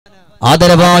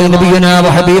ആദരവായ നബിയുനാ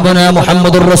വഹബീബനാ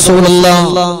മുഹമ്മദുർ റസൂലുള്ളാഹി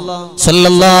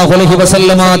സല്ലല്ലാഹു അലൈഹി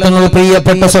വസല്ലമ തങ്ങൾ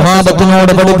പ്രിയപ്പെട്ട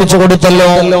സ്വഹാബത്തിനോട് പഠിപ്പിച്ചു കൊടുത്തല്ലോ.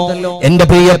 എന്റെ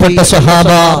പ്രിയപ്പെട്ട സ്വഹാബ,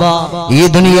 ഈ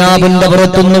ദുനിയാവിന്റെ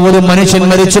പുറത്തുനിന്ന് ഒരു മനുഷ്യൻ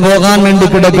മരിച്ചു പോകാൻ വേണ്ടി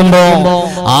കിടക്കുമ്പോ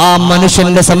ആ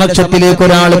മനുഷ്യന്റെ സമക്ഷത്തിലേക്ക്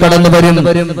ഒരാൾ കടന്നു വരും.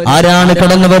 ആരാണ്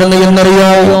കടന്നു വരുന്നത്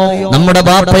എന്നറിയോ? നമ്മുടെ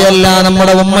ബാപ്പയല്ല,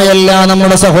 നമ്മുടെ ഉമ്മയല്ല,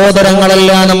 നമ്മുടെ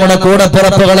സഹോദരങ്ങളല്ല, നമ്മുടെ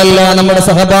കൂടപ്പിറപ്പുകളല്ല, നമ്മുടെ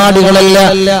സഹപാഠികളല്ല,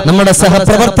 നമ്മുടെ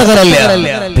സഹപ്രവർത്തകരല്ല.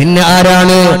 പിന്നെ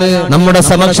ആരാണ്? നമ്മുടെ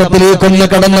സമക്ഷത്തിലേക്കൊന്ന്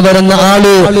കടന്നു വരുന്ന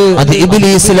ആള് അത്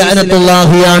ഇബ്ലീസ്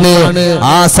ലഅനത്തുല്ലാഹിയാണ്.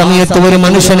 ആ സമയത്ത് ഒരു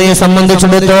മനുഷ്യനെ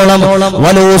സംബന്ധിച്ചിടത്തോളം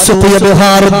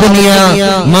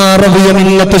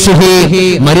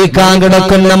മരിക്കാൻ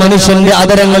കിടക്കുന്ന മനുഷ്യന്റെ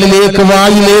അതരങ്ങളിലേക്ക്,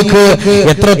 വായിലേക്ക്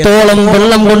എത്രത്തോളം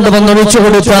വെള്ളം കൊണ്ടുവന്നൊഴിച്ചു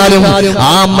കൊടുത്താലും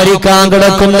ആ മരിക്കാൻ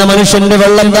കിടക്കുന്ന മനുഷ്യന്റെ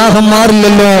വെള്ളം ദാഹം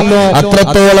മാറില്ലല്ലോ.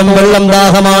 അത്രത്തോളം വെള്ളം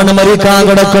ദാഹമാണ് മരിക്കാൻ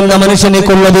കിടക്കുന്ന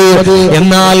മനുഷ്യനിക്കുള്ളത്.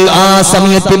 എന്നാൽ ആ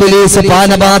സമയത്ത് ഇബ്ലീസ്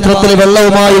പാനപാത്രത്തിൽ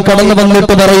വെള്ളവുമായി കടന്നു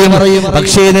വന്നിട്ട് പറയും,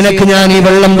 പക്ഷേ നിനക്ക് ഞാൻ ഈ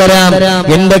വെള്ളം തരാം.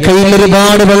 എന്റെ കയ്യിൽ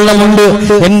ഒരുപാട് വെള്ളമുണ്ട്,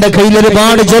 എന്റെ കയ്യിൽ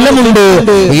ഒരുപാട് ജലമുണ്ട്.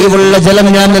 ഈ ഉള്ള ജലം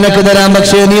ഞാൻ നിനക്ക് തരാം.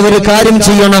 പക്ഷേ നീ ഒരു കാര്യം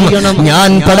ചെയ്യണം, ഞാൻ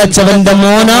പടച്ചവന്റെ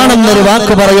മോനാണെന്നൊരു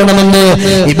വാക്ക് പറയണമെന്ന്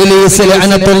ഇബ്ലീസ്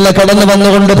ലഅനത്തുള്ള കടന്നു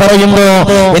വന്നുകൊണ്ട് പറയുമ്പോ,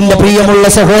 എന്റെ പ്രിയമുള്ള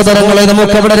സഹോദരങ്ങളെ,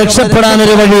 നമുക്ക് അവിടെ രക്ഷപ്പെടാൻ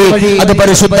ഒരു വഴി, അത്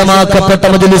പരിശുദ്ധമാക്കപ്പെട്ട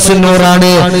മജ്ലിസുൻ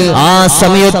നൂറാണ്. ആ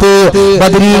സമയത്ത്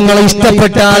ബദരീങ്ങളെ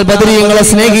ഇഷ്ടപ്പെട്ടാൽ, ബദരീങ്ങളെ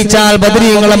സ്നേഹിച്ചാൽ,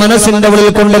 ബദരീങ്ങളെ മനസ്സിന്റെ ഉള്ളിൽ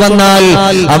കൊണ്ടുവന്നാൽ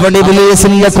അവിടെ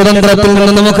ഇബ്ലീസിന്റെ കുതന്ത്രത്തിൽ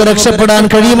നിന്ന് നമുക്ക് രക്ഷപ്പെടാൻ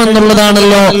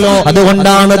കഴിയുമെന്നുള്ളതാണല്ലോ.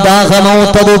 അതുകൊണ്ടാണ്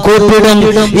ദാഹമോത്തത് കൂട്ടിടും,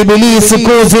 ഇബ്ലീസ്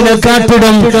കൂസിനെ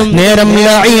കാട്ടിടും, നേരം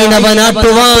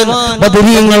ലഈനവനാട്ടുവാൻ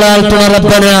ബദരീങ്ങളാൽ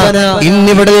തുണറപ്പന.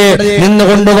 ഇന്നിവിടെ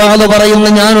നിന്നുകൊണ്ട് വാള് പറയുന്ന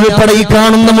ഞാൻ ഉൾപ്പെടെ ഈ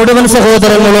കാണുന്ന മുഴുവൻ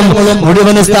സഹോദരങ്ങളും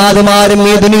മുഴുവൻ ഉസ്താദുമാരും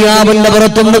ഈ ദുനിയാവിന്റെ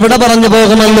പുറത്തുനിന്ന് വിട പറഞ്ഞു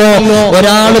പോകുമല്ലോ.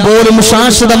 ഒരാൾ പോലും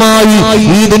ശാശ്വതമായി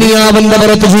ഈ ദുനിയാവിന്റെ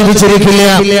പുറത്ത് ജീവിച്ചിരിക്കില്ല.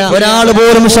 ഒരാൾ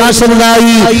പോലും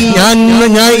ശാശ്വതമായി ഞാൻ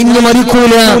ഇന്ന്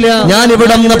മരിക്കൂല, ഞാൻ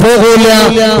ഇവിടെ നിന്ന് പോകൂല.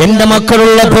 എന്റെ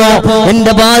മക്കളുള്ളപ്പോ,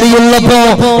 എന്റെ ഭാര്യയുള്ളപ്പോ,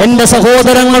 എന്റെ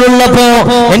സഹോദരങ്ങളുള്ളപ്പോ,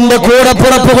 എന്റെ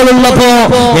കൂടപ്പുറപ്പുകളുള്ളപ്പോ,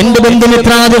 എന്റെ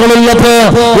ബന്ധുമിത്രാദികളുള്ളപ്പോ,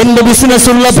 എന്റെ ബിസിനസ്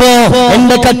ഉള്ളപ്പോ,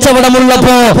 എന്റെ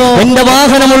കച്ചവടമുള്ളപ്പോ, എന്റെ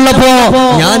വാഹനമുള്ളപ്പോ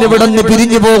ഞാൻ ഇവിടെ നിന്ന്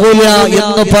പിരിഞ്ഞു പോകൂല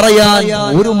എന്ന് പറയാൻ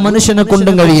ഒരു മനുഷ്യനെ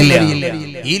കൊണ്ടും കഴിയില്ല.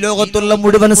 ഈ ലോകത്തുള്ള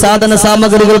മുഴുവൻ സാധന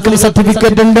സാമഗ്രികൾക്കും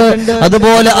സർട്ടിഫിക്കറ്റ് ഉണ്ട്.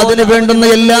 അതുപോലെ അതിന് വേണ്ടുന്ന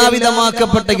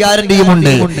എല്ലാവിധമാക്കപ്പെട്ട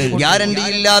ഗ്യാരണ്ടിയുമുണ്ട്. ഗ്യാരണ്ടി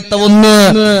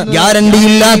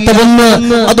ഇല്ലാത്ത ഒന്ന്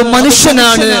അത്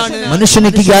മനുഷ്യനാണ്.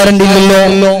 മനുഷ്യനിക്ക് ഗ്യാരണ്ടി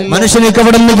ഇല്ലല്ലോ, മനുഷ്യനിക്ക്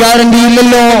അവിടെ നിന്ന് ഗ്യാരണ്ടി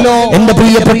ഇല്ലല്ലോ. എന്റെ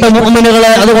പ്രിയപ്പെട്ട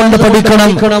മുഅ്മിനുകളെ, അതുകൊണ്ട് പഠിക്കണം.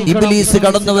 ഇബ്ലീസ്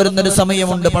കടന്നു വരുന്നൊരു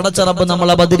സമയമുണ്ട്. പടച്ച റബ്ബ്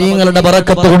നമ്മളെ ബദരീങ്ങളുടെ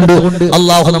ബറക്കത്ത് കൊണ്ട്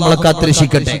അല്ലാഹു നമ്മളെ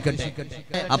കാത്തിരക്ഷിക്കട്ടെ.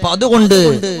 അപ്പൊ അതുകൊണ്ട്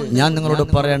ഞാൻ നിങ്ങളോട്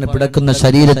പറയാണ്, പിടക്കുന്ന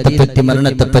ശരീരത്തെ പറ്റി, മരണത്തെ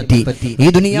പറ്റി. ഈ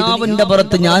ദുനിയാവിന്റെ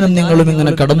പുറത്ത് ഞാനും നിങ്ങളും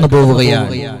ഇങ്ങനെ കടന്നു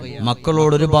പോവുകയാണ്.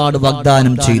 മക്കളോട് ഒരുപാട്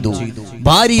വാഗ്ദാനം ചെയ്തു,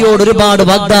 ഭാര്യയോട് ഒരുപാട്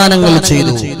വാഗ്ദാനങ്ങൾ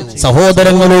ചെയ്തു,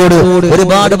 സഹോദരങ്ങളോട്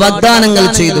ഒരുപാട് വാഗ്ദാനങ്ങൾ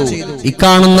ചെയ്തു.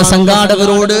 ഇക്കാണുന്ന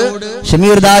സംഘാടകരോട്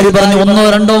ഷമീർ ദാരി പറഞ്ഞു,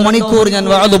 1-2 മണിക്കൂർ ഞാൻ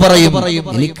വാദു പറയും.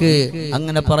 എനിക്ക്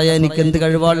അങ്ങനെ പറയാൻ എനിക്ക് എന്ത്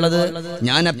കഴിവാണുള്ളത്?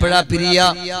 ഞാൻ എപ്പോഴാ പിരിയ,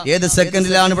 ഏത്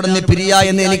സെക്കൻഡിലാണ് ഇവിടെ നിന്ന് പിരിയ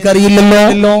എന്ന്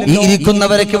എനിക്കറിയില്ലല്ലോ. ഈ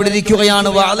ഇരിക്കുന്നവരൊക്കെ ഇവിടെ ഇരിക്കുകയാണ്.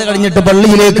 വാദ് കഴിഞ്ഞിട്ട്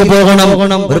പള്ളിയിലേക്ക് പോകണം.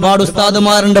 ഒരുപാട്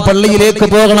ഉസ്താദുമാരുണ്ട്, പള്ളിയിലേക്ക്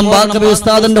പോകണം. ബാക്കബി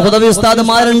ഉസ്താദുണ്ട്, ഹുദവി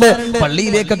ഉസ്താദുമാരുണ്ട്,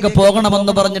 പള്ളിയിലേക്കൊക്കെ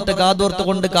പോകണമെന്ന് പറഞ്ഞിട്ട് കാതോർത്ത്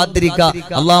കൊണ്ട് കാത്തിരിക്കുക.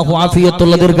 അല്ലാഹു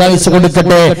ആഫിയത്തുള്ള ദീർഘായുസ്സ്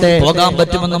കൊടുക്കട്ടെ. പോകാൻ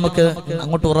പറ്റുമെന്ന് നമുക്ക്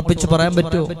അങ്ങോട്ട് ഉറപ്പിച്ചു പറയാൻ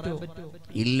പറ്റുമോ?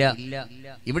 ഇല്ല.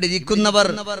 ഇവിടെ ഇരിക്കുന്നവർ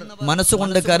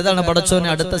മനസ്സുകൊണ്ട് കരുതാണ്, പടച്ചോനെ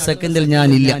അടുത്ത സെക്കൻഡിൽ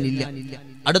ഞാനില്ല,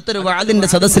 അടുത്തൊരു വാദിന്റെ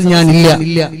സദസ്സിൽ ഞാനില്ല,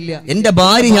 എന്റെ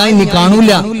ഭാര്യ ഞാൻ ഇനി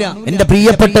കാണൂല, എന്റെ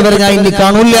പ്രിയപ്പെട്ടവർ ഞാൻ ഇനി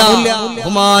കാണൂല.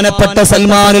 ബഹുമാനപ്പെട്ട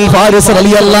സൽമാനുൽ ഫാരിസ്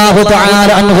റളിയല്ലാഹു തആല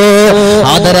അൻഹു,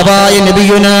 ആദരവായ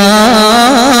നബിയുനാ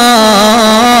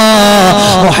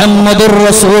മുഹമ്മദുർ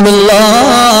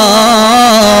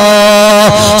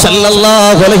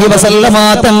സല്ലല്ലാഹു അലൈഹി വസല്ലമ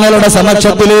തങ്ങളുടെ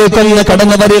സമക്ഷത്തിലേക്ക്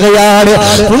കടന്നു വരികയാണ്.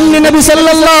 പുണ്യ നബി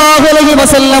സല്ലല്ലാഹു അലൈഹി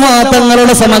വസല്ലമ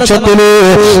തങ്ങളുടെ സമക്ഷത്തിൽ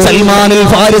സൽമാനുൽ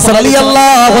ഫാരിസ്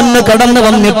റളിയല്ലാഹു അൻഹു കടന്നു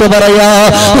വന്നിട്ട് പറയാ,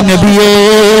 നബിയേ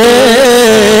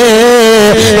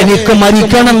എനിക്ക്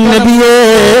മരിക്കണം നബിയേ.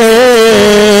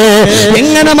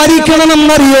 എങ്ങനെ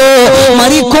മരിക്കണമെന്നറിയോ?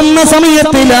 മരിക്കുന്ന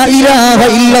സമയത്ത് ലാ ഇലാഹ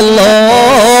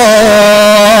ഇല്ലല്ലാഹ്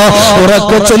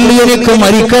ഉറക്കെ ചൊല്ലി എനിക്ക്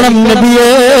മരിക്കണം നബിയേ.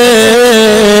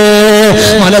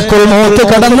 മലക്കുൽ മൗത്ത്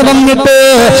കടന്നു വന്നിട്ട്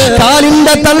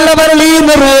കാലിന്റെ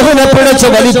തള്ളവരളിന്ന് റൂഹിനെ പിടിച്ച്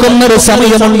വലിക്കുന്നൊരു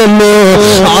സമയമുണ്ടല്ലോ.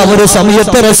 ആ ഒരു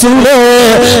സമയത്ത് റസൂലേ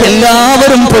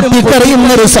എല്ലാവരും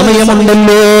പൊട്ടിക്കറിയുന്നൊരു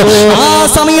സമയമുണ്ടല്ലോ. ആ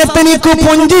സമയത്ത് എനിക്ക്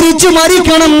പുഞ്ചിരിച്ചു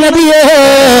മരിക്കണം നബിയേ.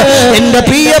 എന്റെ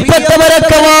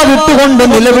പ്രിയപ്പെട്ടവരൊക്കെ വാവിട്ടുകൊണ്ട്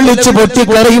നിലവിളിച്ച്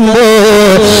പൊട്ടിക്കറിയുമ്പോ,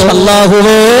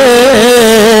 അല്ലാഹുവേ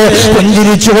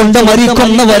പുഞ്ചിരിച്ചുകൊണ്ട്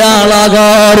മരിക്കുന്ന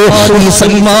ഒരാളാകാറ് ഈ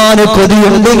സൽമാന്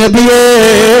കൊതിയുണ്ട് നബിയേ.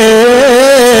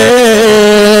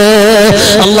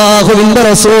 അല്ലാഹുവിന്റെ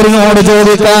റസൂലിനോട്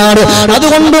ചോദിക്കാറ്.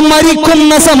 അതുകൊണ്ട്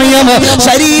മരിക്കുന്ന സമയം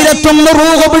ശരീരത്തൊന്ന്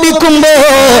റൂഹ് പിടിക്കുമ്പോ,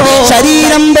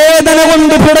 ശരീരം വേദന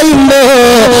കൊണ്ട് പിടയുമ്പോ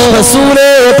റസൂലേ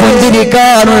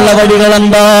പുഞ്ചിരിക്കാനുള്ള വഴികൾ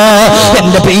എന്താ?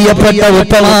 എന്റെ പ്രിയപ്പെട്ട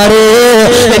ഉപ്പമാരെ,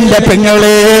 എന്റെ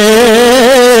പെങ്ങളെ,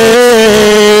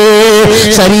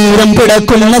 ശരീരം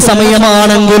പിടക്കുന്ന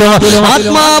സമയമാണെങ്കിലോ,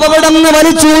 ആത്മാവടന്ന്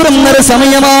വലിച്ചൂറുന്നൊരു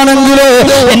സമയമാണെങ്കിലോ,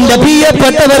 എന്റെ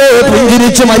പ്രിയപ്പെട്ടവരെ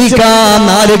പുഞ്ചിരിച്ചു മരിക്കാൻ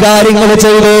 4 കാര്യങ്ങൾ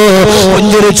ചെയ്തു.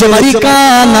 പുഞ്ചിരിച്ചു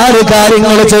മരിക്കാൻ 4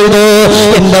 കാര്യങ്ങൾ ചെയ്തു.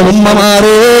 എന്റെ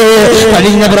ഉമ്മമാരെ,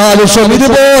 കഴിഞ്ഞ പ്രാവശ്യം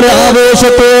ഇതുപോലെ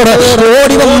ആവേശത്തോടെ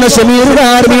ഓടി വന്ന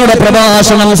ഷമീറുകാരനിയുടെ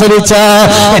പ്രഭാഷണം അനുസരിച്ച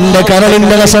എന്റെ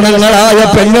കരളിന്റെ കഷണങ്ങളായ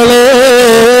പെങ്ങളെ,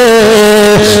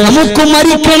 നമുക്ക്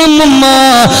മരിക്കണം ഉമ്മ.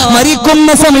 മരിക്കുന്ന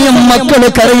സമയം മക്കൾ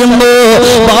കരയുന്നു,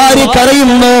 ഭാര്യ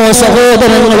കരയുന്നു,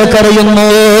 സഹോദരങ്ങൾ കരയുന്നു.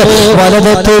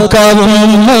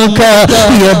 വലതുക്കാവുന്നതും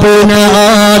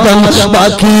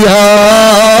ബാക്കിയാ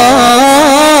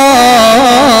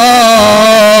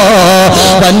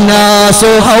الناس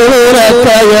حولك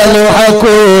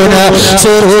يلحقون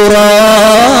سرورا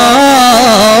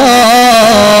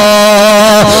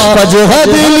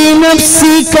فاجهد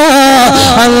لنفسك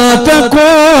أن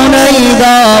تكون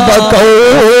إذا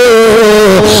بكوا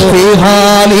في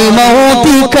حال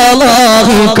موتك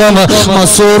لاهقا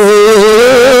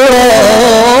مسرورا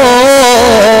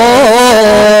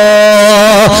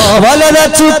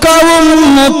ولدتك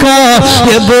أمك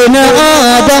يا ابن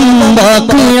آدم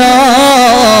باقيا.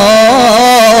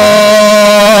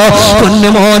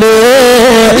 പൊന്നുമോനെ,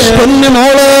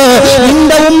 പൊന്നുമോള്,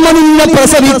 നിന്റെ ഉമ്മ നിന്നെ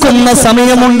പ്രസവിക്കുന്ന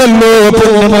സമയമുണ്ടല്ലോ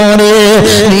പൊന്നുമോനെ,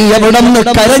 നീ എവിടെന്ന്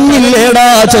കരഞ്ഞില്ലേടാ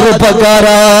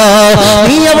ചെറുപ്പക്കാരാ?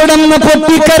 നീ എവിടെന്ന്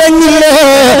പൊട്ടിക്കരഞ്ഞില്ലേ?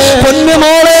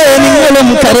 പൊന്നുമോളെ, നിങ്ങളും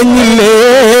കരഞ്ഞില്ലേ?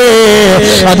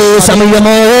 അതേ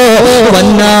സമയമോ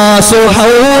വന്നാസു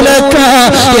ഹൗലക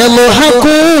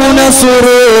യൽഹഖൂന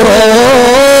സുറൂറാ,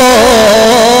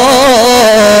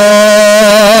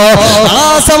 ആ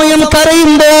സമയം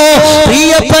കരയുമ്പോ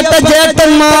പ്രിയപ്പെട്ട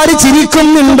ചേട്ടന്മാര്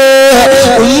ചിരിക്കുന്നുണ്ട്,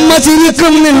 ഉമ്മ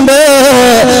ചിരിക്കുന്നുണ്ട്,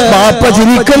 ബാപ്പ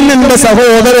ചിരിക്കുന്നുണ്ട്,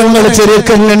 സഹോദരങ്ങൾ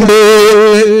ചിരിക്കുന്നുണ്ട്,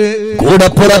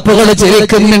 കൂടപ്പുറപ്പുകൾ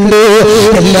ചിരിക്കുന്നുണ്ട്.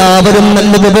 എല്ലാവരും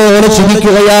നല്ലതുപോലെ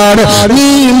ചിരിക്കുകയാണ്, നീ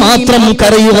മാത്രം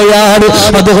കരയുകയാണ്.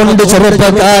 അതുകൊണ്ട്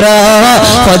ചെറുപ്പക്കാരാ,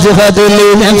 ഫജ്ഹദ്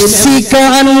ലിനഫ്സിക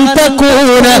അൻ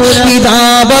തകൂന ഇദാ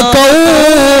ബകൗ,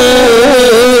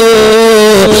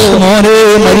 മോനെ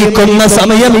മരിക്കുന്ന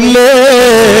സമയമില്ലേ,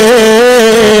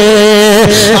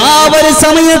 ആ ഒരു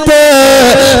സമയത്ത്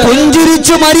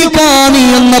പുഞ്ചിരിച്ചു മരിക്കാൻ നീ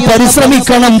എന്ന്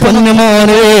പരിശ്രമിക്കണം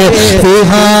പൊന്നുമോനെ.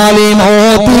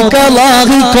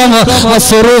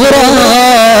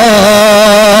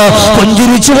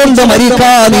 പുഞ്ചിരിച്ചുകൊണ്ട്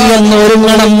മരിക്കാൻ നീ എന്ന്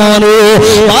ഒരുങ്ങണം മോനെ.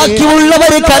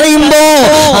 ബാക്കിയുള്ളവർ കരയുമ്പോ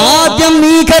ആദ്യം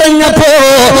നീ കരഞ്ഞപ്പോ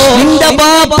നിന്റെ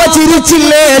ബാപ്പ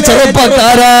ചിരിച്ചില്ലേ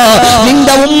ചെറുപ്പക്കാരാ?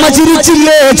 നിന്റെ ഉമ്മ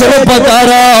ചിരിച്ചില്ലേ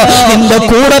ചെറുപ്പക്കാരാ? നിന്റെ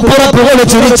കൂടപ്പുറപ്പുകൾ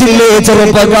ചിരിച്ചില്ലേ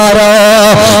ചെറുപ്പക്കാരാ?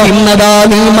 ഇന്നതാ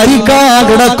നീ മരിക്കാൻ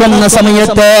കിടക്കുന്ന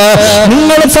സമയത്ത്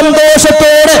നിങ്ങൾ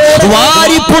സന്തോഷത്തോടെ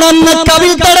വാരിപ്പുണർന്ന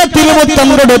കവിതടത്തിൽ മുത്തം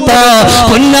കൊടുത്ത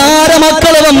പൊന്നാര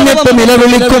മക്കൾ വന്നിട്ട്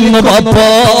നിലവിളിക്കുന്നു, പാപ്പാ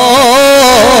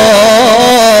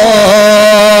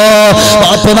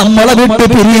പാപ്പ നമ്മളെ വിട്ട്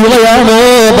പിരിയുകയാണോ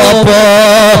പാപ്പാ?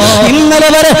 ഇന്നലെ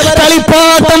വരെ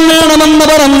കളിപ്പാട്ടം വേണമെന്ന്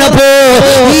പറഞ്ഞപ്പോ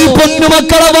ഈ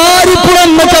പൊന്നുമക്കളെ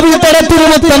വാരിപ്പുറന്ന് കവിതടത്തിൽ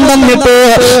മുത്തം തന്നിട്ട്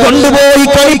കൊണ്ടുപോയി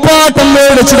കളിപ്പാട്ടം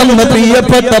മേടിച്ചു തന്ന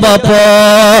പ്രിയപ്പെട്ട പാപ്പാ,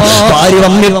 ഭാര്യ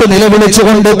വന്നിട്ട്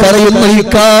നിലവിളിച്ചുകൊണ്ട് കരയുന്ന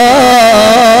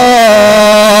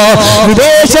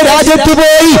വിദേശ രാജ്യത്ത്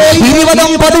പോയി 20,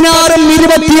 16,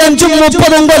 25,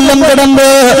 30 കൊല്ലം കിടന്ന്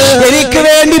എനിക്ക്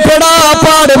വേണ്ടി പെടാ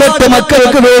പാടുപെട്ട്,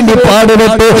 മക്കൾക്ക് വേണ്ടി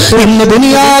പാടുപെട്ട് ഇന്ന്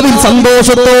ദുനിയാവിൽ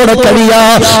സന്തോഷത്തോടെ കഴിയാ,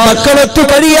 മക്കളൊത്ത്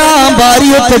കഴിയാ,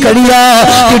 ഭാര്യയൊത്ത് കഴിയാ,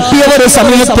 കിട്ടിയവർ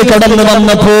സമയത്ത് കടന്നു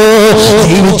വന്നപ്പോ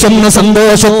ജീവിച്ചെന്ന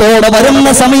സന്തോഷത്തോടെ വരുന്ന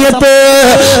സമയത്ത്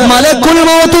മലക്കുൽ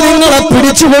മൗത്ത് നിങ്ങളെ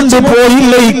പിടിച്ചുകൊണ്ട്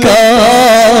പോയില്ലേക്ക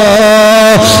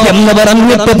എന്ന്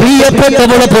പറഞ്ഞിട്ട്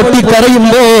പ്രിയപ്പെട്ടവളെ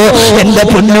പൊട്ടിക്കരയുമ്പോ എന്റെ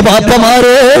പൊന്നു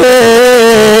പാപ്പമാരെ,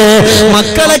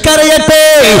 മക്കളെ കരയട്ടെ,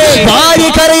 ഭാര്യ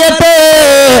കരയട്ടെ,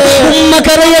 ഉമ്മ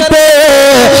കരയട്ടെ,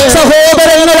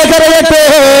 സഹോദരങ്ങളെ കരയട്ടെ,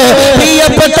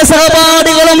 പ്രിയപ്പെട്ട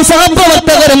സഹപാഠികളും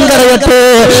സഹപ്രവർത്തകരും കരയട്ടെ,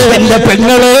 എന്റെ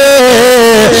പെങ്ങളെ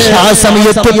ആ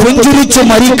സമയത്ത് പുഞ്ചിരിച്ചു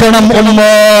മരിക്കണം ഉമ്മ,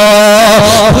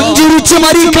 പുഞ്ചിരിച്ചു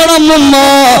മരിക്കണം ഉമ്മ.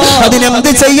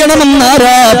 അതിനെന്ത്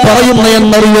ചെയ്യണമെന്നാരാ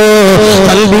പറയുന്നതെന്നറിയോ?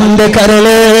 കൽവിന്റെ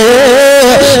കരളെ,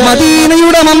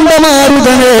 മദീനയുടെ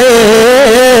മന്ദമാരുതനെ,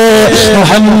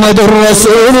 മുഹമ്മദുർ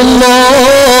റസൂലുള്ളാഹ്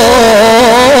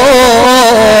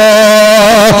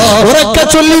ഉറക്കെ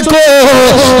ചൊല്ലിക്കോ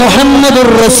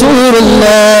മുഹമ്മദുർ റസൂലുള്ളാഹ്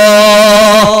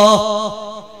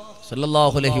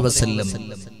സല്ലല്ലാഹു അലൈഹി വസല്ലം.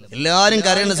 എല്ലാരും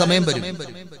കരയുന്ന സമയം വരും,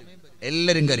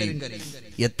 എല്ലാരും കരയും.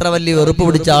 എത്ര വലിയ വെറുപ്പ്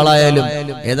പിടിച്ച ആളായാലും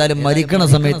ഏതായാലും മരിക്കണ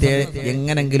സമയത്ത്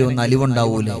എങ്ങനെങ്കിലും ഒന്ന്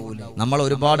അലിവുണ്ടാവൂല. നമ്മളെ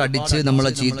ഒരുപാട് അടിച്ച്,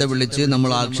 നമ്മളെ ചീത്ത വിളിച്ച്,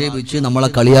 നമ്മളെ ആക്ഷേപിച്ച്, നമ്മളെ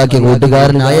കളിയാക്കി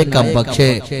കൂട്ടുകാരനായേക്കാം. പക്ഷേ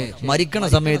മരിക്കണ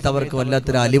സമയത്ത് അവർക്ക്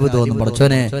വല്ലാത്തൊരു അലിവ് തോന്നും.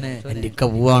 പടച്ചോനെ എന്റെ ഇക്ക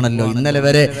പോവാണല്ലോ, ഇന്നലെ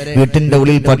വരെ വീട്ടിന്റെ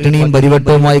ഉള്ളിൽ പട്ടിണിയും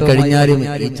പരിവട്ടവുമായി കഴിഞ്ഞാലും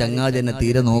ഈ ചങ്ങാതി എന്നെ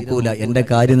തീരെ നോക്കൂല, എന്റെ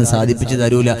കാര്യം സാധിപ്പിച്ചു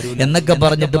തരൂല എന്നൊക്കെ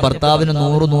പറഞ്ഞിട്ട് ഭർത്താവിന്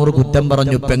 100 കുറ്റം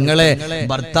പറഞ്ഞു. പെങ്ങളെ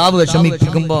ഭർത്താവ്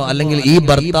വിഷമിപ്പിക്കുമ്പോ, അല്ലെങ്കിൽ ഈ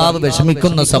ഭർത്താവ്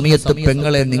വിഷമിക്കുന്ന സമയത്ത് പെങ്ങളെ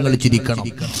നിങ്ങൾ ചിരിക്കണം,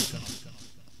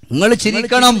 നിങ്ങൾ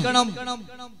ചിരിക്കണം.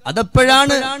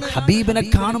 അതെപ്പോഴാണ്? ഹബീബിനെ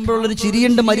കാണുമ്പോഴുള്ളൊരു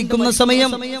ചിരിയുണ്ട്. മരിക്കുന്ന സമയം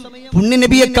പുണ്യ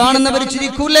നബിയെ കാണുന്നവർ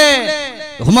ചിരിക്കൂലേ?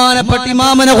 ബഹുമാനപ്പെട്ട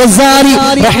ഇമാമന ഗസാലി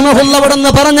റഹിമഹുല്ലാഹ്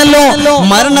അവിടുന്ന് പറഞ്ഞല്ലോ,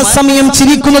 മരണസമയം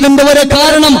ചിരിക്കുന്നതിന്റെ ഒരു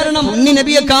കാരണം പുണ്യ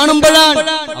നബിയെ കാണുമ്പോഴാണ്.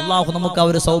 അല്ലാഹു നമുക്ക് ആ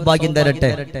ഒരു സൗഭാഗ്യം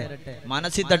തരട്ടെ.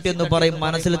 മനസ്സിൽ തട്ടി എന്ന് പറയും,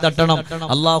 മനസ്സിൽ തട്ടണം.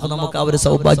 അല്ലാഹു നമുക്ക് ആ ഒരു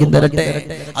സൗഭാഗ്യം തരട്ടെ.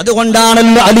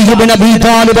 അതുകൊണ്ടാണല്ലോ അലി ഇബ്നു അബീ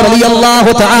താലിബ്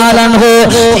റളിയല്ലാഹു തആല അൻഹു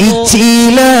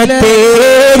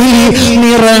ഇച്ചിലത്തേരി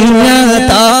നിറഞ്ഞ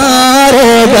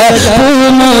താരക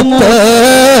പൂമുത്ത്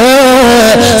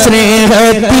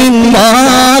സ്നേഹത്തിൻ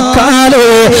വാക്കാലേ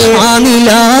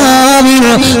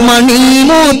ആനിലാവിന്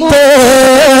മണിമുത്ത്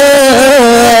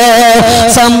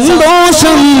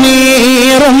സന്തോഷം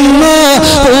നേറുന്ന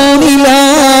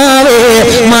പൂനിലാവേ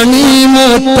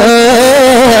മണിമുത്ത്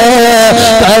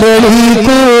കരളിൽ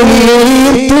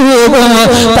കൂടിത്തൂവ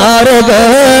താരക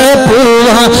പൂവ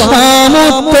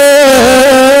ആമുത്ത്.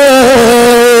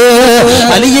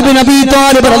 അലി ഇബ്നു അബീ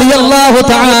താലിബ് റളിയല്ലാഹു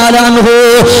തആല അൻഹു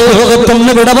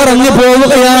ലോകത്തുനിന്ന് വിട പറഞ്ഞു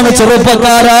പോവുകയാണ്.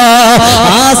 ചെറുപ്പക്കാരാ,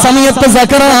 ആ സമയത്ത്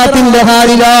സക്കറാത്തിന്റെ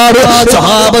ഹാലിലാണ്.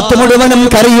 സ്വഹാബത്ത് മുഴുവനും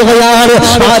കരയുകയാണ്.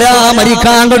 ആരാ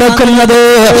മരിക്കാൻ കിടക്കുന്നത്?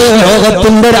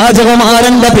 ലോകത്തിന്റെ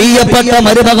രാജകുമാരന്റെ പ്രിയപ്പെട്ട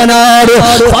മരുമകനാണ്,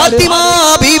 ഫാത്തിമ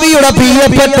ബീവിയുടെ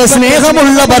പ്രിയപ്പെട്ട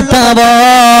സ്നേഹമുള്ള ഭർത്താവാ.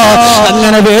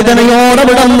 അങ്ങനെ വേദനയോടെ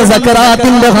വിടന്ന്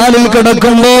സക്കറാത്തിന്റെ ഹാലിൽ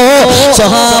കിടക്കുമ്പോ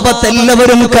സ്വഹാബത്ത്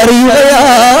എല്ലാവരും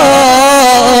കരയുകയാണ്.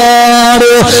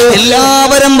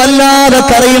 എല്ലാവരും വല്ലാതെ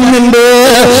കരയുന്നുണ്ട്.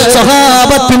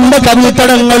 സ്വഹാബത്തിന്റെ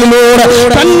കവിതടങ്ങളിലൂടെ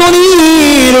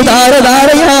കണ്ണുനീര്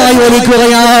ധാരധാരയായി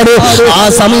ഒലിക്കുകയാണ്. ആ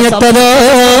സമയത്തത്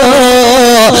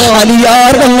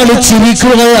അലിയാർ തങ്ങൾ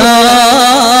ചിരിക്കുകയാണ്.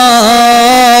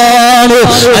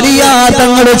 അലിയാർ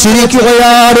തങ്ങൾ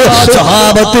ചിരിക്കുകയാണ്.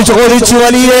 സ്വഹാബത്ത് ചോദിച്ചു,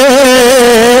 അലിയേ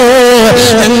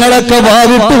ഞങ്ങളൊക്കെ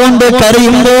വാവിട്ടുകൊണ്ട്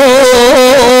കരയുമ്പോ,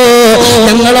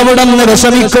 ഞങ്ങളവിടന്ന്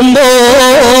വിഷമിക്കുമ്പോ,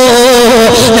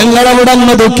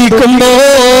 ഞങ്ങളവിടന്ന് ദുഃഖിക്കുമ്പോ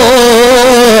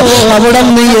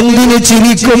അവിടന്ന് എന്തിന്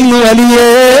ചിരിക്കുന്നു അലിയേ?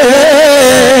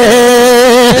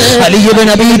 അലി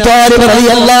ഇബ്നു അബീ താലിബ്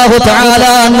റളിയല്ലാഹു തആല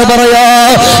എന്ന് പറയാ,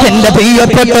 എന്റെ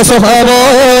പ്രിയപ്പെട്ട സ്വഹാബോ,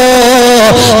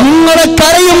 നിങ്ങളെ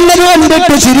കരയുന്നത്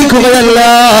കണ്ടിട്ട് ചിരിക്കുകയല്ല,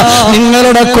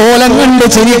 നിങ്ങളുടെ കോലം കണ്ട്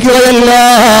ചിരിക്കുകയല്ല.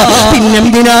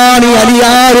 പിന്നെന്തിനാണ്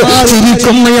അലിയാർ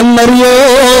ചിരിക്കുന്നതെന്നറിയോ?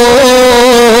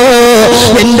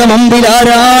 എന്റെ മുമ്പിൽ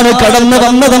ആരാണ് കടന്നു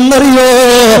വന്നതെന്നറിയോ?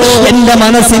 എന്റെ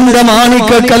മനസ്സിന്റെ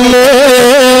മാണിക്കക്കല്ലേ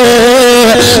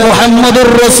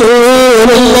മുഹമ്മദുർ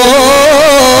റസൂലുള്ളാഹ്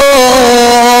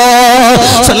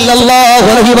സല്ലല്ലാഹു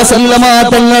അലൈഹി വസല്ലമ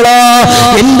തങ്ങളാ.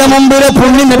 എന്റെ മുമ്പിലെ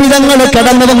പുണ്യ നബി തങ്ങൾ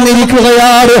കടന്നു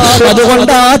വന്നിരിക്കുകയാണ്.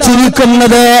 അതുകൊണ്ടാ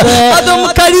ചിരിക്കുന്നത്. അതും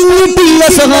കഴിഞ്ഞിട്ടില്ല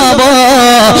സഹാബ.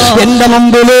 എന്റെ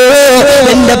മുമ്പില്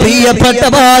എന്റെ പ്രിയപ്പെട്ട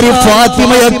ഭാര്യ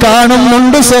ഫാത്തിമയെ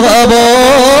കാണുന്നുണ്ട് സഹാബ.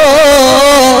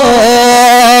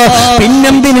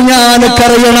 പിന്നെന്തിന് ഞാൻ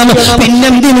കരയണം?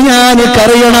 പിന്നെന്തിന് ഞാൻ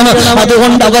കരയണം?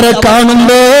 അതുകൊണ്ട് അവരെ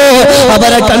കാണുമ്പോ,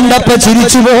 അവരെ കണ്ടപ്പോ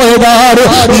ചിരിച്ചു പോയതാണ്.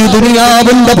 ഈ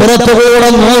ദുനിയാവിന്റെ പുറത്തുകൂടെ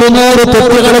 100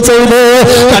 തെറ്റുകൾ ചെയ്ത്,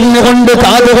 കണ്ണുകൊണ്ട്,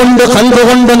 കാതുകൊണ്ട്,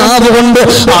 കൽബുകൊണ്ട്, നാവുകൊണ്ട്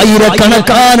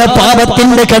ആയിരക്കണക്കാന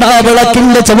പാപത്തിന്റെ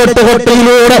കെടാവിളക്കിന്റെ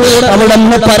ചുവട്ടുകൊട്ടയിലൂടെ അവിടെ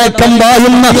നിന്ന് പരക്കം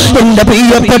പായുന്ന എന്റെ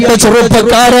പ്രിയപ്പെട്ട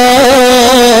ചെറുപ്പക്കാരാ,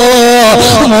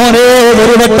 മോനെ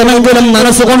ഒരു വട്ടമെങ്കിലും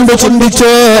മനസ്സുകൊണ്ട്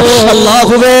ചിന്തിച്ചു,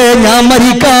 അല്ലാഹുവേ ഞാൻ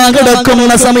മരിക്കാൻ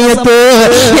കിടക്കുന്ന സമയത്ത്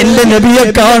എന്റെ നബിയെ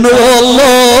കാണുവോ?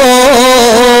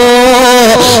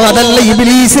 അതല്ല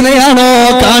ഇബ്ലീസിനെയാണോ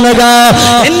കാണുക?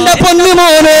 എന്റെ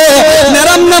പൊന്നുമോനെ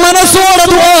നിറഞ്ഞ മനസ്സോടെ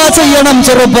ദുആ ചെയ്യണം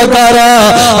ചെറുപ്പക്കാരാ.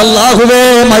 അല്ലാഹുവേ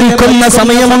മരിക്കുന്ന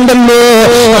സമയമുണ്ടല്ലോ,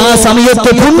 ആ സമയത്ത്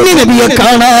പുണ്യ നബിയെ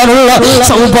കാണാനുള്ള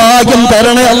സൗഭാഗ്യം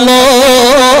തരണേ അല്ലാ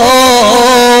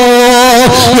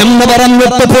എന്ന്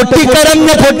പറഞ്ഞിട്ട്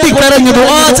പൊട്ടിക്കരഞ്ഞ്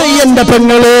ദുആ ചെയ്യണ്ട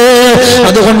പെങ്ങളെ.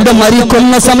 അതുകൊണ്ട്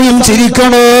മരിക്കുന്ന സമയം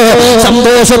ചിരിക്കണോ,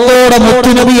 സന്തോഷത്തോടെ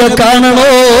മുത്തുനബിയെ കാണണോ?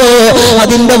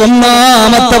 അതിന്റെ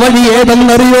ഒന്നാമത്തെ വഴി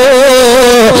ഏതെന്നറിയോ?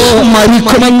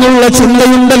 മരിക്കുമെന്നുള്ള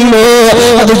ചിന്തയുണ്ടല്ലോ,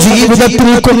 അത്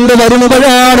ജീവിതത്തിൽ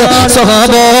കൊണ്ടുവരുമ്പോഴാണ്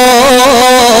സ്വഹാബാ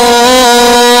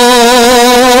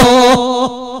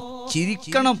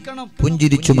ചിരിക്കണം,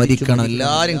 പുഞ്ചിരിച്ചു മരിക്കണം.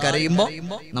 എല്ലാരും കരയുമ്പോ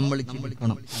നമ്മൾ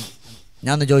ചിരിക്കണം.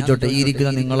 ഞാൻ ചോദിച്ചോട്ടെ, ഈ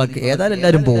ഇരിക്കുന്ന നിങ്ങളൊക്കെ ഏതായാലും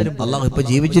എല്ലാവരും പോകും. അള്ളാഹു ഇപ്പൊ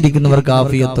ജീവിച്ചിരിക്കുന്നവർക്ക്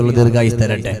ആഫിയത്തുള്ള ദീർഘായുസ്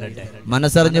തരട്ടെ.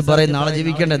 മനസ്സറിഞ്ഞ് പറയും നാളെ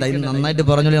ജീവിക്കണ്ടേ, നന്നായിട്ട്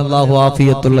പറഞ്ഞോളി അള്ളാഹു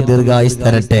ആഫിയത്തുള്ള ദീർഘായുസ്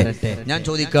തരട്ടെ. ഞാൻ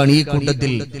ചോദിക്കാണ്, ഈ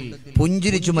കൂട്ടത്തിൽ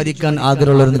പുഞ്ചിരിച്ചു മരിക്കാൻ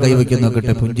ആഗ്രഹമുള്ളവരെന്ന് കൈവയ്ക്കുന്ന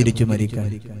നോക്കട്ടെ. പുഞ്ചിരിച്ചു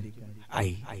മരിക്കാൻ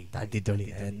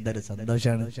എന്തൊരു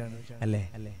സന്തോഷാണ് അല്ലേ.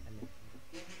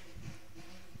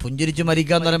 പുഞ്ചിരിച്ചു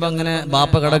മരിക്കാന്ന് പറയുമ്പോ അങ്ങനെ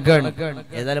ബാപ്പ കിടക്കാണ്,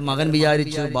 ഏതായാലും മകൻ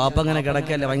വിചാരിച്ചു ബാപ്പ അങ്ങനെ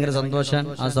കിടക്കല്ലേ, ഭയങ്കര സന്തോഷം.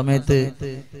 ആ സമയത്ത്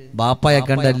ബാപ്പയെ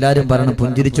കണ്ട് എല്ലാരും പറയണം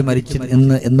പുഞ്ചിരിച്ചു മരിച്ചു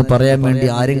എന്ന് പറയാൻ വേണ്ടി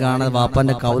ആരും കാണാതെ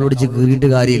ബാപ്പാന്റെ കവലൊടിച്ച് കീറിയിട്ട്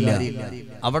കാര്യമില്ല.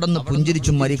 അവിടെ നിന്ന്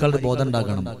പുഞ്ചിരിച്ചു മരിക്കാളുടെ ബോധം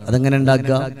ഉണ്ടാക്കണം. അതെങ്ങനെ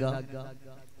ഉണ്ടാക്കുക?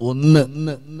 ഒന്ന്,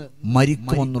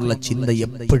 മരിക്കുമെന്നുള്ള ചിന്ത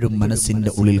എപ്പോഴും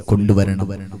മനസ്സിന്റെ ഉള്ളിൽ കൊണ്ടുവരണം.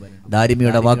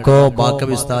 ദാരിമിയുടെ വാക്കോ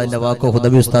ബാക്കവി ഉസ്താദിന്റെ വാക്കോ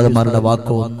ഹുദവി ഉസ്താദുമാരുടെ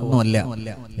വാക്കോ ഒന്നുമല്ല,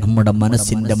 നമ്മുടെ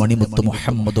മനസ്സിന്റെ മണിമുത്ത്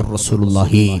മുഹമ്മദുർ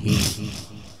റസൂലുള്ളാഹി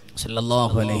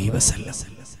സ്വല്ലല്ലാഹു അലൈഹി വസല്ലം.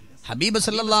 ഹബീബ്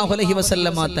സല്ലല്ലാഹു അലൈഹി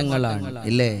വസല്ലം തങ്ങളാണ്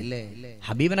ഇല്ലേ.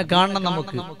 ഹബീബിനെ കാണണം,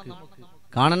 നമുക്ക്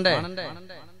കാണണ്ടേ?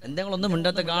 എന്തെങ്കിലും ഒന്നും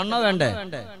മിണ്ടാത്ത കാണണോ വേണ്ടേ?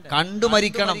 കണ്ടു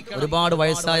മരിക്കണം. ഒരുപാട്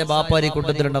വയസ്സായ ബാപ്പാരി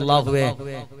കൂട്ടത്തിലുണ്ട്. അല്ലാഹുവേ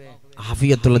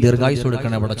ആഫിയത്തുള്ള ദീർഘായുസ്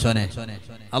കൊടുക്കണേ പടച്ചോനെ.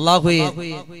 അല്ലാഹുവേ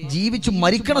ജീവിച്ചു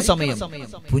മരിക്കണ സമയം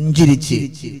പുഞ്ചിരിച്ച്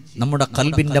നമ്മുടെ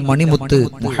ഖൽബിന്റെ മണിമുത്ത്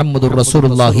മുഹമ്മദുർ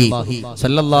റസൂലുള്ളാഹി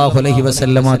സ്വല്ലല്ലാഹു അലൈഹി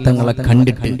വസല്ലമ തങ്ങളെ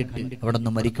കണ്ടിട്ട് അവിടെ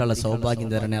നിന്ന് മരിക്കാനുള്ള സൗഭാഗ്യം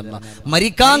തരണേ അല്ലാഹ്.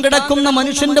 മരിക്കാൻ കിടക്കുന്ന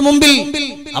മനുഷ്യന്റെ മുമ്പിൽ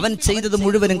അവൻ ചെയ്തത്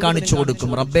മുഴുവനും കാണിച്ചു കൊടുക്കും.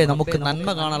 റബ്ബേ നമുക്ക് നന്മ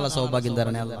കാണാനുള്ള സൗഭാഗ്യം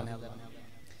തരണേ അല്ലാഹ്.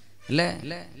 അല്ലേ?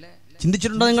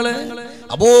 ചിന്തിച്ചിട്ടുണ്ടോ നിങ്ങള്?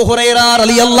 അബൂ ഹുറൈറ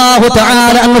റളിയല്ലാഹു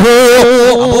തആല അൻഹു,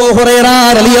 അബൂ ഹുറൈറ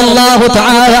റളിയല്ലാഹു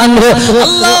തആല അൻഹു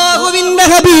അല്ലാഹുവിന്റെ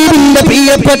ഹബീബിന്റെ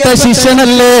പ്രിയപ്പെട്ട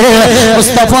ശിഷ്യനല്ലേ.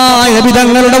 മുസ്തഫ നബി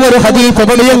തങ്ങളുടെ ഒരു ഹദീസ്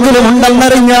എവിടെയെങ്കിലും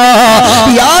ഉണ്ടെന്നറിഞ്ഞ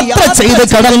യാത്ര ചെയ്ത്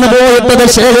കടന്നു പോയിട്ട്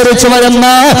ശേഖരിച്ചു വരുന്ന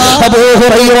അബൂ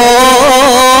ഹുറൈറ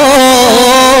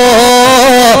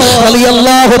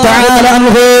റളിയല്ലാഹു തആല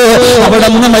അൻഹു അവിടെ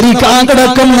നിന്ന് മരിക്കാൻ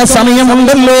കിടക്കുന്ന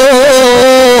സമയമുണ്ടല്ലോ,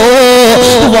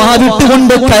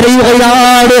 വാവിട്ടുകൊണ്ട്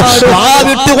കരയുകയാണ്,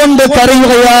 വാവിട്ടുകൊണ്ട്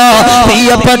കരയുകയാ.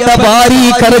 പ്രിയപ്പെട്ട ഭാര്യ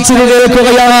കരച്ചിൽ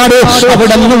കേൾക്കുകയാണ്.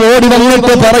 അവിടെ നിന്ന് ഓടി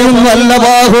വന്നിട്ട് പറയുന്നു, അല്ല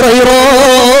അബൂ ഹുറൈറ,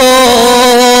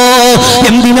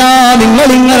 എന്തിനാ നിങ്ങൾ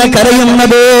ഇങ്ങനെ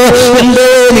കരയുന്നത്? എന്തേ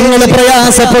നിങ്ങൾ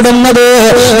പ്രയാസപ്പെടുന്നത്?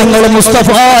 നിങ്ങൾ മുസ്തഫ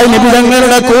നബി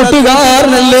തങ്ങളുടെ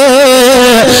കൂട്ടുകാരനല്ലേ,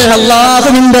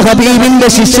 അല്ലാഹുവിന്റെ ഹബീബിന്റെ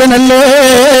ശിഷ്യനല്ലേ,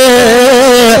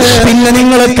 പിന്നെ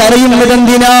നിങ്ങൾ കരയുന്നത്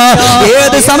എന്തിനാ?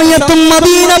 ഏത് സമയത്തും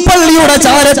മദീന പള്ളിയുടെ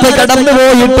ചാരത്ത് കടന്നു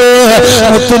പോയിട്ട്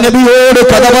മുത്തുനബിയോട്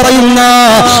കഥ പറയുന്ന,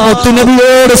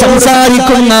 മുത്തുനബിയോട്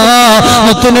സംസാരിക്കുന്ന,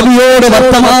 മുത്തുനബിയോട്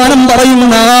വർത്തമാനം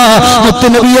പറയുന്ന,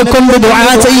 മുത്തുനബിയെ കൊണ്ട് ദുആ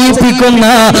ചെയ്യിപ്പിക്കുന്ന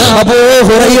അബൂ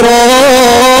ഹുറൈറ,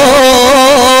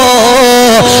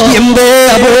 എന്തേ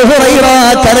അബൂ ഹുറൈറ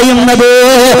കരയുന്നത്?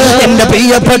 എന്റെ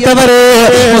പ്രിയപ്പെട്ടവരെ,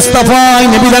 മുസ്തഫ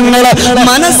നബി തങ്ങളെ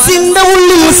മനസ്സിന്റെ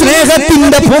ഉള്ളിൽ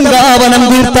സ്നേഹത്തിന്റെ പൂങ്കാവനം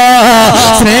തീർത്ത,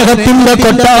 സ്നേഹത്തിന്റെ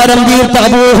കൊട്ടാരം തീർത്ത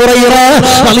അബൂ ഹുറൈറ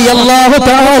റളിയല്ലാഹു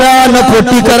തആല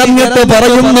പൊട്ടിക്കരഞ്ഞിട്ട്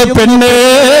പറയുന്നു, പെണ്ണേ,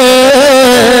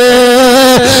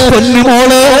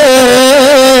 പൊന്നുമോളെ,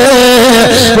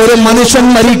 ഒരു മനുഷ്യൻ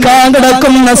മരിക്കാൻ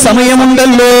കിടക്കുന്ന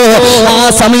സമയമുണ്ടല്ലോ, ആ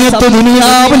സമയത്ത്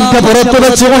ദുനിയാവിന്റെ പുറത്തു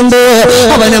വെച്ചുകൊണ്ട്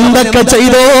അവൻ എന്തൊക്കെ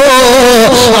ചെയ്തോ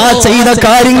ആ ചെയ്ത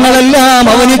കാര്യങ്ങളെല്ലാം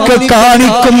അവനിക്ക്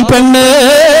കാണിക്കും പെണ്ണേ.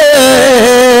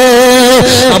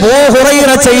 അബൂ ഹുറൈറ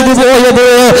ചെയ്തു പോയത്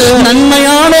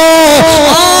നന്മയാണോ?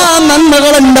 ആ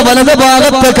നന്മകൾ എന്റെ വലത്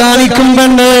ഭാഗത്ത് കാണിക്കും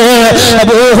പെണ്ണേ.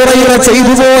 അബൂ ഹുറൈറ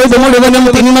ചെയ്തു പോയത് മുഴുവനും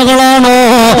തിന്മകളാണോ?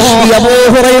 ഈ അബൂ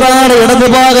ഹുറൈറയുടെ ഇടത്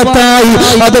ഭാഗത്തായി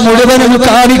അത് മുഴുവനും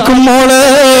കാണിക്കും മോളെ.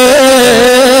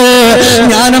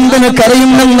 ഞാനെന്തിന്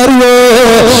കരയുമെന്നറിയോ?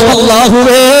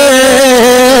 അല്ലാഹുവേ,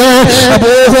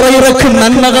 അബൂ ഹുറൈറക്ക്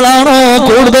നന്മകളാണോ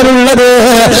കൂടുതലുള്ളത്?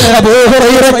 അബൂ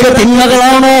ഹുറൈറക്ക്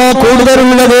തിന്മകളാണോ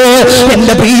കൂടുതലുള്ളത്?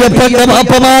 എന്റെ പ്രിയപ്പെട്ട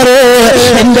ബാപ്പമാരെ,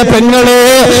 എന്റെ പെങ്ങളെ,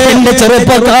 എന്റെ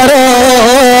ചെറുപ്പക്കാരോ,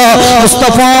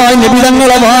 മുസ്തഫ നബി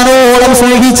തങ്ങളെ വാനോളം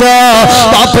സ്നേഹിച്ച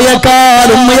ബാപ്പയെക്കാൾ,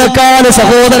 ഉമ്മയെക്കാൾ,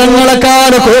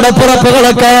 സഹോദരങ്ങളെക്കാൾ,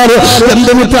 കൂടപ്പുറപ്പുകളെക്കാൾ,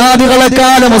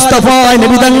 ബന്ധുമിത്രാദികളെക്കാൾ മുസ്തഫ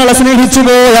നബി തങ്ങളെ സ്നേഹിച്ചു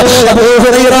പോയ അബൂ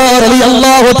ഹുറൈറ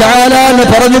റളിയല്ലാഹു തആല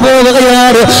പറഞ്ഞു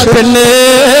പോവുകയാണ്, പെണ്ണേ,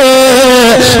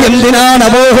 എന്തിനാണ്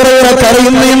അബൂ ഹുറൈറ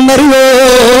കരയുന്നതെന്നറിയോ?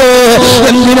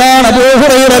 എന്തിനാണ് അബൂ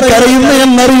ഹുറൈറ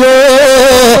കരയുന്നതെന്നറിയോ?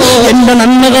 എന്റെ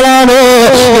നന്മകളാണോ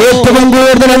ഏറ്റവും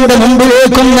കൂടുതൽ എന്റെ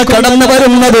മുമ്പിലേക്കൊന്ന് കടന്നു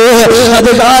വരുന്നത്?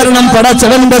 അത് കാരണം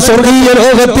പടച്ചവന്റെ സ്വർഗീയ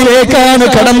ലോകത്തിലേക്കാണ്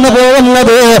കടന്നു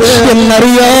പോകുന്നത്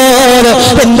എന്നറിയാതെ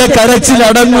എന്റെ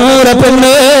കരച്ചിലടങ്ങൂല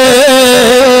പെണ്ണേ.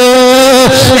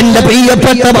 എന്റെ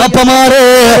പ്രിയപ്പെട്ട ബാപ്പമാരെ,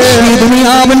 ഈ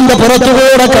ദുനിയാവിന്റെ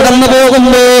പുറത്തുകൂടെ കടന്നു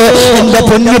പോകുമ്പോ എന്റെ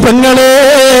പൊന്നു പെങ്ങളെ,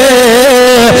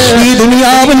 ഈ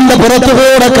ദുനിയാവിന്റെ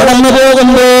പുറത്തുകൂടെ കടന്നു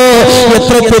പോകുമ്പോ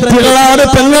എത്ര തെറ്റുകളാണ്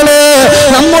പെങ്ങളെ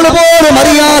നമ്മൾ പോലും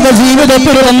അറിയാതെ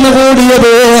ജീവിതത്തിൽ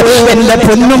വന്നുകൂടിയത്. എന്റെ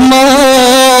പൊന്നുമ്മ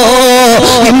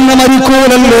ഇന്ന്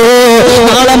മരിക്കൂലല്ലോ,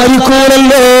 നാളെ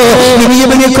മരിക്കൂലല്ലോ, ഇനി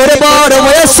ഇവനിക്ക് ഒരുപാട്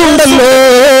വയസ്സുണ്ടല്ലോ.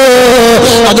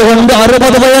 അതുകൊണ്ട്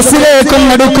 60 വയസ്സിലേക്കും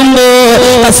അടുക്കുമ്പോ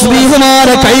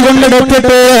തസ്ബീഹുമാരെ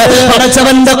കൈകൊണ്ടെടുത്തിട്ട്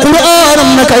പടച്ചവന്റെ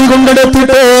ഖുർആനെന്ന്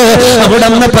കൈകൊണ്ടെടുത്തിട്ട് അവിടെ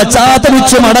നിന്ന്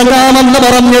പശ്ചാത്തപിച്ച് മടങ്ങാമെന്ന്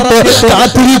പറഞ്ഞിട്ട്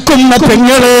കാത്തിരിക്കുന്ന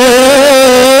പെങ്ങളെ,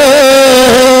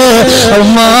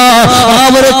 ആ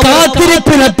ഒരു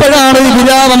കാത്തിരിപ്പിന് എപ്പോഴാണ്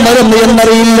വിരാമം വരുന്നത്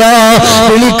എന്നറിയില്ല.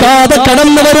 വിളിക്കാതെ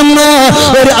കടന്നു വരുന്ന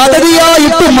ഒരു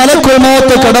അതിഥിയായിട്ട് മലക്കുൽ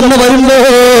മൗത്ത് കടന്നു വരുമ്പോ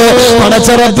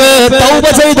പടച്ചറപ്പ് തൗബ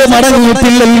ചെയ്ത്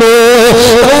മടങ്ങിയിട്ടില്ലല്ലോ,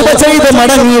 തൗബ ചെയ്ത്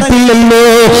മടങ്ങിയിട്ടില്ലല്ലോ,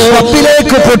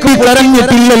 റബ്ബിലേക്ക്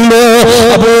പൊട്ടിക്കരഞ്ഞിട്ടില്ലല്ലോ.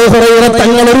 അബൂ ഹുറൈറ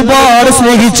തങ്ങൾ ഒരുപാട്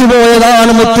സ്നേഹിച്ചു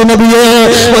പോയതാണ് മുത്തുനബിയെ,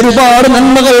 ഒരുപാട്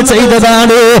നന്മകൾ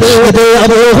ചെയ്തതാണ്. ഇത്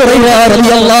അബൂ ഹുറൈറ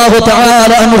റളിയല്ലാഹു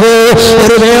തആല അൻഹു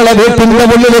ഒരു വേള വീട്ടിന്റെ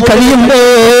ഉള്ളിൽ കഴിയുമ്പോ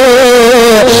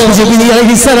ജിബ്രീൽ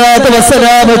അലൈഹിസ്സലാത്തു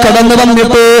വസ്സലാം കടന്നു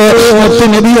വന്നിട്ട്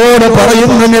മുത്തുനബിയോട്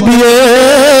പറയുന്നു, നബിയേ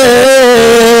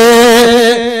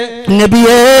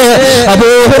നബിയേ അബൂ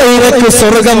ഹുറൈറയ്ക്ക്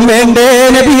സ്വർഗം വേണ്ടേ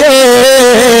നബിയേ.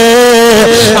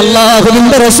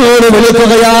 അല്ലാഹുവിന്റെ റസൂൽ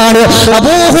വിളിക്കുകയാണ്,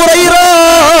 അബൂ ഹുറൈറ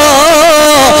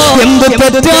എന്ത്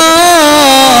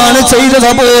തെറ്റാണ് ചെയ്തത്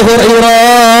അബൂ ഹുറൈറ?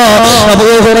 അബൂ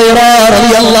ഹുറൈറ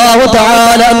റളിയല്ലാഹു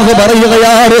തആല അൻഹു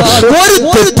പറയുകയാണ്, ഒരു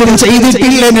തെറ്റും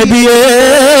ചെയ്തിട്ടില്ല നബിയേ,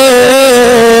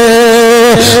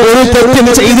 ഒരു തെറ്റും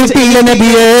ചെയ്തിട്ടില്ല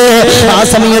നബിയേ. ആ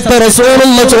സമയത്ത്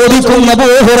റസൂലുള്ളാഹി ചോദിക്കും, അബൂ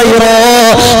ഹുറൈറ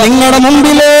നിങ്ങളുടെ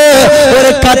മുമ്പില്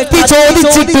ഒരു കത്തി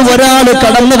ചോദിച്ചിട്ട് ഒരാൾ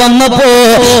കടന്നു വന്നപ്പോ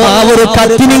ആ ഒരു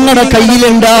കത്തി നിങ്ങളുടെ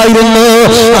കയ്യിലുണ്ടായിരുന്നു,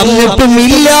 എന്നിട്ടും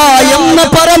ഇല്ല എന്ന്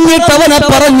പറഞ്ഞിട്ട് അവനെ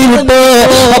പറഞ്ഞു വിട്ടു.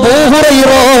 അബൂ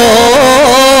ഹുറൈറ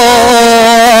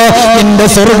എന്റെ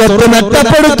സ്വർഗ്ഗത്തെ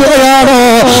നഷ്ടപ്പെടുത്തുകയാണോ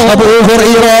അബൂ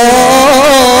ഹുറൈറ?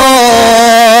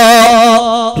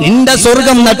 നിന്റെ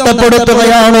സ്വർഗം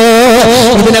നഷ്ടപ്പെടുത്തുകയാണോ?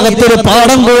 ഇതിനകത്തൊരു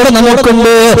പാഠം കൂടെ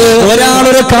നമുക്കുണ്ട്.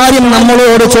 ഒരാളൊരു കാര്യം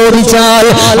നമ്മളോട് ചോദിച്ചാൽ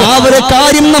ആ ഒരു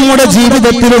കാര്യം നമ്മുടെ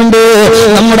ജീവിതത്തിലുണ്ട്,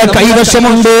 നമ്മുടെ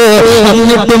കൈവശമുണ്ട്,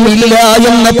 എന്നിട്ടും ഇല്ല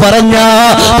എന്ന് പറഞ്ഞ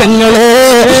പെങ്ങളെ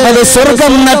അത്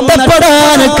സ്വർഗം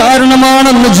നഷ്ടപ്പെടാൻ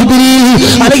കാരണമാണെന്ന് ജിബ്രീൽ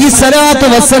അലൈഹിസ്സലാത്തു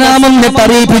വസ്സലാം എന്നിട്ട്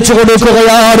അറിയിപ്പിച്ചു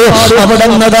കൊടുക്കുകയാണ്. അവിടെ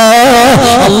നിന്നതാ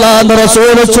അല്ലാഹുവിന്റെ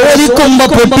റസൂൽ ചോദിക്കുമ്പോ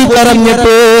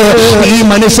പൊട്ടിക്കരഞ്ഞിട്ട് ഈ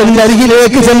മനുഷ്യന്റെ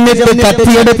അരികിലേക്ക് ചെന്നിട്ട്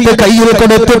കത്തിയെടുത്ത് കയ്യിൽ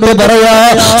കൊടുത്തിട്ട് പറയാ,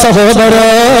 സഹോദരാ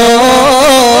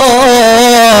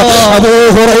അബൂ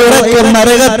ഹുറൈറയ്ക്ക്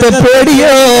നരകത്തെ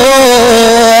പേടിയോ?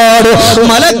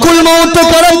 മലക്കുൽ മൗത്ത്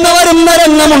കടന്നു വരുന്ന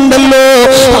രംഗമുണ്ടല്ലോ,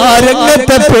 ആ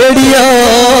രംഗത്തെ പേടിയോ?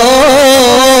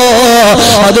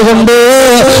 അതുകൊണ്ട്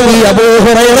ഈ അബൂ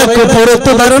ഹുറൈറയ്ക്ക്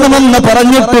പുറത്തു തരണമെന്ന്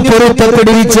പറഞ്ഞിട്ട്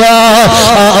പൊരുത്തപ്പെടിച്ച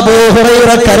അബൂ ഹുറൈറ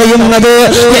കരയുന്നത്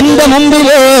എന്റെ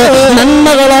മുമ്പില്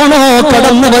നന്മകളാണോ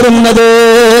കടന്നു വരുന്നത്?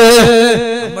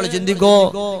 നമ്മൾ ചിന്തിക്കോ,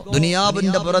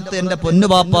 ദുനിയാവിന്റെ പുറത്ത് എന്റെ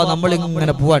പൊന്നുപാപ്പ നമ്മൾ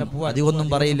ഇങ്ങനെ പോവാൻ അധികമൊന്നും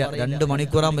പറയില്ല, 2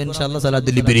 മണിക്കൂറാകുമ്പോൾ ഇൻഷാ അല്ലാഹ്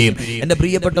സലാത്തുൽ പിരിയും. എന്റെ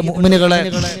പ്രിയപ്പെട്ട മുഅ്മിനുകളെ,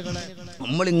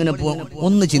 നമ്മളിങ്ങനെ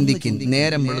ഒന്ന് ചിന്തിക്കും,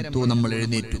 നേരം വെളുത്തു നമ്മൾ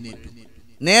എഴുന്നേറ്റു,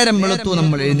 നേരം വെളുത്തു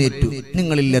നമ്മൾ എഴുന്നേറ്റു.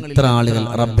 നിങ്ങളിൽ എത്ര ആളുകൾ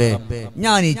റബ്ബേ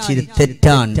ഞാൻ ഇച്ചിരി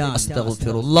തെറ്റാൻ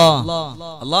അസ്തഗ്ഫിറുല്ലാഹ്,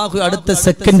 അല്ലാഹു അടുത്ത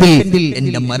സെക്കൻഡിൽ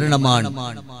എന്റെ മരണമാണ്,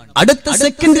 അടുത്ത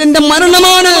സെക്കൻഡിൽ എന്റെ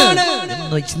മരണമാണ്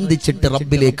എന്ന് ചിന്തിച്ചിട്ട്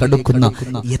റബ്ബിലേക്ക് അടുക്കുന്ന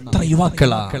എത്ര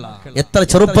യുവാക്കളാ, എത്ര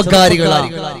ചെറുപ്പക്കാരികളാ,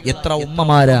 എത്ര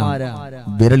ഉമ്മമാരാ?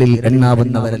 വിരലിൽ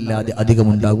എണ്ണാവുന്നവരല്ലാതെ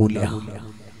അധികമുണ്ടാകൂല,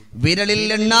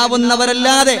 വിരലിൽ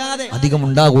എണ്ണാവുന്നവരല്ലാതെ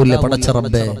അധികമുണ്ടാകൂല. പടച്ച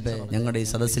റബ്ബേ ഞങ്ങളുടെ ഈ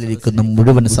സദസ്സിലിരിക്കുന്ന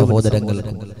മുഴുവൻ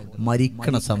സഹോദരങ്ങൾക്കും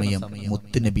മരിക്കണ സമയം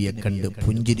മുത്തുനബിയെ കണ്ട്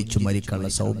പുഞ്ചിരിച്ചു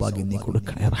മരിക്കാനുള്ള സൗഭാഗ്യം നീ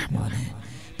കൊടുക്കണേ റഹ്മാനെ,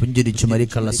 പുഞ്ചിരിച്ചു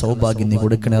മരിക്കാനുള്ള സൗഭാഗ്യം നീ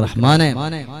കൊടുക്കണേ റഹ്മാനെ.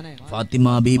 ഫാത്തിമ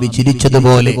ബീബി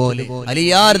ചിരിച്ചതുപോലെ,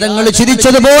 അലിയാർ തങ്ങൾ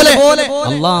ചിരിച്ചതുപോലെ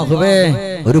അല്ലാഹുവേ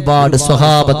ഒരുപാട്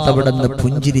സ്വഹാബത്ത് അവിടുന്ന്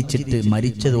പുഞ്ചിരിച്ചിട്ട്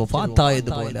മരിച്ചത്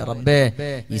വഫാത്തായതുപോലെ റബ്ബേ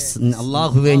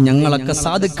അല്ലാഹുവേ ഞങ്ങളൊക്കെ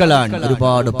സാധുക്കളാണ്,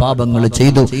 ഒരുപാട് പാപങ്ങൾ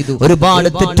ചെയ്തു, ഒരുപാട്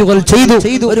തെറ്റുകൾ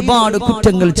ചെയ്തു, ഒരുപാട്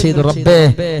കുറ്റങ്ങൾ ചെയ്തു റബ്ബേ.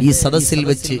 ഈ സദസ്സിൽ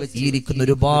വെച്ച് ഇരിക്കുന്ന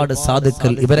ഒരുപാട്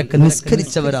സാധുക്കൾ ഇവരൊക്കെ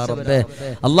നിസ്കരിച്ചവരാ റബ്ബേ.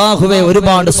 അല്ലാഹുവേ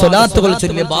ഒരുപാട് സ്വലാത്തുകൾ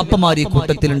ചൊല്ലിയ ബാപ്പമാർ ഈ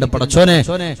കൂട്ടത്തിൽ പ്രാർത്ഥിക്കലുണ്ട്. പടച്ചോനെ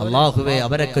അല്ലാഹുവേ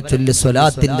അവരൊക്കെ ചൊല്ലി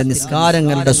സ്വലാത്തിന്റെ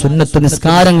നിസ്കാരങ്ങളുടെ സുന്നത്ത്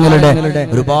നിസ്കാരങ്ങളുടെ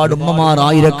ഒരുപാട് ഉമ്മമാർ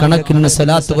ആയിരക്കണക്കിന്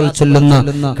സ്വലാത്തുകൾ ചൊല്ലുന്ന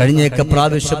കഴിഞ്ഞേക്ക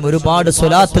പ്രാവശ്യം ഒരുപാട്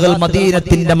സ്വലാത്തുകൾ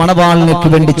മദീനത്തിന്റെ മണവാളിലേക്ക്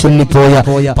വേണ്ടി ചൊല്ലിപ്പോയ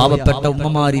പാവപ്പെട്ട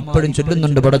ഉമ്മമാർ ഇപ്പോഴും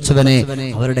ചൊല്ലുന്നുണ്ട്. പടച്ചവനെ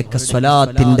അവരുടെയൊക്കെ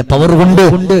സ്വലാത്തിന്റെ പവർ കൊണ്ട്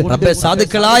റബ്ബേ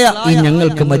സാധുക്കളായ ഈ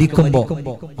ഞങ്ങൾക്ക് മരിക്കുമ്പോ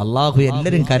അല്ലാഹു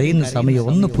എല്ലാരും കരയുന്ന സമയം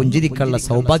ഒന്ന് പുഞ്ചിരിക്കാനുള്ള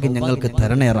സൗഭാഗ്യം ഞങ്ങൾക്ക്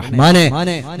തരണേ റഹ്മാനെ.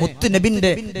 മുത്ത്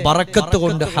നബിന്റെ ബറക്കത്ത്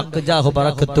കൊണ്ട് ഹഖ് ജാഹു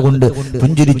ബറക്കത്ത് കൊണ്ട്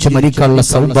പുഞ്ചിരിച്ച് മരിക്കാനുള്ള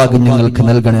സൗഭാഗ്യം ഞങ്ങൾക്ക്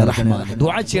നൽകണേ റഹ്മാൻ.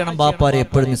 ദുആ ചെയ്യണം ബാപ്പാരെ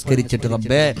എപ്പോഴും നിസ്കരിച്ചിട്ട്.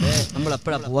 റബ്ബേ നമ്മൾ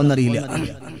എപ്പോഴാ പോവാന്നറിയില്ല,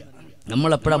 നമ്മൾ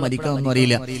എപ്പോഴാ മരിക്കാമെന്നും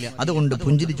അറിയില്ല. അതുകൊണ്ട്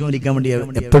പുഞ്ചിരിച്ചു മരിക്കാൻ വേണ്ടി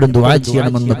എപ്പോഴും ദുആ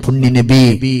ചെയ്യണമെന്ന് പുണ്യ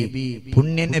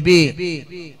നബി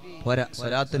പോരാ.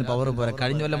 സ്വലാത്തിന് പവർ പോരാ.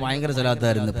 കഴിഞ്ഞ കൊല്ലം ഭയങ്കര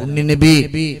സ്വലാത്തായിരുന്നു. പുണ്യ നബി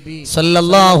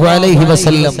സല്ലല്ലാഹു അലൈഹി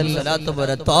വസല്ലം സ്വലാത്ത്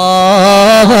പോരാ.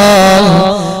 താഹ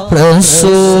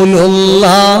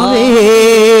റസൂലുള്ളാഹി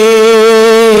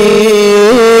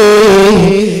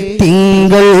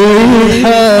തിങ്കൾ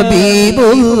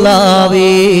ഹബീബുള്ളാഹി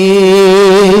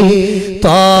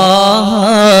താഹ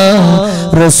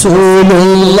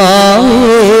റസൂലുള്ളാഹി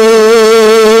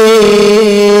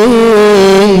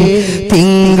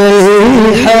തിങ്കൾ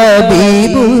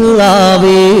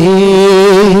ഹബീബുള്ളാഹി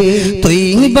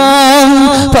ത്വയ്യിബ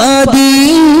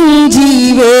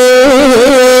പദീജീവേ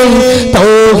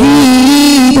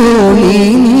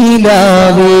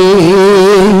തൗഹീദുലിലാവേ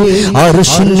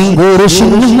അർശിനും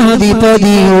ഗുർശിനും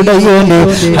അധിപതിയുടയോനെ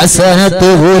ഹസനത്ത്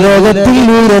ഉലകത്തിൽ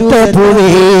ഉരത്തപ്പുവേ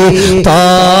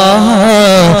താഹ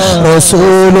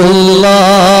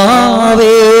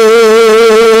റസൂലുള്ളാഹി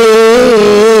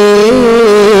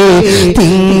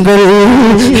തിങ്കൾ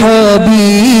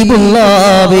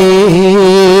ഹബീബുള്ളാഹി.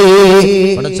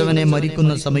 പടച്ചവനെ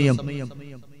മരിക്കുന്ന സമയം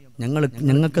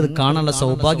ഞങ്ങൾക്കത് കാണാനുള്ള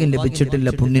സൗഭാഗ്യം ലഭിച്ചിട്ടില്ല.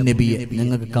 പുണ്യ നബിയെ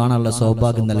ഞങ്ങൾക്ക് കാണാനുള്ള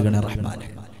സൗഭാഗ്യം നൽകണേ റഹ്മാനെ.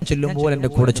 ചൊല്ലുമ്പോൾ എന്റെ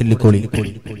കൂടെ ചൊല്ലിക്കോളി.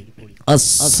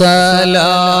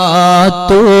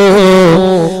 അസ്സലാത്തു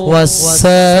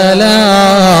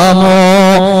വസ്സലാമു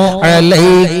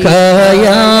അലൈക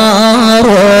യാ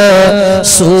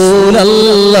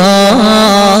റസൂലല്ലാഹ്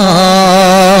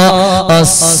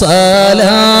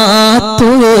അസ്സലാത്തു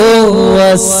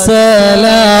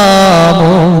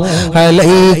വസ്സലാമു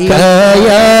അലൈക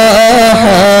യാ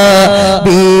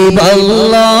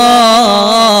ഹബീബല്ലാഹ്.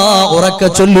 ഉറക്കെ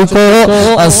ചൊല്ലിക്കോ.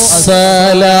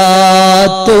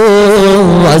 അസ്സലാത്തു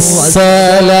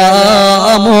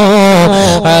വസ്സലാമു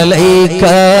അലൈക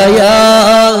യാ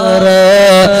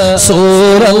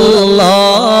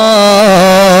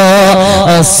റസൂലല്ലാഹ്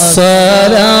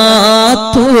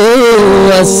അസ്സലാത്തു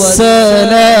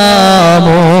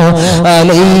വസ്സലാമു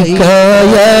അലൈക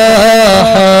യാ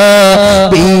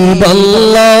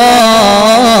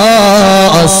ഹബീബല്ലാഹ്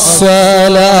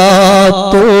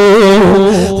അസ്സലാത്തു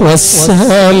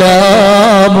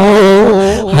വസ്സലാമു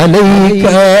അലൈക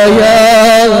യാ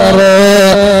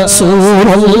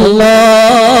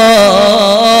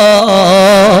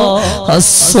റസൂലല്ലാഹ്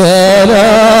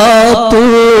അസ്സലാത്തു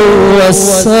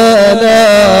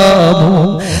വസ്സലാമു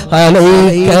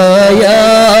അലൈക യാ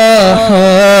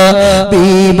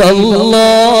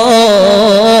ഹബീബല്ലാഹ്.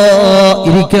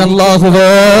 ഇരിക്കുന്ന അല്ലാഹുവേ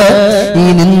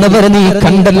ഈ നിന്നവരെ നീ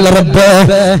കണ്ടല്ല റബ്ബേ.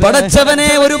 പടച്ചവനെ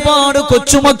ഒരുപാട്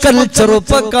കൊച്ചുമക്കൾ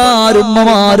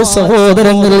ചെറുപ്പക്കാരുമ്മമാര്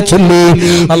സഹോദരങ്ങൾ ചൊല്ലി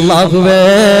അല്ലാഹുവേ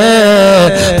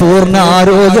പൂർണ്ണ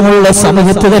ആരോഗ്യമുള്ള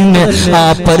സമയത്ത് തന്നെ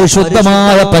ആ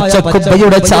പരിശുദ്ധമായ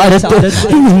പച്ചക്കുബ്ബയുടെ ചാരത്ത്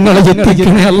നിങ്ങളെ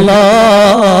എത്തിക്കണേ അല്ലാ.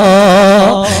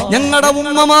 ഞങ്ങളുടെ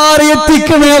ഉമ്മമാരെ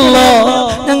എത്തിക്കണേ അല്ലാ.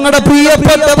 ഞങ്ങളുടെ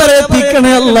പ്രിയപ്പെട്ടവരെ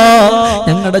എത്തിക്കണേ അല്ലാ.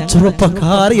 ഞങ്ങളുടെ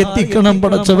ചെറുപ്പക്കാരെ എത്തിക്കണം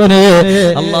പടച്ചവനെ.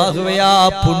 അല്ലാഹുവേ ആ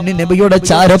പുണ്യ നബിയുടെ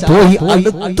ചാര പോയി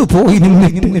അടുത്തു പോയി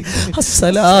നിന്നിട്ട്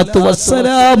അസ്സലാത്തു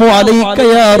വസ്സലാമു അലൈക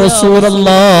യാ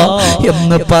റസൂലല്ലാഹ്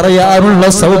എന്ന് പറയാനുള്ള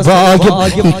സൗഭാഗ്യം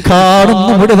ഈ കാണുന്ന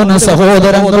മുഴുവൻ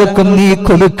സഹോദരങ്ങൾക്കും നീ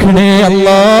കൊടുക്കണേ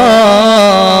അല്ലാ.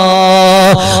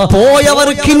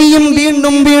 പോയവർക്ക് ഇനിയും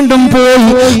വീണ്ടും വീണ്ടും പോയി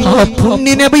ആ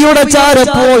പുണ്യ നബിയുടെ ചാര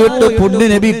പോയിട്ട് പുണ്യ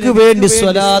നബിക്ക് വേണ്ടി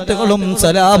സ്വലാത്തുകളും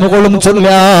സലാമുകളും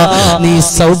ചൊല്ലാ നീ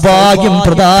സൗഭാഗ്യം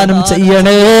പ്രദാനം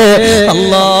ചെയ്യണേ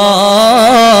അല്ലാ.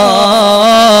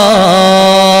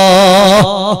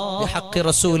 ബിഹഖി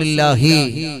റസൂലില്ലാഹി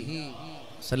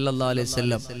സല്ലല്ലാഹു അലൈഹി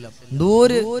വസല്ലം.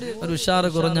 ദൂരെ ഒരു ഉഷാറ്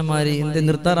കുറഞ്ഞമാരി എന്ത്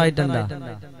നിർത്താറായിട്ടുണ്ടാ?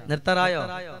 നിർത്താറായോ?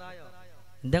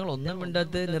 നിങ്ങൾ ഒന്നും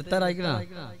മിണ്ടാത്ത നിർത്താറായിക്കണ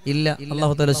ഇല്ല.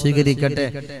 അല്ലാഹു തആല സ്വീകരിക്കട്ടെ.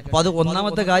 അപ്പൊ അത്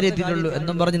ഒന്നാമത്തെ കാര്യം എത്തിയിട്ടുള്ളൂ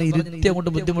എന്നും പറഞ്ഞ് ഇരുത്തി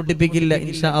അങ്ങോട്ട് ബുദ്ധിമുട്ടിപ്പിക്കില്ല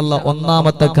ഇൻഷാ അല്ലാഹ്.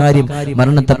 ഒന്നാമത്തെ കാര്യം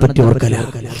മരണത്തെ പറ്റി ഓർക്കലാണ്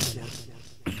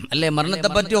അല്ലേ? മരണത്തെ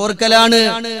പറ്റി ഓർക്കലാണ്.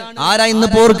 ആരാ ഇന്ന്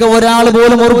ഓർക്ക? ഒരാൾ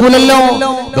പോലും ഓർക്കൂലല്ലോ.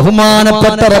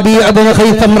 ബഹുമാനപ്പെട്ട റബീഅ ഇബ്നു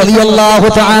ഖൈസം റളിയല്ലാഹു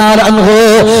തആല അൻഹു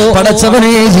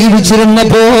പടച്ചവനെ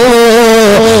ജീവിച്ചിരുന്നപ്പോ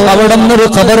അവിടെ നിന്നൊരു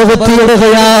ഖബർ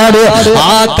കുത്തിയിടുകയാണ്. ആ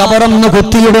ഖബറന്ന്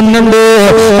കുത്തിയിടുന്നുണ്ട്.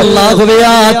 അല്ലാഹുവേ,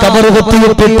 ആ ഖബർ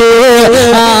കുത്തിയിട്ടിട്ട്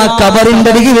ആ ഖബറിന്റെ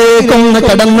അരികിലേക്കൊന്ന്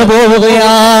കടന്നു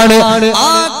പോവുകയാണ്. ആ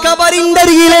ഖബറിന്റെ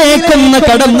അരികിലേക്കൊന്ന്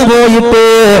കടന്നു പോയിട്ട്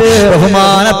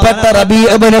ബഹുമാനപ്പെട്ട റബീഅ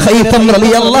ഇബ്നു ഖൈസം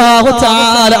റളിയല്ലാഹു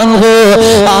തആല അൻഹു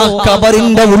ആ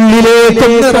ഖബറിന്റെ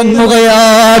ഉള്ളിലേക്കൊന്ന്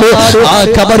ഇറങ്ങുകയാണ്. ആ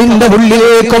ഖബറിന്റെ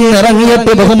ഉള്ളിലേക്കൊന്ന്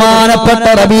ഇറങ്ങിയിട്ട് ബഹുമാനപ്പെട്ട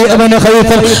റബീഅ ഇബ്നു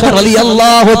ഖൈസം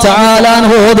റളിയല്ലാഹു തആല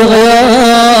അൻഹു ഓതുകയാണ്,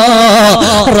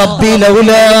 റബ്ബി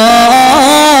ലൗലാ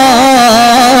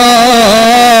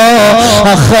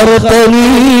അഖർതനി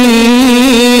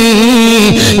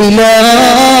ഇലാ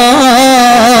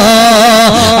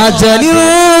അജലിൻ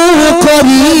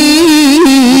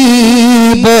ഖരീബ്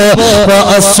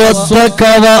വഅസ്വദ്ദക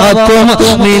വഅകും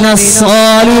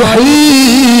മിനസ്സാലിഹീൻ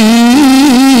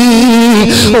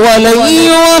വലൻ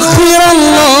യുഅഖിറ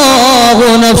അല്ലാഹു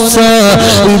നഫ്സൻ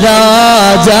ഇദാ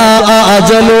ജാഅ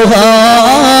അജലുഹാ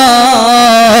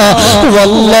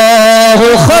വല്ലാഹു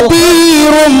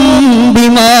ഖബീറും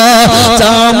ബിമാ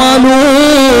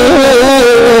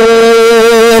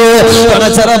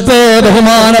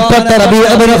ബഹുമാനപ്പെട്ട റബീഅ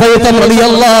ഇബ്നു ഖൈസം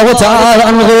റളിയല്ലാഹു തആല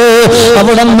അൻഹു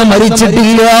അവിടുന്ന്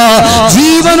മരിച്ചിട്ടില്ല.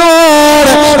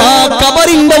 ജീവനോടെ ആ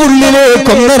ഖബറിന്റെ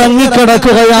ഉള്ളിലേക്ക്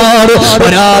ഇറങ്ങിക്കിടക്കുകയാണ്.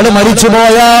 ഒരാൾ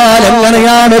മരിച്ചുപോയാൽ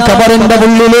എങ്ങനെയാണ് ഖബറിന്റെ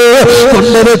ഉള്ളില്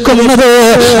കൊണ്ടുവെക്കുന്നത്,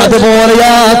 അതുപോലെ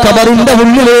ആ ഖബറിന്റെ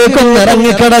ഉള്ളിലേക്ക്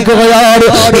ഇറങ്ങിക്കിടക്കുകയാണ്.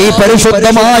 ഈ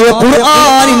പരിശുദ്ധമായ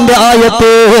ഖുർആനിന്റെ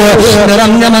ആയത്ത്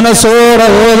നിറഞ്ഞ മനസ്സോടെ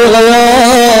ഓതുകയോ.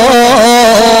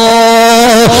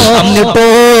 എന്നിട്ടോ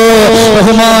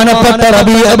ബഹുമാനപ്പെട്ട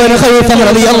റബീഅ ഇബ്നു ഖൈസം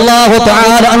റളിയല്ലാഹു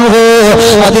തആല അൻഹു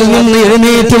അതിൽ നിന്ന്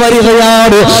എഴുന്നേറ്റ്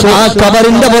വരികയാണ്. ആ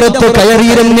ഖബറിന്റെ പുറത്ത്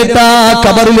കയറിയിരുന്നിട്ട് ആ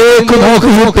ഖബറിലേക്ക്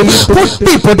നോക്കിയിട്ട്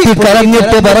പൊട്ടി പൊട്ടി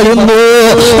കരഞ്ഞിട്ട് പറയുന്നു,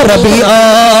 റബീഅ,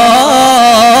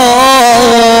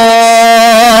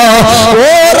 ഓ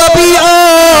റബീഅ,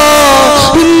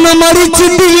 ഇന്ന്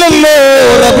മരിച്ചിട്ടില്ലല്ലോ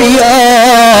റബീഅ,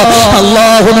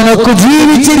 അല്ലാഹു നിനക്ക്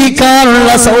ജീവിച്ചിരിക്കാനുള്ള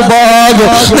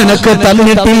സൗഭാഗ്യം നിനക്ക്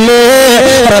തന്നിട്ടില്ലേ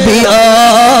റബീഅ.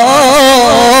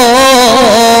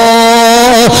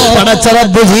 പടച്ച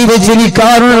റബ്ബ്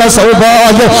ജീവിച്ചിരിക്കാനുള്ള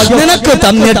സൗഭാഗ്യം നിനക്ക്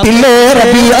തന്നിട്ടില്ലേ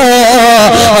റബീഅ.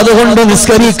 അതുകൊണ്ട്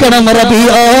നിസ്കരിക്കണം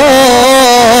റബീഅ,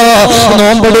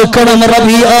 നോമ്പെടുക്കണം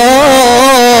റബീഅ,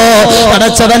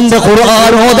 പടച്ചവന്റെ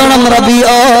ഖുർആൻ ഓതണം റബീഅ.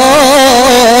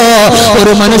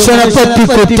 ഒരു മനുഷ്യനെ പറ്റി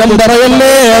കുറ്റം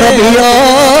പറയല്ലേ റബീഅ,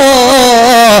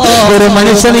 ഒരു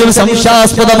മനുഷ്യനിൽ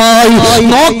സംശയാസ്പദമായി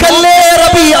നോക്കല്ലേ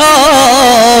റബീഅ.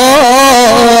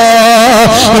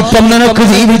 ഇപ്പം നിനക്ക്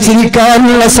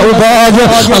ജീവിച്ചിരിക്കാനുള്ള സൗഭാഗ്യം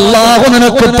അല്ലാഹു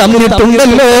നിനക്ക്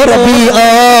തന്നിട്ടുണ്ടല്ലോ റബീഅ.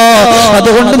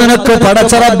 അതുകൊണ്ട് നിനക്ക്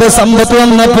പടച്ച റബ്ബ് സമ്പത്ത്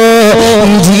വന്നപ്പോ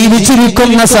നീ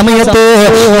ജീവിച്ചിരിക്കുന്ന സമയത്ത്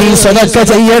നീ സദഖ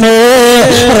ചെയ്യണേ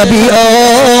റബീഅ.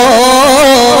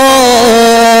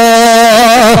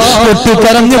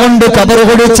 പൊട്ടിക്കരഞ്ഞുകൊണ്ട് കബർ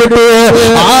കുടിച്ചിട്ട്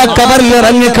ആ കബറിൽ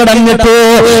ഇറങ്ങിക്കിടന്നിട്ട്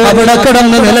അവിടെ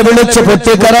കിടന്ന് നിലവിളിച്ച്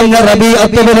പൊട്ടിക്കരഞ്ഞ റബീഅ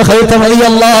ഇബ്നു ഖൈസം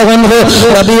റളിയല്ലാഹു അൻഹു,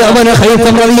 റബീഅ ഇബ്നു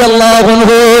ഖൈസം റളിയല്ലാഹു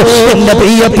അൻഹു, എന്റെ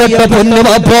പ്രിയപ്പെട്ട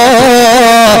പൊന്നുബാപ്പാ,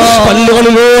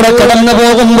 പള്ളികളിലൂടെ കടന്നു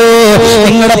പോകുമ്പോ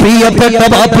നിങ്ങളുടെ പ്രിയപ്പെട്ട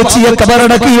ബാപ്പച്ചിയെ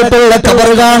കബറടക്കിയിട്ടുള്ള കബർ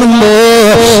കാണുമ്പോ,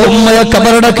 ഉമ്മയെ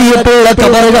കബറടക്കിയിട്ടുള്ള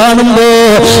കബർ കാണുമ്പോ,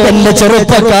 എന്റെ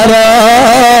ചെറുപ്പക്കാരാ,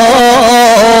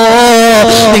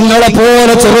 നിങ്ങളെ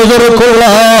പോലെ ചെറുചെറുക്കുള്ള,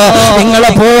 നിങ്ങളെ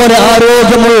പോലെ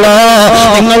ആരോഗ്യമുള്ള,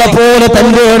 നിങ്ങളെ പോലെ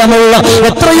തന്റെ ഇടമുള്ള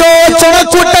എത്രയോ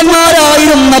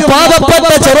ചുണക്കൂട്ടന്മാരായിരുന്ന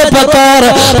പാവപ്പെട്ട ചെറുപ്പക്കാർ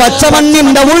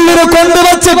പച്ചമണ്ണിന്റെ ഉള്ളിൽ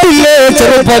കൊണ്ടുവച്ചിട്ടില്ലേ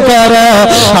ചെറുപ്പക്കാര.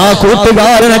 ആ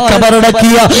കൂട്ടുകാരനെ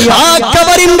കബറടക്കിയ ആ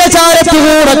കബറിന്റെ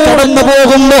ചാരത്തിലൂടെ കടന്നു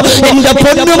പോകുമ്പോ എന്റെ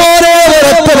പൊന്നുമോനെ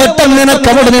ഒരൊറ്റവട്ടം നിനക്ക്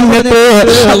അവിടെ നിന്നിട്ട്,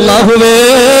 അല്ലാഹുവേ,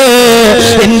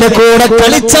 എന്റെ കൂടെ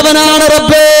കളിച്ചവനാണ്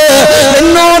റബ്ബേ,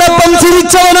 എന്നോടൊപ്പം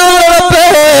ചിരിച്ചവനാണ് റബ്ബേ,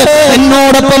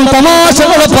 എന്നോടൊപ്പം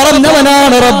തമാശകൾ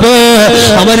പറഞ്ഞവനാണ് റബ്ബേ,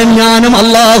 അവനും ഞാനും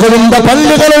അല്ലാഹുവിന്റെ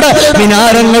പള്ളികളുടെ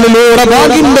മിനാരങ്ങളിലൂടെ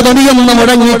വാഗിന്റെ ധ്വനിയൊന്ന്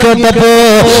മുഴങ്ങിക്കേട്ടപ്പോ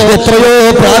എത്രയോ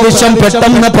പ്രാവശ്യം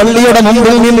പെട്ടെന്ന് പള്ളിയുടെ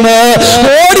മുമ്പിൽ നിന്ന്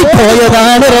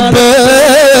ഓടിപ്പോയതാണ് റബ്ബേ.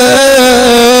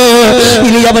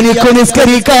 ഇനി അവനിക്ക്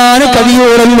നിസ്കരിക്കാൻ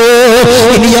കഴിയൂലല്ലോ,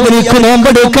 ഇനി അവനിക്ക്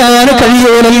നോമ്പെടുക്കാൻ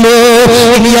കഴിയൂലല്ലോ,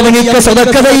 ഇനി അവനിക്ക്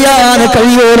സദഖ ചെയ്യാൻ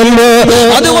കഴിയൂലല്ലോ.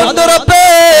 അതുകൊണ്ട് റബ്ബേ,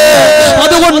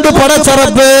 അതുകൊണ്ട് പടച്ച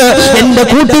റബ്ബേ, എന്റെ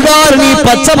കൂട്ടുകാരൻ ഈ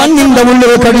പച്ചമണ്ണിന്റെ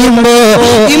ഉള്ളിൽ കഴിയുമ്പോ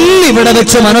ഇന്നിവിടെ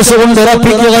വെച്ച് മനസ്സുകൊണ്ട്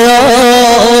ഉറപ്പിക്കുകയോ,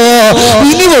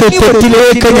 ഇനി ഒരു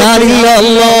തെറ്റിലേക്ക് ഞാനില്ല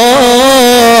അല്ലാ,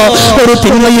 ഒരു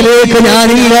തിന്മയിലേക്ക്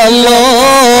ഞാനില്ല അല്ലാ,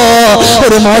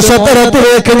 ഒരു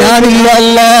മോശത്തരത്തിലേക്ക് ഞാനില്ല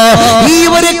അല്ലാ. ഈ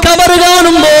ഒരു കബർ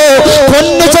കാണുമ്പോ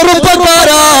പൊന്നു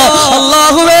ചെറുപ്പക്കാരാ,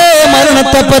 അല്ലാഹുവേ,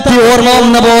 മരണത്തെ പറ്റി ഓർമ്മ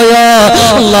വന്നു പോയ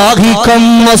അല്ലാഹികം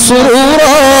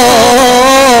മസ്റൂറാ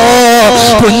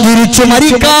പുഞ്ചിരിച്ചു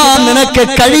മരിക്കാൻ നിനക്ക്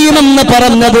കഴിയുമെന്ന്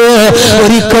പറഞ്ഞത്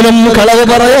ഒരിക്കലും കളവ്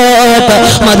പറയാത്ത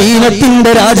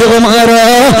മദീനത്തിന്റെ രാജകുമാര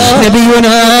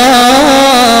നബിയുനാ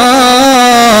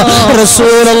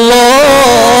റസൂലുള്ളാഹ്.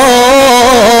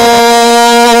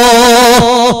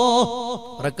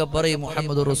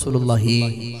 മുഹമ്മദ് റസൂലുള്ളാഹി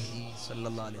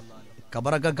സ്വല്ലല്ലാഹു അലൈഹി.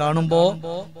 ഖബറൊക്കെ കാണുമ്പോ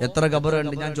എത്ര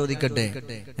ഖബറുണ്ട് ഞാൻ ചോദിക്കട്ടെ?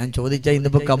 ഞാൻ ചോദിച്ചാൽ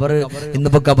ഇന്നിപ്പോ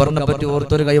ഖബറിനെ പറ്റി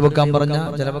ഓർത്തൊരു കൈവെക്കാൻ പറഞ്ഞ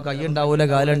ചിലപ്പോ കൈ ഉണ്ടാവൂല,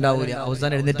 കാലുണ്ടാവൂല,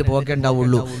 അവസാനം എഴുന്നേറ്റ് പോകേ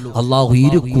ഉണ്ടാവുള്ളൂ. അള്ളാഹു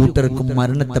ഇരു കൂട്ടർക്കും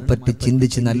മരണത്തെ പറ്റി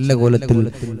ചിന്തിച്ച് നല്ല കോലത്തിൽ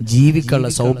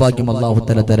ജീവിക്കാനുള്ള സൗഭാഗ്യം അള്ളാഹു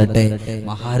തല തരട്ടെ.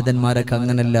 മഹാരഥന്മാരൊക്കെ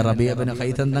അങ്ങനല്ല. റബീഅബ്നു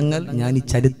ഹൈതം തങ്ങൾ, ഞാൻ ഈ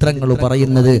ചരിത്രങ്ങൾ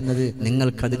പറയുന്നത്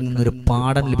നിങ്ങൾക്ക് അതിൽ നിന്നൊരു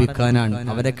പാഠം ലഭിക്കാനാണ്.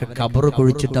 അവരൊക്കെ ഖബർ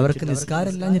കുഴിച്ചിട്ട് അവർക്ക്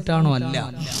നിസ്കാരം ഇല്ലാഞ്ഞിട്ടാണോ? അല്ല.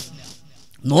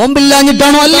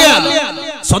 നോമ്പില്ലാഞ്ഞിട്ടാണോ? അല്ല.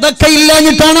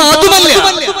 സ്വതക്കയില്ലാഞ്ഞിട്ടാണോ? അതുമല്ല.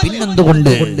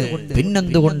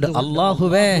 പിന്നെന്തുകൊണ്ട്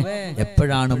അല്ലാഹുവേ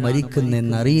എപ്പോഴാണ്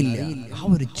മരിക്കുന്നതെന്നറിയില്ല. ആ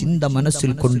ഒരു ചിന്ത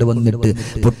മനസ്സിൽ കൊണ്ടുവന്നിട്ട്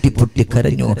പൊട്ടി പൊട്ടി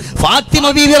കരഞ്ഞു. ഫാത്തിമ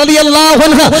ബീവി റളിയല്ലാഹു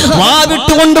അൻഹ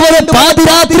വാവിട്ടുകൊണ്ടുവരെ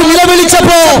പാതിരാത്രി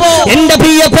നിലവിളിച്ചപ്പോ എന്റെ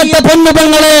പ്രിയപ്പെട്ട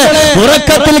പൊന്നുപെങ്ങളെ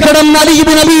ഉറക്കത്തിൽ കിടന്ന അലി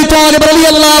ഇബ്നു അബീ ത്വാലിബ്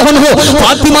റളിയല്ലാഹു അൻഹു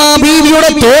ഫാത്തിമ ബീവിയുടെ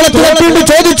തോളത്ത് തട്ടിയിട്ട്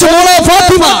ചോദിച്ചു, മോളെ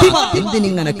ഫാത്തിമ,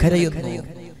 എന്തിനിങ്ങനെ കരയുന്നു?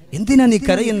 എന്തിനാ നീ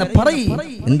കരയുന്ന? പറയ്,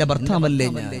 എന്റെ ഭർത്താവല്ലേ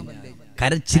ഞാൻ.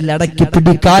 കരച്ചിലടക്കി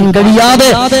പിടിക്കാൻ കഴിയാതെ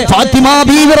ഫാത്തിമ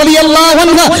ബീവി റളിയല്ലാഹു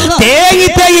അൻഹ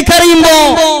തേങ്ങി കരയുമ്പോ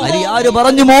ആര്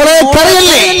പറഞ്ഞു, മോളെ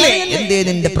കരയല്ലേ, എന്തേ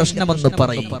നിന്റെ പ്രശ്നമെന്ന്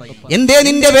പറയും, എന്തേ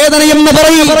നിന്റെ വേദനയെന്ന്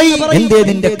പറയും, എന്തേ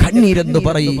നിന്റെ കണ്ണീരെന്ന്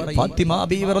പറയും. ഫാത്തിമ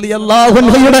ബീവി റളിയല്ലാഹു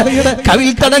അൻഹയുടെ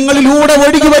കവിൾത്തടങ്ങളിലൂടെ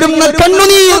ഒഴുകി വരുന്ന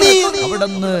കണ്ണുനീർ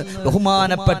അവിടുന്ന്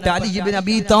ബഹുമാനപ്പെട്ട അലി ഇബ്നു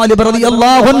അബീ ത്വാലിബ്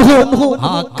റളിയല്ലാഹു അൻഹു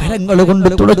ആ കരങ്ങൾ കൊണ്ട്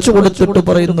തുടച്ചു കൊടുത്തിട്ട്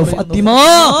പറയുന്നു, ഫാത്തിമ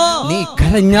നീ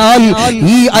കരഞ്ഞാൽ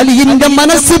ഈ അലിയുടെ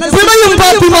മനസ്സ് പിടയും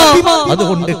ഫാത്തിമ,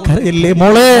 അതുകൊണ്ട് കരയല്ലേ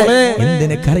മോളെ,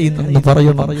 എന്തിനെ കരയുന്നെന്ന്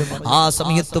പറയണം. ആ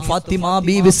സമയത്ത് ഫാത്തിമ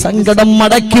ബീവി സങ്കടം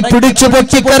മടക്കി പിടിച്ചു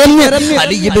പൊട്ടി കരഞ്ഞ്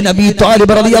അലി ഇബ്നു അബീ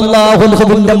ത്വാലിബ് റളിയല്ലാഹു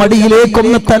അൻഹുവിന്റെ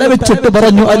മടിയിലേക്കൊന്ന് തലവെച്ചിട്ട്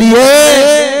പറഞ്ഞു, അലിയേ,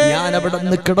 ഞാൻ അവിടെ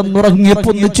നിന്ന് കിടന്നുറങ്ങിയപ്പോ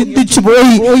ഒന്ന് ചിന്തിച്ചു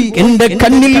പോയി. എന്റെ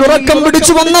കണ്ണിൽ ഉറക്കം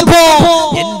പിടിച്ചു വന്നപ്പോ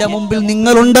എന്റെ മുമ്പിൽ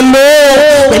നിങ്ങളുണ്ടല്ലോ,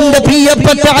 എന്റെ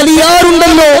പ്രിയപ്പെട്ട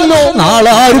അലിയാറുണ്ടല്ലോ.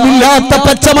 നാളാരുമില്ലാത്ത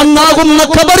പച്ചമണ്ണാകുന്ന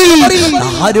ഖബറിൽ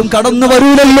ആരും കടന്നു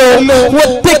വരൂലല്ലോ,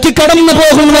 ഒറ്റയ്ക്ക് കടന്നു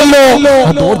പോകുമല്ലോ.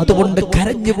 അതോർത്തുകൊണ്ട്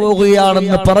കരഞ്ഞു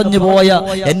പോകുകയാണെന്ന് പറഞ്ഞു പോയ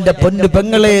എന്റെ പൊന്നു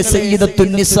പെങ്ങളെ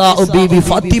സയ്യിദത്തുൻ നിസാ ബീവി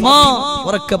ഫാത്തിമ,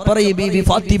 ഉറക്കെ പറയ് ബീവി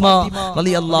ഫാത്തിമ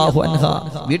റളിയല്ലാഹു അൻഹ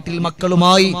വീട്ടിൽ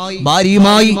മക്കളുമായി,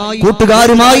 ഭാര്യയുമായി,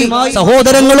 കൂട്ടുകാരുമായി,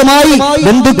 സഹോദരങ്ങളുമായി,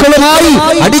 ബന്ധുക്കളുമായി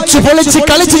അടിച്ചു പൊളിച്ച്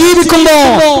കളിച്ച് ജീവിക്കുമ്പോ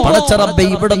പടച്ച റബ്ബേ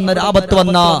ഇവിടുന്ന് ആപത്ത്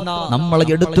വന്ന നമ്മളെ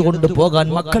എടുത്തുകൊണ്ട് പോകാൻ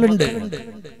മക്കളുണ്ട്,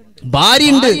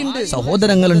 ഭാര്യയുണ്ട്,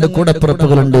 സഹോദരങ്ങളുണ്ട്,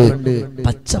 കൂടെപ്പിറപ്പുകളുണ്ട്.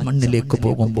 പച്ച മണ്ണിലേക്ക്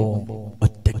പോകുമ്പോ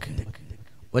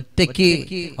ഒറ്റയ്ക്ക്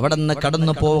അവിടെ നിന്ന്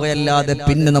കടന്നു പോവുകയല്ലാതെ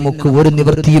പിന്നെ നമുക്ക് ഒരു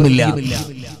നിവൃത്തിയുമില്ല,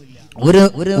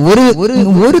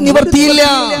 ഒരു നിവൃത്തിയില്ല.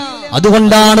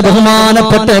 അതുകൊണ്ടാണ്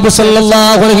ബഹുമാനപ്പെട്ട നബി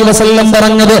സല്ലല്ലാഹു അലൈഹി വസല്ലം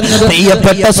പറഞ്ഞത്,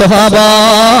 പ്രിയപ്പെട്ട സ്വഹാബ,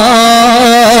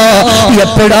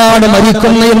 എപ്പോഴാണ്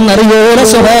മരിക്കുന്നതെന്നറിയോല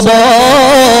സ്വഹാബ.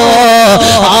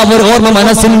 ആ ഒരു ഓർമ്മ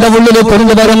മനസ്സിന്റെ ഉള്ളിൽ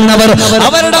കൊണ്ടുവരുന്നവർ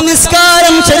അവരുടെ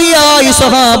നിസ്കാരം ശരിയായി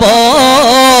സ്വഹാബ,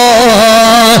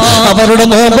 അവരുടെ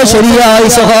നോമ്പ് ശരിയായി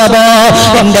സ്വഹാബ.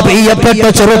 എന്റെ പ്രിയപ്പെട്ട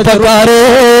ചെറുപ്പക്കാരെ,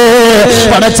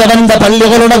 പടച്ചവന്റെ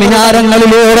പള്ളികളുടെ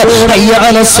മിനാരങ്ങളിലൂടെ ഹയ്യ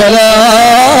അലസ്സലാ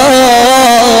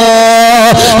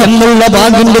എന്നുള്ള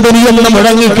ബാങ്കിന്റെ ധ്വനിയെന്ന്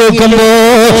മുഴങ്ങി കേൾക്കുമ്പോ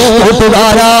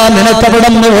കൂട്ടുകാരാ,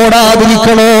 നിനക്കവിടന്ന്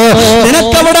ഓടാതിരിക്കണോ,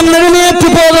 നിനക്കവിടന്ന് എഴുന്നേറ്റ്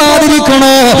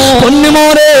പോകാതിരിക്കണോ?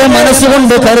 പൊന്നുമോനെ,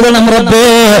 മനസ്സുകൊണ്ട് കരുതണം റബ്ബേ.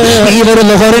 ഈ ഒരു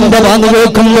ലുഹറിന്റെ ബാങ്ക്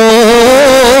കേൾക്കുമ്പോ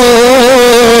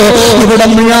ഇവിടെ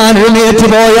ഞാൻ എഴുന്നേറ്റ്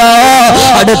പോയാ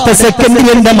അടുത്ത സെക്കൻഡിൽ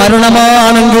എന്റെ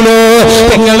മരണമാണെങ്കിലോ,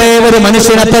 നിങ്ങളെ ഒരു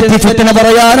മനുഷ്യനെ പറ്റി ഫിത്ന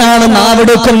പറയാനാണ്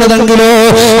നാവെടുക്കുന്നതെങ്കിലോ,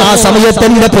 ആ സമയത്ത്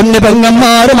എന്റെ പൊന്നു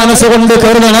പെങ്ങന്മാര് മനസ്സുകൊണ്ട്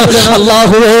കരുതണം,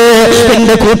 അല്ലാഹുവേ,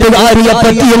 എന്റെ കൂട്ടുകാരിയെ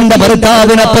പറ്റി, എന്റെ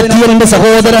ഭർത്താവിനെ പറ്റി, എന്റെ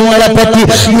സഹോദരങ്ങളെ പറ്റി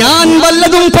ഞാൻ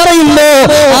വല്ലതും പറയുമ്പോ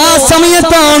ആ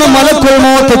സമയത്താണ് മലക്കുൽ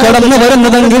മൗത്ത് കടന്നു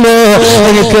വരുന്നതെങ്കിലോ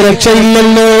എനിക്ക്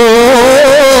രക്ഷയില്ലല്ലോ.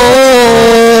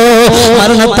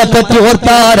 മരണത്തെ പറ്റി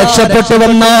ഓർത്താ രക്ഷപ്പെട്ടു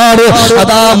വന്നാട്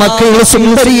അതാ മക്കൾ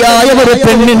സുന്ദരിയായ ഒരു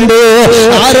പെണ്ണുണ്ട്,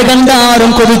 ആര്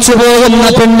കണ്ടാലും കൊതിച്ചു പോകുന്ന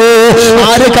പെണ്ണ്,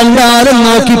 ആര് കണ്ടാലും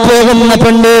നോക്കി പോകുന്ന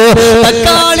പെണ്ണ്,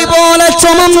 തക്കാളി പോലെ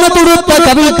ചുമന്ന തുടുത്ത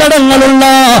കവിൾത്തടങ്ങളുള്ള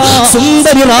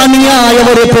സുന്ദരി റാണിയായ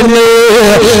ഒരു പെണ്ണ്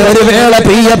ഒരു വേള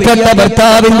പ്രിയപ്പെട്ട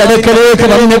ഭർത്താവിന്റെ അടുക്കലേക്ക്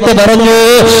വന്നിട്ട് പറഞ്ഞു,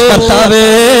 ഭർത്താവേ,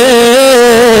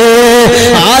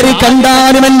 ആര്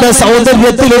കണ്ടാലും എന്റെ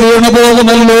സൗന്ദര്യത്തിൽ വീണു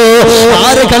പോകുമല്ലോ,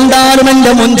 ആര് കണ്ടാലും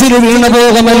എന്റെ മുഞ്ചിൽ വീണു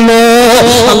പോകുമല്ലോ,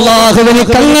 അല്ലാഹു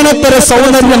എനിക്ക് അങ്ങനത്തെ ഒരു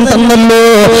സൗന്ദര്യം തന്നല്ലോ,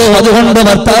 അതുകൊണ്ട്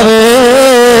ഭർത്താവേ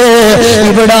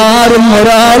ഇവിടെ ആരും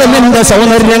ഒരാളും എന്റെ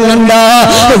സൗന്ദര്യം കണ്ട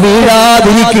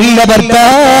വീഴാതിരിക്കില്ല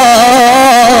ഭർത്താവ്.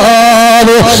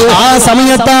 ആ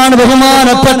സമയത്താണ്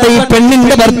ബഹുമാനപ്പെട്ട ഈ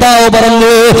പെണ്ണിന്റെ ഭർത്താവ്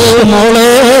പറഞ്ഞു,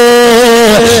 മോളെ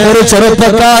ഒരു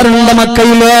ചെറുപ്പക്കാരന്റെ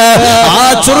മക്കയില് ആ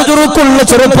ചുറുചുറുക്കുള്ള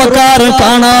ചെറുപ്പക്കാരൻ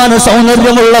കാണാൻ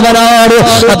സൗന്ദര്യമുള്ളവനാണ്.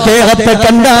 അദ്ദേഹത്തെ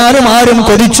കണ്ടാലും ആരും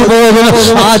കൊതിച്ചു പോകും.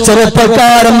 ആ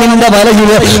ചെറുപ്പക്കാരൻ നിന്റെ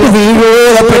വലയിൽ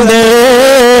വീഴോല പെണ്ണേ.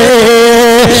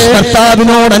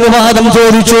 ഭർത്താവിനോട് അനുവാദം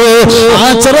ചോദിച്ചു. ആ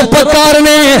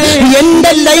ചെറുപ്പക്കാരനെ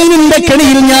എന്റെ ലൈനിന്റെ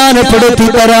കെണിയിൽ ഞാൻ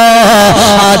പെടുത്തിത്തരാ,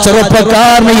 ആ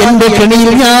ചെറുപ്പക്കാരനെ എന്റെ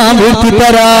കെണിയിൽ ഞാൻ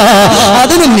വീഴ്ത്തിത്തരാ.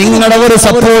 അതിന് നിങ്ങളുടെ ഒരു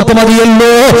സപ്പോർട്ട്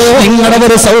മതിയല്ലോ, നിങ്ങളുടെ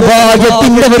ഒരു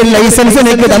സൗഭാഗ്യത്തിന്റെ ഒരു ലൈസൻസ്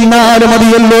എനിക്ക് തന്നാലും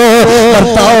മതിയല്ലോ.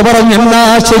 ഭർത്താവ് പറഞ്ഞു, എന്നാ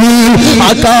ശരി, ആ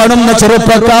കാണുന്ന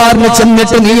ചെറുപ്പക്കാരനെ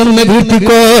ചെന്നിട്ട് നീ ഒന്ന്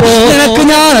വീട്ടിക്കോ, നിനക്ക്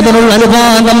ഞാൻ അതിനുള്ള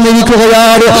അനുവാദം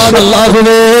നൽകുകയാണ്.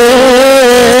 അല്ലാഹുവേ,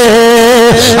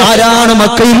 ആരാണ്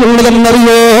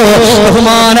മക്കയിലുള്ളതെന്നറിയോ?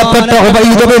 ബഹുമാനപ്പെട്ട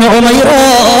ഉബൈദ് ബിൻ ഉമൈർ.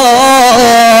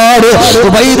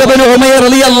 ഉബൈദ് ബിൻ ഉമൈർ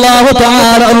റളിയല്ലാഹു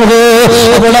തആല അൻഹു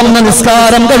അവിടുന്ന്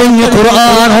നിസ്കാരം കഴിഞ്ഞ്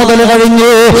ഖുർആൻ ഓതൽ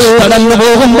കഴിഞ്ഞു കടന്നു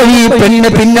പോകുമ്പോൾ ഈ പെണ്ണ്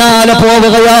പിന്നാലെ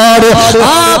പോവുകയാണ്.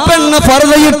 ആ പെണ്ണ്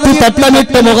ഫർദയിട്ട്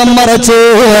തട്ടമിട്ട് മുഖം മറച്ച്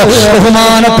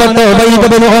ബഹുമാനപ്പെട്ട ഉബൈദ്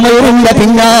ബിൻ ഉമൈറിന്റെ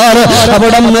പിന്നാലെ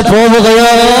അവിടുന്ന്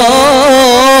പോവുകയാണ്.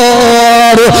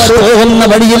 പോകുന്ന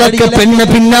വഴിയിലൊക്കെ പെണ്ണ്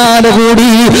പിന്നാലെ കൂടി.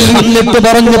 എന്നിട്ട്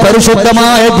പറഞ്ഞു,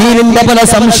 പരിശുദ്ധമായ ദീനിന്റെ പല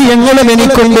സംശയങ്ങളും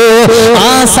എനിക്കുണ്ട്, ആ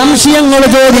സംശയങ്ങൾ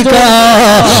ചോദിക്കാ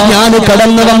ഞാൻ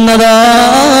കടന്നു വന്നതാ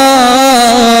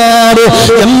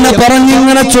എന്ന്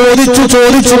പറഞ്ഞിങ്ങനെ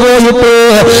ചോദിച്ചു പോയിട്ട്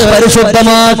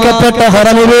പരിശുദ്ധമാക്കപ്പെട്ട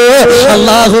ഹറമില്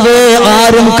അല്ലാഹുവേ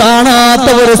ആരും കാണാത്ത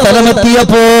ഒരു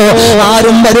സ്ഥലമെത്തിയപ്പോ,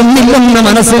 ആരും വരുന്നില്ലെന്ന്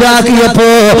മനസ്സിലാക്കിയപ്പോ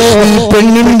ഈ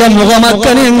പെണ്ണിന്റെ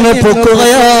മുഖമക്കനെ അങ്ങ്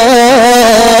പൊക്കുകയോ.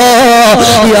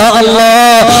 യാ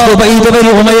അല്ലാഹ്, ഉബൈദ് ബിൻ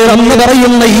ഉമൈർ എന്ന്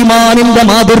പറയുന്ന ഈമാനിന്റെ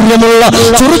മാധുര്യമുള്ള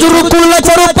ചുറുചുറുക്കുള്ള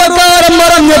ചെറുപ്പക്കാരൻ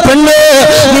പറഞ്ഞ പെണ്ണ്,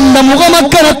 നിന്റെ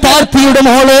മുഖമക്കനെ താഴ്ത്തിയുടെ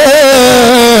മോളെ,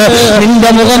 നിന്റെ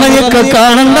മുഖമയൊക്കെ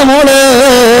കാണണ്ട മോളെ.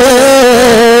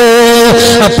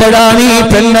 അപ്പോഴാണ് ഈ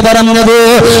പെണ്ണ് പറഞ്ഞത്,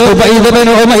 ഉബൈദ് ബിൻ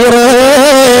ഉമൈർ,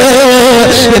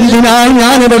 എന്തിനാണ്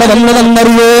ഞാനിവിടെ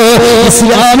വന്നതെന്നറിയോ?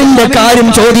 ഇസ്ലാമിന്റെ കാര്യം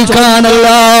ചോദിക്കാനല്ല,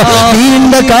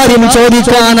 ദീനിന്റെ കാര്യം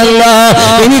ചോദിക്കാനല്ല.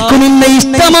 എനിക്ക് നിന്നെ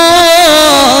ഇഷ്ടമാ,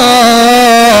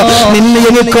 നിന്നെ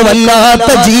എനിക്ക് വല്ലാത്ത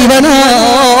ജീവനാ.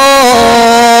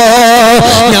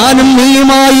 ഞാനും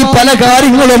നീയുമായി പല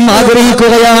കാര്യങ്ങളും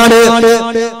ആഗ്രഹിക്കുകയാണ്,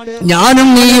 ഞാനും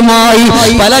നീയുമായി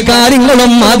പല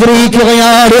കാര്യങ്ങളും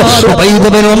ആഗ്രഹിക്കുകയാണ്. ഉബൈദ്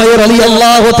ബിൻ ഉമൈർ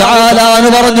റളിയല്ലാഹു തആല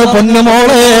എന്ന് പറഞ്ഞു,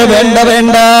 പൊന്നുമോളെ വേണ്ട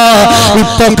വേണ്ട,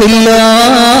 ഇത്തഖില്ല,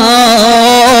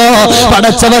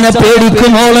 പടച്ചവനെ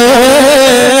പേടിക്കുമോളെ.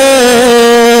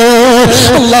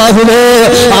 അല്ലാഹുവേ,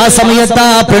 ആ സമയത്ത്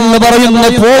ആ പെണ്ണ് പറയുന്നു,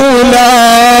 പോകൂല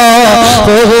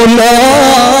പോകൂല,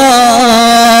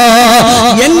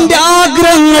 എന്റെ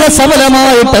ആഗ്രഹങ്ങളെ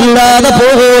സഫലമായിട്ടല്ലാതെ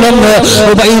പോകൂലെന്ന്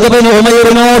ഉബൈദ് ബിൻ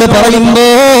ഉമൈറിനോട് പറയുമ്പോ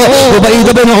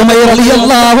ഉബൈദ് ബിൻ ഉമൈർ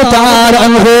റളിയല്ലാഹു തആല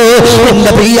അൻഹു,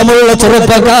 എന്റെ പ്രിയമുള്ള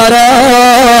ചെറുപ്പക്കാരാ,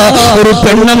 ഒരു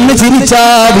പെണ്ണെന്ന് ചിരിച്ചാ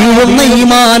വീഴുന്ന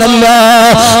ഈമാനല്ല,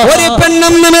 ഒരു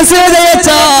പെണ്ണെന്ന് മെസ്സേജ്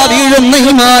അയച്ചാ വീഴുന്ന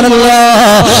ഈമാനല്ല,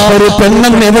 ഒരു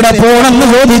പെണ്ണെന്ന് എവിടെ പോണെന്ന്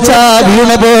ചോദിച്ചാ വീണ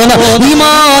പോന്ന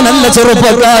ഈമാനല്ല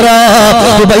ചെറുപ്പക്കാരാ.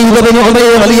 ഉബൈദ് ബിൻ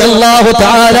ഉമൈർ റളിയല്ലാഹു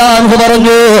തആല അൻഹു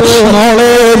പറഞ്ഞു,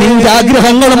 മോളെ, നിന്റെ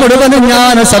ആഗ്രഹങ്ങൾ മുഴുവനും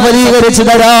ഞാൻ സഫലീകരിച്ചു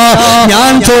തരാ.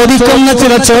 ഞാൻ ചോദിക്കുന്ന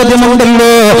ചില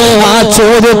ചോദ്യമുണ്ടല്ലോ, ആ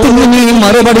ചോദ്യത്തിന് നീ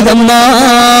മറുപടി തന്നാ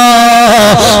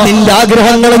നിന്റെ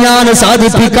ആഗ്രഹങ്ങൾ ഞാൻ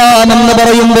സാധിപ്പിക്കാമെന്ന്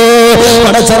പറയുമ്പോ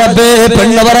പടച്ച റബ്ബേ,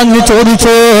 പെണ്ണ് പറഞ്ഞു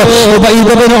ചോദിച്ചു.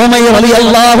 ഉബൈദ് ബിൻ ഉമൈർ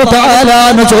റളിയല്ലാഹു തആല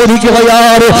എന്ന്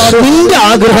ചോദിക്കുകയാണ്, നിന്റെ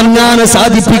ആഗ്രഹം ഞാൻ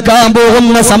സാധിപ്പിക്കാൻ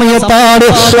പോകുന്ന സമയത്താണ്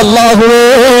അല്ലാഹുവേ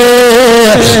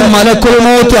മലക്കുൽ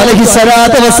മൗത്ത്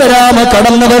അലൈഹിസ്സലാത്തു വസ്സലാം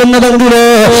കടന്നു വരുന്നതെങ്കിലോ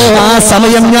ആ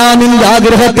സമയം ഞാൻ നിന്റെ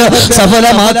ആഗ്രഹത്തെ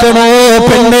സഫലമാക്കണോ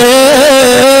പെണ്ണേ?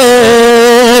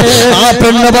 ആ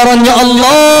പെണ്ണ് പറഞ്ഞു,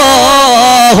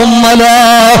 അല്ലാഹുമ്മ ലാ,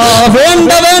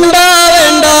 വേണ്ട വേണ്ട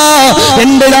വേണ്ട,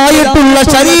 എന്റേതായിട്ടുള്ള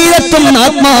ശരീരത്തും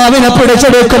ആത്മാവിനെ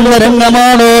പിടിച്ചെടുക്കുന്ന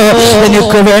രംഗമാണ്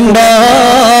എനിക്ക് വേണ്ട.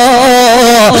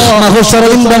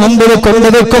 മഹ്ശറിന്റെ മുമ്പിൽ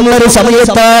കൊണ്ടുവെക്കുന്ന ഒരു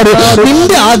സമയത്താണ്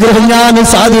നിന്റെ ആഗ്രഹം ഞാൻ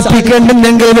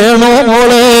സാധിപ്പിക്കേണ്ടെങ്കിൽ വേണോ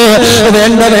മോളെ?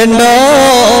 വേണ്ട വേണ്ട.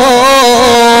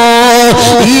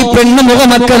 ഈ പെണ്ണ്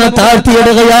മുഖമക്കനെ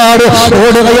താഴ്ത്തിയിടുകയാണ്,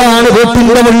 ഓടുകയാണ്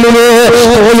വീട്ടിന്റെ ഉള്ളില്.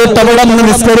 പോയിട്ട് അവിടെ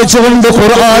നിസ്കരിച്ചുകൊണ്ട്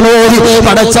ഖുർആനോദി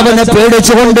പടച്ചവനെ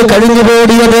പേടിച്ചുകൊണ്ട് കഴിഞ്ഞു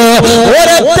പോടിയത്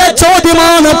ഒരൊറ്റ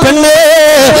ചോദ്യമാണ്, പെണ്ണേ,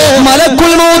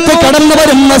 മലക്കുൽ മൗത്ത് കടന്നു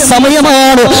വരുന്ന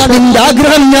സമയമാണ്, നിന്റെ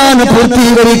ആഗ്രഹം ഞാൻ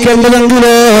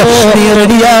പൂർത്തീകരിക്കേണ്ടതെങ്കിലോ നീ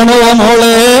റെഡിയാണോ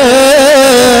മോളെ?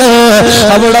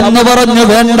 അവിടെന്ന് പറഞ്ഞു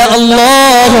വേണ്ട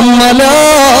അല്ലാഹുമ്മ ലാ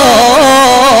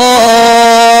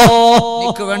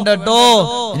എനിക്ക് വേണ്ടട്ടോ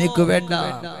എനിക്ക് വേണ്ട.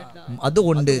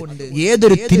 അതുകൊണ്ട്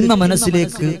ഏതൊരു തിന്മ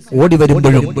മനസ്സിലേക്ക് ഓടി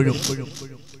വരുമ്പോഴും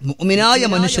മുഅ്മിനായ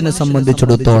മനുഷ്യനെ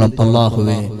സംബന്ധിച്ചിടത്തോളം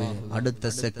അല്ലാഹുവേ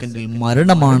അടുത്ത സെക്കൻഡിൽ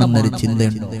മരണമാണെന്നൊരു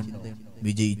ചിന്തയുണ്ടോ?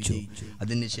 വിജയിച്ചു.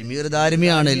 അതിന് ഷമീർ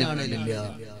ദാരിമിയാണെങ്കിലും വേണ്ടില്ല,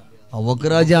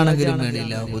 അവക്രാജാണെങ്കിലും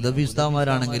വേണ്ടില്ല,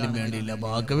 ഹുദഫിസ്താമാരാണെങ്കിലും വേണ്ടില്ല,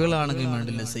 ബാക്കവികളാണെങ്കിലും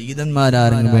വേണ്ടില്ല,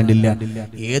 സയ്യിദന്മാരാണെങ്കിലും വേണ്ടില്ല.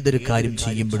 ഏതൊരു കാര്യം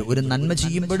ചെയ്യുമ്പോഴും, ഒരു നന്മ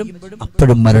ചെയ്യുമ്പോഴും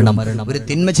അപ്പോഴും മരണം, ഒരു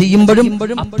തിന്മ ചെയ്യുമ്പോഴും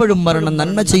അപ്പോഴും മരണം.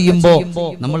 നന്മ ചെയ്യുമ്പോ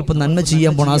നമ്മളിപ്പോ നന്മ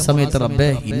ചെയ്യാൻ പോണ ആ സമയത്ത് റബ്ബേ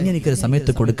ഇനി എനിക്കൊരു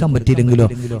സമയത്ത് കൊടുക്കാൻ പറ്റിയില്ലെങ്കിലോ,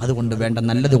 അതുകൊണ്ട് വേണ്ട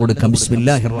നല്ലത് കൊടുക്കാം.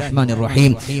 ബിസ്മില്ലാഹിർ റഹ്മാനിർ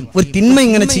റഹീം. ഒരു തിന്മ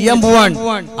ഇങ്ങനെ ചെയ്യാൻ പോവാൻ,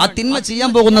 ആ തിന്മ ചെയ്യാൻ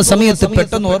പോകുന്ന സമയത്ത്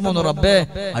പെട്ടെന്ന് ഓർമ്മ വന്നു റബ്ബേ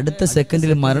അടുത്ത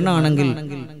സെക്കൻഡിൽ മരണമാണെങ്കിൽ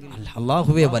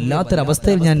അല്ലാഹുവേ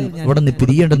വല്ലാത്തൊരവസ്ഥയിൽ ഞാൻ ഇവിടെ നിന്ന്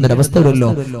പിരിയേണ്ടുന്നൊരവസ്ഥ വരുമല്ലോ,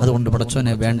 അതുകൊണ്ട്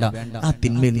പടച്ചോനെ വേണ്ട, ആ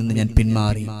തിന്മയിൽ നിന്ന് ഞാൻ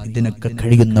പിന്മാറി. ഇതിനൊക്കെ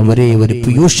കഴിയുന്ന ഒരേ ഒരു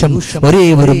പീയൂഷം, ഒരേ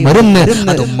ഒരു മരുന്ന്,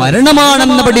 അത്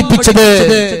മരണമാണെന്ന് പഠിപ്പിച്ചത്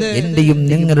എന്റെയും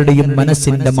നിങ്ങളുടെയും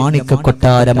മനസ്സിന്റെ മാണിക്ക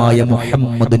കൊട്ടാരമായ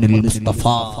മുഹമ്മദുൽ മുസ്തഫ.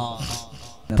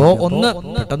 അപ്പോ ഒന്ന്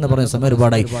പെട്ടെന്ന് പറഞ്ഞ സമയം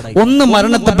ഒരുപാടായി. ഒന്ന്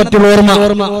മരണത്തെ പറ്റിയുള്ള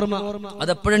ഓർമ്മ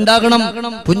അതെപ്പോഴുണ്ടാകണം,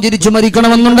 പുഞ്ചിരിച്ചു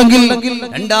മരിക്കണമെന്നുണ്ടെങ്കിൽ.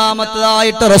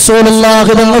 രണ്ടാമത്തേതായിട്ട്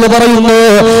റസൂലുള്ളാഹി തങ്ങൾ പറയുന്നു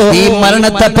ഈ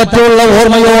മരണത്തെ പറ്റിയുള്ള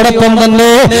ഓർമ്മയോടൊപ്പം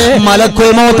തന്നെ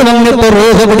മലക്കുൽ മൗത്ത് വന്നിട്ട്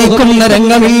റൂഹ് പിടിക്കുന്ന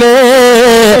രംഗമില്ലേ,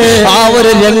 ആ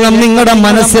ഒരു രംഗം നിങ്ങളുടെ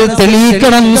മനസ്സിൽ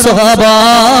തെളിയിക്കണം സ്വഹാബാ.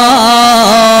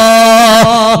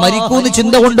 മരിക്കൂന്ന്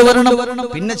ചിന്ത കൊണ്ടുവരണം.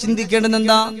 പിന്നെ ചിന്തിക്കേണ്ടത്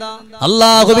എന്താ?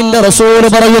 അല്ലാഹുവിന്റെ റസൂൽ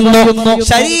പറയുന്നു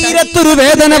ശരീരത്തൊരു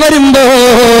വേദന വരുമ്പോ,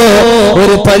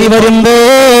 ഒരു പനി വരുമ്പോ,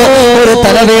 ഒരു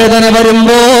തലവേദന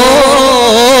വരുമ്പോ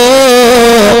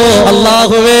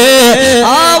അല്ലാഹുവേ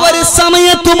ആ ഒരു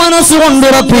സമയത്ത്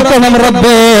മനസ്സുകൊണ്ടുറപ്പിക്കണം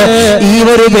റബ്ബേ ഈ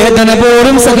ഒരു വേദന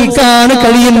പോലും സഹിക്കാൻ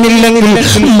കഴിയുന്നില്ലെങ്കിൽ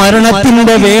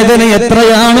മരണത്തിന്റെ വേദന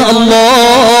എത്രയാണ്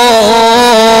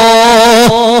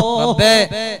റബ്ബേ.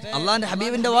 അള്ളാന്റെ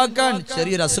ഹബീബിന്റെ വാക്കാണ്.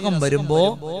 ചെറിയൊരു അസുഖം വരുമ്പോ,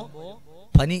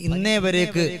 പനി ഇന്നേ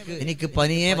വരേക്ക് എനിക്ക്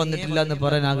പനിയെ വന്നിട്ടില്ല എന്ന്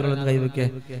പറയാൻ ആഗ്രഹം കൈവയ്ക്കേ.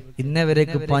 ഇന്നേ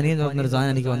വരേക്ക് പനി എന്ന് പറഞ്ഞൊരു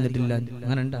സാധനം എനിക്ക് വന്നിട്ടില്ല.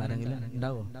 അങ്ങനെ ഉണ്ട് ആരെങ്കിലും?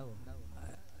 ഉണ്ടാവോ?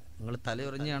 നിങ്ങൾ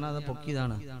തലയുറഞ്ഞാണോ അതോ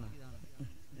പൊക്കിയതാണ്?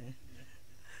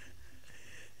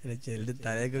 ചിലര്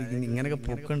തലയൊക്കെ ഇങ്ങനെയൊക്കെ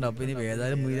പൊക്കുണ്ട്. അപ്പൊ ഇനി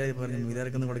വേദാരം മീരാരി പറഞ്ഞു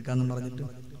മീരാർക്കൊന്ന് കൊടുക്കാന്ന് പറഞ്ഞിട്ട്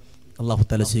അള്ളാഹു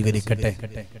തല സ്വീകരിക്കട്ടെ.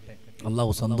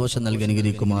 അള്ളാഹു സന്തോഷം നൽകി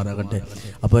അനുഗ്രഹിക്കുമാറാകട്ടെ.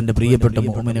 അപ്പൊ എന്റെ പ്രിയപ്പെട്ട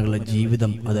മുഅ്മിനുകളുടെ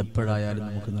ജീവിതം അതെപ്പോഴായാലും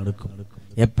നമുക്ക് നടക്കും,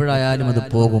 എപ്പോഴായാലും അത്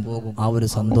പോകും. ആ ഒരു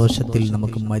സന്തോഷത്തിൽ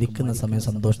നമുക്ക് മരിക്കുന്ന സമയം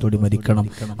സന്തോഷത്തോടെ മരിക്കണം.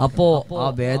 അപ്പോ ആ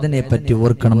വേദനയെ പറ്റി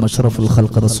ഓർക്കണം. അഷ്റഫുൽ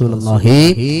ഖൽഖ് റസൂലുള്ളാഹി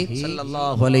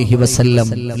സ്വല്ലല്ലാഹു അലൈഹി വസല്ലം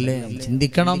അല്ലേ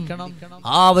ചിന്തിക്കണം.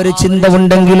 ആ ഒരു ചിന്ത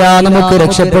ഉണ്ടെങ്കിലാ നമുക്ക്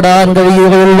രക്ഷപ്പെടാൻ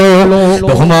കഴിയുകയുള്ളൂ.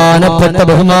 ബഹുമാനപ്പെട്ട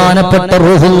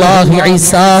റൂഹുല്ലാഹി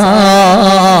ഈസാ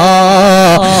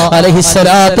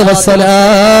അലൈഹിസ്സലാത്തു വസ്സലാം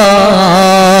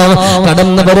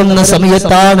കടന്നു വരുന്ന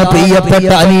സമയത്താണ്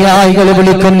പ്രിയപ്പെട്ട അനുയായികൾ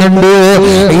വിളിക്കുന്നുണ്ട്,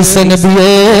 ഈസ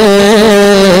നബിയേ,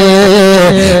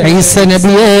 ഈസ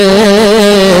നബിയേ,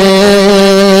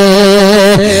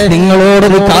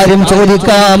 നിങ്ങളോടൊരു കാര്യം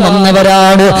ചോദിക്കാൻ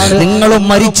വന്നവരാണ്. നിങ്ങളും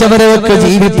മരിച്ചവരെയൊക്കെ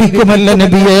ജീവിപ്പിക്കുമല്ലോ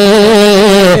നബിയേ,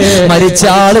 മരിച്ച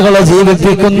ആളുകളെ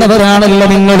ജീവിപ്പിക്കുന്നവരാണല്ലോ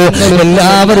നിങ്ങൾ.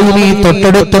 എല്ലാവരെയും ഈ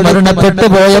തൊട്ടടുത്ത് മരണപ്പെട്ടു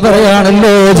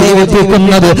പോയവരെയാണല്ലോ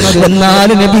ജീവിപ്പിക്കുന്നത്. എന്നാൽ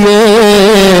നബിയേ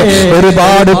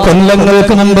ഒരുപാട്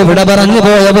കൊല്ലങ്ങൾക്ക് മുമ്പ് വിട പറഞ്ഞു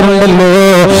പോയവരുണ്ടല്ലോ,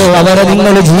 അവരെ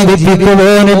നിങ്ങൾ ജീവിപ്പിക്കുമോ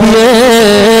നബിയേ?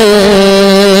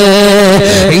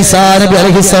 ഈസാ നബി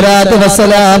അലൈഹിസ്സലാത്തു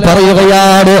വസ്സലാം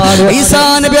പറയുകയാണ്, ഈസാ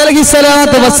നബി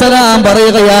അലൈഹിസ്സലാത്തു വസ്സലാം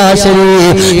പറയുകയാ ശരി,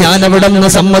 ഞാൻ അവിടെ നിന്ന്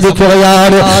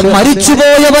സമ്മതിക്കുകയാണ്.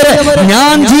 മരിച്ചുപോയവരെ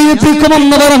ഞാൻ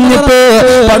ജീവിപ്പിക്കുമെന്ന് പറഞ്ഞിട്ട്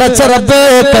പടച്ച റബ്ബേ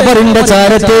ഖബറിന്റെ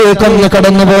ചാരത്തേക്കൊന്ന്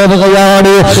കടന്നു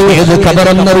പോവുകയാണ്. ഏത്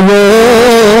ഖബറെന്നറിയോ?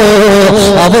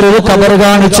 അവരൊരു ഖബർ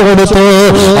കാണിച്ചു കൊടുത്തു.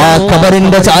 ആ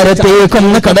ഖബറിന്റെ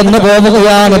ചാരത്തേക്കൊന്ന് കടന്നു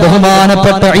പോവുകയാണ്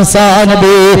ബഹുമാനപ്പെട്ട ഈസാ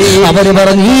നബി. അവര്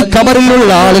പറഞ്ഞു ഈ ഖബറിലുള്ള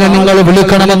ആളിനെ നിങ്ങൾ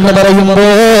വിളിക്കണമെന്ന് പറയുമ്പോ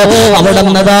അവിടെ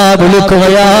നിന്നതാ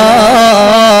വിളിക്കുകയാണ്.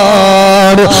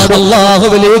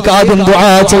 അല്ലാഹുവിലേക്ക് ആദ്യം ദുആ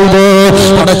ചെയ്തു,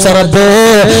 പടച്ച റബ്ബേ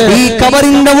ഈ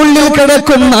ഖബറിന്റെ ഉള്ളിൽ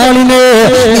കിടക്കുന്ന ആളിനെ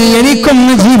നീ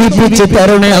എനിക്കൊന്ന് ജീവിപ്പിച്ച്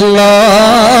തരണേ അല്ലാ.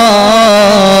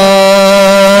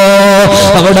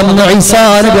 അവിടെ ഈസാ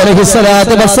നബി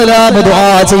അലൈഹിസ്സലാത്തു വസ്സലാം ദുആ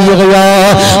ചെയ്യുകയാ.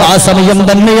 ആ സമയം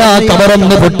തന്നെ ആ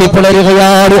ഖബറൊന്ന്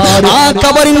പൊട്ടിപ്പിളരുകയാണ്. ആ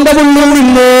ഖബറിന്റെ ഉള്ളിൽ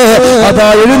നിന്ന് അതാ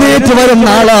എഴുന്നേറ്റ് വരുന്ന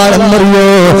ആളാണെന്നറിയോ?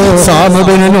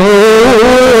 സാമബനു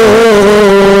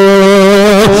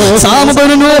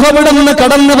നൂഹ് അവിടെ നിന്ന്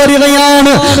കടന്നു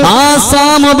വരികയാണ്. ആ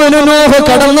സാമബനു നൂഹ്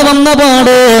കടന്നു വന്ന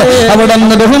പാട് അവിടെ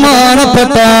നിന്ന്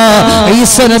ബഹുമാനപ്പെട്ട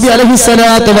ഈസാ നബി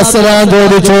അലൈഹിസ്സലാത്തു വസ്സലാം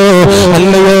ചോദിച്ചു,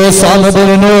 അല്ലയോ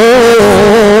സാമബനു നൂഹ്,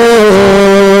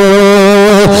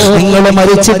 നിങ്ങൾ നിങ്ങൾ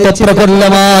മരിച്ചിട്ട് എത്ര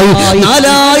കൊല്ലമായി?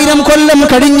 4000 കൊല്ലം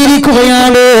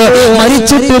കഴിഞ്ഞിരിക്കുകയാണ്.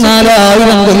 മരിച്ചിട്ട്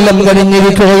 4000 കൊല്ലം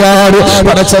കഴിഞ്ഞിരിക്കുകയാണ്.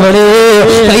 പടച്ചവനേ,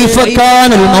 കൈഫ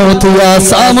കാനൽ മൗത്ത് യാ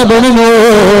സാമബനു.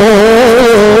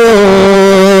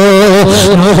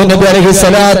 നൂഹ് നബി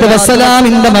അലൈഹിസ്സലാത്തു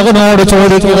വസ്സലാമിന്റെ മകനോട്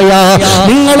ചോദിക്കുകയാ,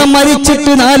 നിങ്ങൾ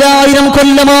മരിച്ചിട്ട് 4000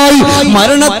 കൊല്ലമായി,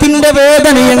 മരണത്തിന്റെ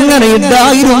വേദന എങ്ങനെ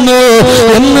ഉണ്ടായിരുന്നു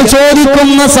എന്ന്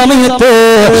ചോദിക്കുന്ന സമയത്ത്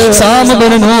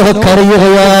സാമബനു നൂഹ്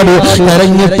കരയുകയാണ്.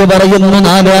 കരഞ്ഞിട്ട് പറയുന്നു,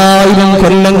 4000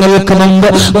 കൊല്ലങ്ങൾക്ക് മുമ്പ്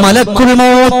മലക്കുൽ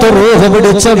മൗത്ത് റൂഹ്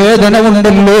പിടിച്ച വേദന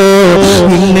ഉണ്ടല്ലോ,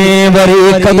 ഇന്നേ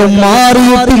വരേക്കത്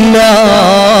മാറിയിട്ടില്ല.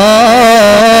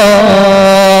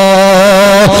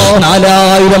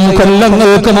 4000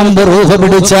 കൊല്ലങ്ങൾക്ക് മുമ്പ് റൂഹ്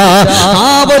പിടിച്ച ആ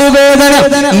ഒരു വേദന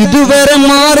ഇതുവരെ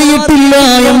മാറിയിട്ടില്ല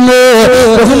എന്ന്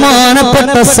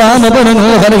ബഹുമാനപ്പെട്ട സാമബനു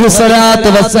നൂഹ് അലൈഹിസ്സലാത്തു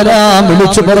വസ്സലാം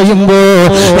വിളിച്ചു പറയുമ്പോ,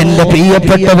 എന്റെ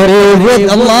പ്രിയപ്പെട്ടവരെ,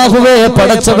 അല്ലാഹുവേ,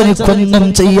 പടച്ചവനിക്കൊന്നും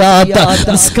ചെയ്യാത്ത,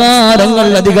 നിസ്കാരങ്ങൾ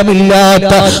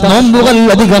അധികമില്ലാത്ത, നോമ്പുകൾ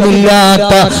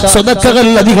അധികമില്ലാത്ത, സ്വതക്കകൾ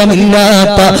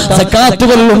അധികമില്ലാത്ത,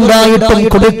 സകാത്തുകൾ ഉണ്ടായിട്ടും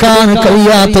കൊടുക്കാൻ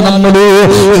കഴിയാത്ത നമ്മള്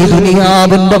ഈ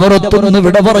ദുനിയാവിന്റെ പുറത്തുനിന്ന്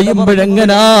വിട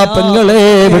പറയുമ്പോഴെങ്ങനാ പെങ്ങളെ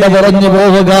വിട പറഞ്ഞു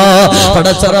പോവുക?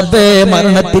 പടച്ച റബ്ബേ,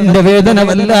 മരണത്തിന്റെ വേദന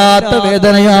വല്ലാത്ത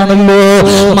വേദനയാണല്ലോ.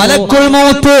 മലക്കുൽ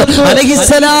മൗത്ത്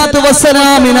അലൈഹിസ്സലാത്തു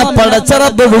വസ്സലാമിനെ പടച്ച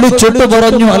റബ്ബ് വിളിച്ചിട്ട്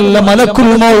പറഞ്ഞു, അല്ല മലക്കുൽ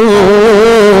മൗത്ത്,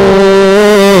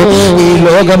 ഈ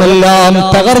ലോകമെല്ലാം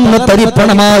തകർന്ന്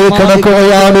തരിപ്പണമായി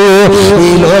കിടക്കുകയാണ്, ഈ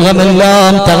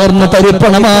ലോകമെല്ലാം തകർന്ന്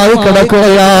തരിപ്പണമായി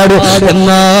കിടക്കുകയാണ്.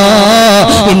 എന്നാ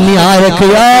ഇനി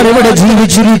ആരൊക്കെയാണ് ഇവിടെ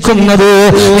ജീവിച്ചിരിക്കുന്നത്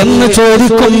എന്ന്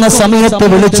ചോദിക്കുന്ന സമയത്ത്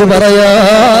വിളിച്ചു പറയാ,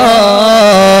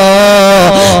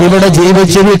 ഇവിടെ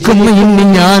ജീവിച്ചിരിക്കുന്ന ഇനി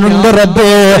ഞാനുണ്ട്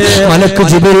റബ്ബേ. മലക്ക്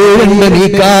ജിബ്രീലുണ്ട്,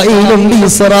 മീകാഈലുണ്ട്,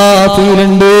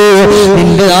 ഇസ്രാഫീലുണ്ട്,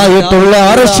 നിന്റെ ആയിട്ടുള്ള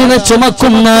അർശിനെ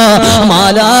ചുമക്കുന്ന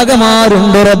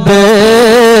മാലാകമാരുണ്ട് റബ്ബേ.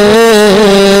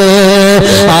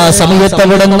 ആ സമയത്ത്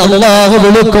അവിടെ അല്ലാഹു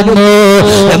വിളിക്കുന്നു,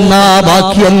 എന്നാ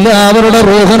ബാക്കി എല്ലാവരുടെ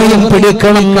റൂഹിനെയും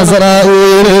പിടിക്കണം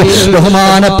നസറായീൽ.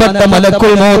 ബഹുമാനപ്പെട്ട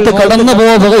മലക്കുൽ മൗത്ത് കടന്നു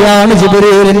പോവുകയാണ്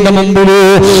ജിബ്രീലിന്റെ മുമ്പിൽ.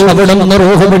 അവിടെ നിന്ന്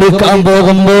റൂഹ് പിടിക്കാൻ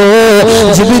പോകുമ്പോ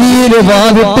ജിബ്രീൽ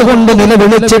വാവിട്ടുകൊണ്ട്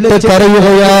നിലവിളിച്ചിട്ട്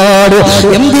കരയുകയാണ്.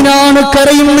 എന്തിനാണ്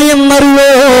കരയുന്നത് എന്നറിയോ?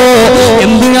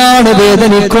 എന്തിനാണ്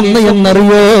വേദനിക്കുന്നത്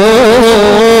എന്നറിയോ?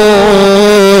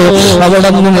 അവിടെ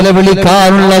നിന്ന്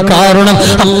നിലവിളിക്കാനുള്ള കാരണം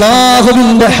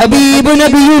അല്ലാഹുവിന്റെ ഹബീബ്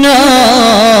നബിയുന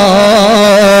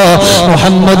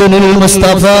മുഹമ്മദുൽ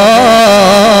മുസ്തഫ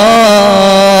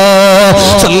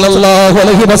സല്ലല്ലാഹു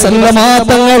അലൈഹി വസല്ലമ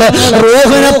തങ്ങളെ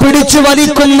റൂഹിനെ പിടിച്ചു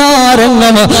വലിക്കുന്ന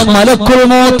രംഗം, മലക്കുൽ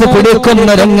മൗത്ത് പിടിക്കുന്ന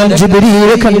രംഗം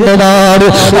ജിബ്രീൽ കണ്ടതാണ്.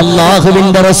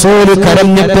 അല്ലാഹുവിന്റെ റസൂൽ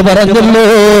കരഞ്ഞിട്ട് പറഞ്ഞല്ലോ,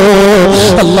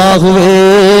 അല്ലാഹുവേ,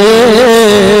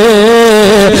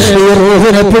 ഈ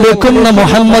റൂഹിനെ പിടിക്കുന്ന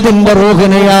മുഹമ്മദിന്റെ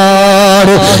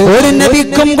റൂഹിനെയാണ് ഒരു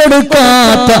നബിക്കും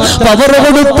കൊടുക്കാത്ത പവർ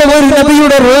കൊടുത്ത ഒരു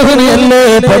നബിയുടെ റൂഹിനെയല്ലേ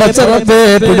പടച്ച റബ്ബേ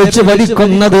പിടിച്ചു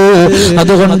വലിക്കുന്നത്.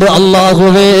 അതുകൊണ്ട്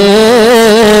അല്ലാഹുവേ,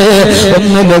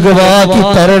 ഒന്ന് ലഘുവാക്കി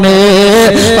തരണേ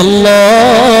അല്ലാ.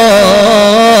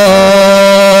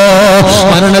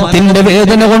 മരണത്തിന്റെ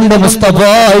വേദന കൊണ്ട് മുസ്തഫ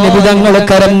നബി തങ്ങൾ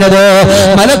കരഞ്ഞത്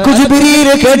മലക്കു ജിബ്രീൽ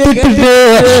കേട്ടിട്ടില്ലേ?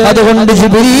 അതുകൊണ്ട്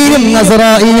ജിബ്രീലും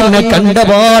നസറായീലിനെ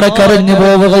കണ്ടപാടെ കരഞ്ഞു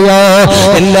പോവുകയാ.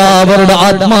 എല്ലാവരുടെ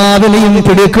ആത്മാവിനെയും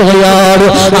പിടിക്കുകയാണ്.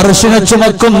 അർശിനെ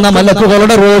ചുമക്കുന്ന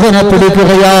മലക്കുകളുടെ റൂഹിനെ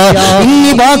പിടിക്കുകയാ.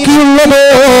 ഇനി ബാക്കിയുള്ളത്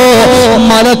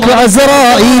മലക്ക്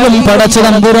അസ്റായീലും പടച്ച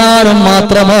തമ്പുരാനും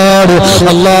മാത്രമാണ്.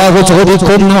 അല്ലാഹു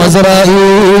ചോദിക്കുന്നു,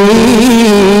 അസ്റായീൽ,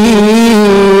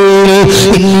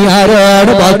 ഇനി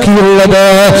ആരാണ് ബാക്കിയുള്ളത്?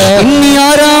 ഇനി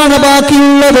ആരാണ്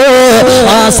ബാക്കിയുള്ളത്?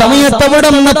 ആ സമയത്ത് അവിടെ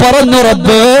നിന്ന് പറഞ്ഞു,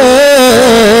 റബ്ബേ,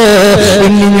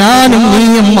 ഇനി ഞാനും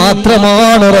നീയും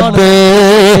മാത്രമാണ് റബ്ബേ.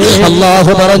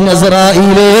 അല്ലാഹു പറഞ്ഞു,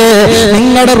 അസ്റായീലേ,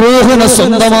 നിങ്ങളുടെ റൂഹിനെ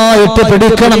സ്വന്തമായിട്ട്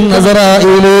പിടിക്കണം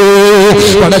അസ്റായീലേ.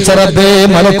 പടച്ച റബ്ബേ,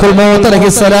 മലക്കുൽ മൗത്ത്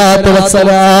അലൈഹിസ്സലാത്തു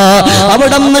വസ്സലാം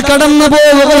അവിടെ നിന്ന് കടന്നു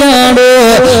പോവുകയാണ്.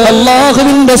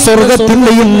 അല്ലാഹുവിന്റെ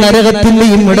സ്വർഗത്തിന്റെയും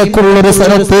നരകത്തിന്റെയും ഇടക്കുള്ളൊരു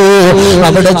സ്ഥലത്ത്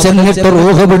അവിടെ ചെന്നിട്ട്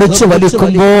റൂഹ് പിടിച്ചു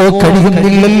വലിക്കുമ്പോ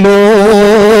കഴിയുന്നില്ലല്ലോ.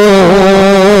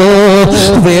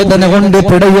 വേദന കൊണ്ട്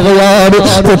പിടയുകയാണ്.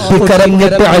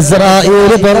 പൊട്ടിക്കരഞ്ഞിട്ട്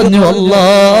അസ്റായീൽ പറഞ്ഞു,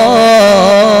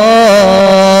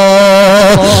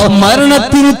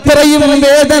 മരണത്തിന് ഇത്രയും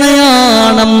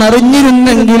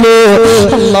വേദനയാണെന്നറിഞ്ഞിരുന്നെങ്കിലേ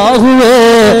അല്ലാഹുവേ,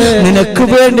 നിനക്ക്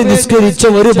വേണ്ടി നിസ്കരിച്ച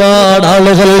ഒരുപാട്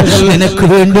ആളുകൾ, നിനക്ക്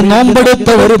വേണ്ടി നോമ്പെടുത്ത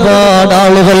ഒരുപാട്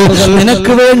ആളുകൾ,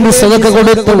 നിനക്ക് വേണ്ടി സദഖ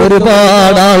കൊടുത്ത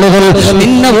ഒരുപാട് ആളുകൾ,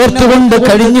 നിന്നെ ഓർത്തുകൊണ്ട്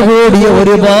കഴിഞ്ഞുകൂടിയ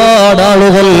ഒരുപാട്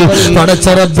ആളുകൾ, പടച്ച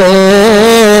റബ്ബേ,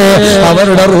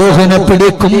 അവരുടെ റൂഹിനെ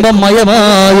പിടിക്കുമ്പോ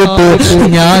മയമായിട്ട്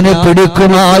ഞാൻ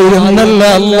പിടിക്കുമായിരുന്നല്ല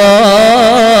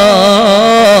അല്ലാഹ്.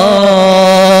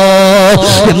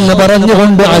 എന്ന്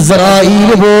പറഞ്ഞുകൊണ്ട് അസ്രായീൽ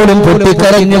പോലും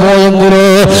പൊട്ടിക്കരഞ്ഞു പോയെങ്കിലോ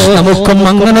നമുക്കും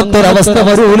അങ്ങനത്തെ ഒരവസ്ഥ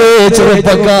വരൂലേ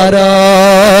ചെറുപ്പക്കാരാ,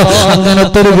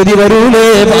 അങ്ങനത്തെ ഒരു വിധി വരൂലേ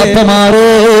പാപ്പമാരേ.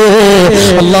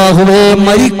 അല്ലാഹുവേ,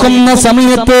 മരിക്കുന്ന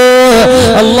സമയത്ത്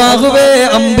അല്ലാഹുവേ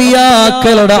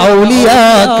അമ്പിയാക്കളുടെ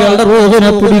ഔലിയാക്കളുടെ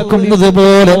റൂഹിനെ പിടിക്കുന്നത്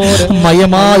പോലെ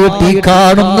മയമായിട്ട് ഈ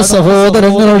കാണുന്ന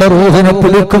സഹോദരങ്ങളുടെ റൂഹിനെ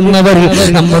പിടിക്കുന്നവരിൽ,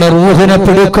 നമ്മുടെ റൂഹിനെ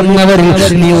പിടിക്കുന്നവരിൽ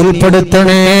നീ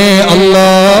ഉൾപ്പെടുത്തണേ അല്ലാ,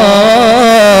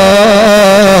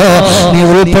 നീ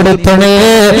ഉൾപ്പെടുത്തണേ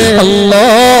അല്ലാ.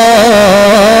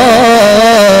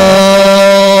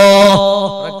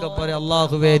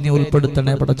 അല്ലാഹുവേ നീ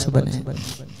ഉൾപ്പെടുത്തണേ പടച്ചവനെ.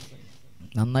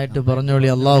 നന്നായിട്ട് പറഞ്ഞോളി.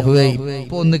 അല്ലാഹുവേ,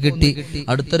 ഇപ്പൊ ഒന്ന് കിട്ടി,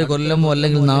 അടുത്തൊരു കൊല്ലമോ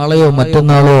അല്ലെങ്കിൽ നാളെയോ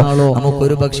മറ്റന്നാളോ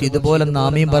നമുക്കൊരു പക്ഷെ ഇതുപോലെ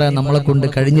ആമീൻ പറയാൻ നമ്മളെ കൊണ്ട്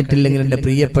കഴിഞ്ഞിട്ടില്ലെങ്കിൽ എന്റെ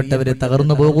പ്രിയപ്പെട്ടവരെ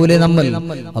തകർന്നു പോകൂലേ നമ്മൾ.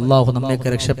 അല്ലാഹു നമ്മയൊക്കെ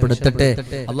രക്ഷപ്പെടുത്തട്ടെ.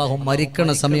 അല്ലാഹു മരിക്കണ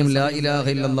സമയം ലാ ഇലാഹ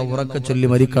ഇല്ലല്ലാഹ് ഉറക്കെ ചൊല്ലി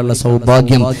മരിക്കാനുള്ള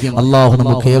സൗഭാഗ്യം അല്ലാഹു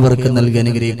നമുക്ക് ഏവർക്കും നൽകി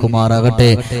അനുഗ്രഹിക്കുമാറാകട്ടെ.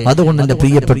 അതുകൊണ്ട് എന്റെ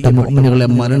പ്രിയപ്പെട്ട മുഅ്മിനുകളെ,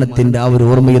 മരണത്തിന്റെ ആ ഒരു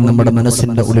ഓർമ്മയും നമ്മുടെ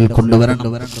മനസ്സിന്റെ ഉള്ളിൽ കൊണ്ടുവരണം,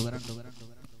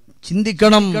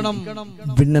 ചിന്തിക്കണം.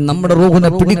 പിന്നെ നമ്മുടെ റൂഹിനെ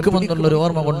പിടിക്കുമെന്നുള്ള ഒരു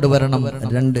ഓർമ്മ കൊണ്ടുവരണം.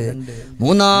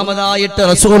 മൂന്നാമതായിട്ട്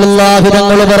റസൂലുള്ളാഹി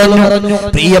തങ്ങൾ പറഞ്ഞു,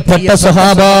 പ്രിയപ്പെട്ട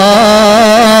സ്വഹാബാ,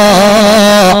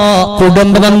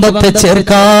 കുടുംബ ബന്ധത്തെ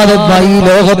ചേർക്കാതെ ഈ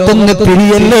ലോകത്തുനിന്ന്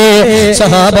പിരിയല്ലേ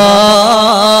സ്വഹാബാ.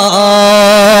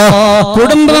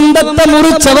 കുടുംബ ബന്ധത്തെ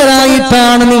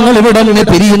മുറിച്ചവരായിട്ടാണ് നിങ്ങൾ ഇവിടെ നിന്ന്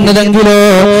പിരിയുന്നതെങ്കിലോ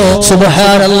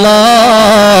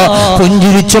സുബ്ഹാനല്ലാഹ്,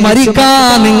 പുഞ്ചിരിച്ചു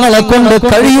മരിക്കാൻ നിങ്ങളെ കൊണ്ട്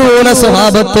കഴിയൂല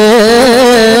സ്വഹാബത്തെ.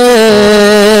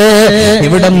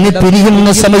 ഇവിടെ നിന്ന് പിരിയുന്ന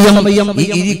സമയം ഈ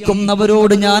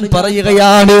ഇരിക്കുന്നവരോട് ഞാൻ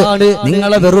പറയുകയാണ്,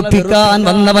 നിങ്ങളെ വെറുപ്പിക്കാൻ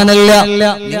വന്നവനല്ല,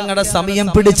 നിങ്ങളുടെ സമയം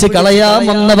പിടിച്ച് കളയാൻ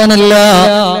വന്നവനല്ല.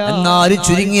 എന്നാൽ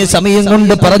ചുരുങ്ങിയ സമയം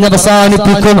കൊണ്ട്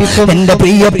പറഞ്ഞവസാനിപ്പിക്കും. എന്റെ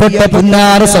പ്രിയപ്പെട്ട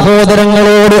പുന്നാര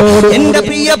സഹോദരങ്ങളോട്, എന്റെ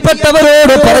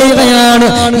പ്രിയപ്പെട്ടവരോട് പറയുകയാണ്,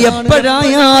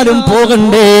 എപ്പോഴായാലും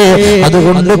പോകണ്ടേ.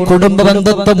 അതുകൊണ്ട് കുടുംബ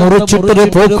ബന്ധത്തെ മുറിച്ചിട്ടൊരു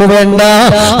പോക്ക് വേണ്ട.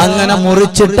 അങ്ങനെ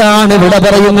മുറിച്ചിട്ടാണ് ഇവിടെ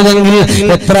പറയുന്നതെങ്കിൽ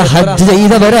എത്ര ഹജ്ജ്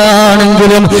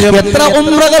ചെയ്തവരാണെങ്കിലും, എത്ര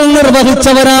ഉംറകൾ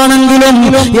നിർവഹിച്ചവരാണെങ്കിലും,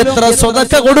 എത്ര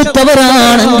സ്വതക്ക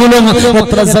കൊടുത്തവരാണെങ്കിലും,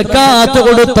 എത്ര സക്കാത്ത്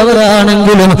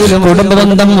കൊടുത്തവരാണെങ്കിലും കുടുംബ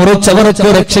ബന്ധം മുറിച്ചവർക്ക്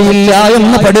രക്ഷയില്ല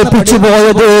എന്ന് പഠിപ്പിച്ചു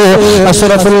പോയത്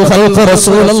അഷ്റഫുൽ ഖൽഖ്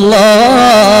റസൂലുള്ളാഹി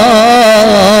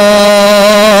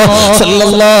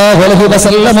സല്ലല്ലാഹു അലൈഹി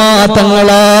വസല്ലമ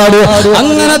തങ്ങളാണ്.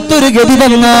 അങ്ങനത്തെ ഒരു ഗതി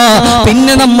വന്ന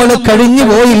പിന്നെ നമ്മൾ കഴിഞ്ഞു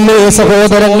പോയില്ലേ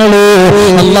സഹോദരങ്ങളെ.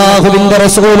 അല്ലാഹുവിന്റെ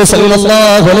റസൂൽ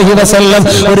സല്ലല്ലാഹു അലൈഹി വസല്ലം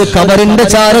ഒരു ഖബറിന്റെ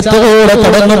ചാരത്തോടെ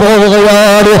കടന്നു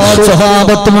പോവുകയാണ്.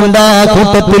 സ്വഹാബത്തുമുണ്ട് ആ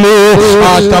കൂട്ടത്തില്.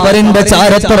 ആ ഖബറിന്റെ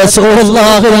ചാരത്ത്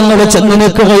റസൂലുള്ളാഹി തങ്ങൾ ചെന്ന്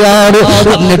നിൽക്കുകയാണ്.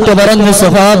 എന്നിട്ട് പറഞ്ഞു,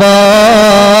 സ്വഹാബാ,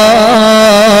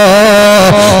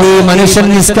 ഈ മനുഷ്യൻ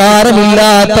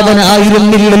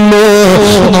നിസ്കാരമില്ലാത്തവനായിരുന്നില്ലല്ലോ,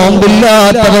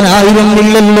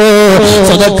 നോമ്പില്ലാത്തവനായിരുന്നില്ലല്ലോ,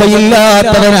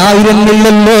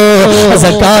 സദഖയില്ലാത്തവനായിരുന്നില്ലല്ലോ,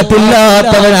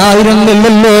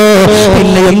 സക്കാത്തില്ലാത്തവനായിരുന്നില്ലല്ലോ,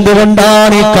 പിന്നെ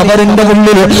എന്തുകൊണ്ടാണ് ഈ ഖബറിന്റെ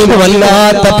ഉള്ളിൽ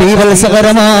വല്ലാത്ത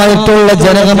പീവത്സകരമായിട്ടുള്ള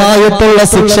ജനകമായിട്ടുള്ള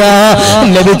ശിക്ഷ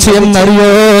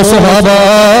ലഭിച്ചെന്നറിയോ സ്വഹാബാ?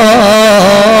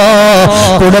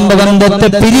 കുടുംബ ബന്ധത്തെ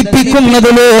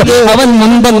പിരിപ്പിക്കുന്നതില് അവൻ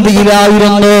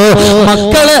മുൻപന്തിയിലായിരുന്നു.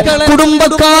 മക്കളെ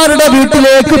കുടുംബക്കാരുടെ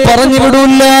വീട്ടിലേക്ക് പറഞ്ഞു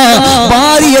വിടൂല്ല,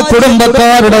 ഭാര്യയെ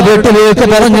കുടുംബക്കാരുടെ വീട്ടിലേക്ക്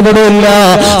പറഞ്ഞു വിടൂല്ല,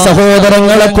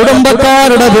 സഹോദരങ്ങളെ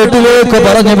കുടുംബക്കാരുടെ വീട്ടിലേക്ക്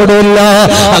പറഞ്ഞു വിടൂല്ല.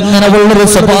 അങ്ങനെ ഉള്ളൊരു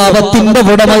സ്വഭാവത്തിന്റെ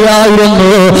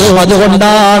ഉടമയായിരുന്നു.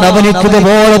 അതുകൊണ്ടാണ് അവനിക്ക്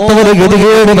ഇതുപോലത്തെ ഒരു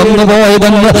ഗതികേട്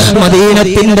വന്നുപോയതെന്ന്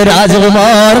മദീനത്തിന്റെ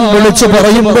രാജകുമാരൻ വിളിച്ചു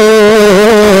പറയുമ്പോ,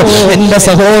 എന്റെ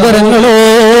സഹോദരങ്ങളെ,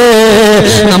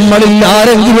 നമ്മളിൽ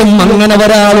ആരെങ്കിലും അങ്ങനെ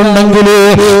ഒരാളുണ്ടെങ്കിൽ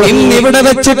ഇന്നിവിടെ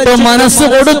വെച്ചിട്ട് മനസ്സ്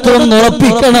കൊടുത്തൊന്ന്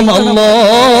ഉറപ്പിക്കണം. അല്ലോ,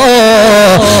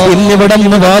 ഇന്നിവിടെ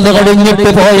നിന്ന് വാത് കഴിഞ്ഞിട്ട്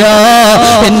പോയാ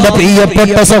എന്റെ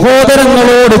പ്രിയപ്പെട്ട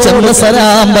സഹോദരങ്ങളോട് ചെന്ന്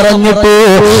സലാം പറഞ്ഞിട്ട്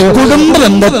കുടുംബ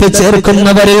ബന്ധത്തെ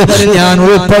ചേർക്കുന്നവരിൽ ഞാൻ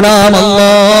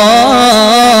ഉൾപ്പെടാമല്ലോ.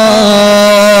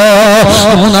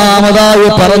 മൂന്നാമതായി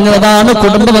പറഞ്ഞതാണ്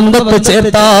കുടുംബ ബന്ധത്തെ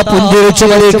ചേർത്താ പുഞ്ചിരിച്ചു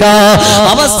കളിക്ക.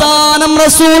 അവസാനം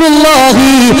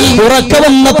റസൂലുള്ളാഹി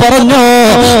ഉറക്കമെന്ന് പറഞ്ഞു,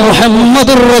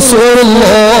 മുഹമ്മദുർ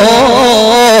റസൂലുള്ളാഹി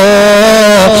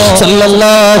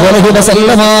സല്ലല്ലാഹു അലൈഹി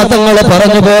വസല്ലമ തങ്ങൾ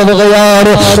പറഞ്ഞു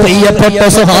പോവുകയാണ്, പ്രിയപ്പെട്ട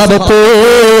സ്വഹാബത്തേ,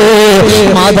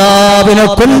 മാതാവിനെ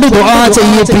കൊണ്ട് ദുആ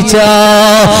ചെയ്യിപ്പിച്ച,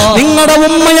 നിങ്ങളുടെ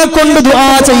ഉമ്മയെ കൊണ്ട് ദുആ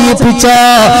ചെയ്യിപ്പിച്ച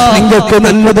നിങ്ങൾക്ക്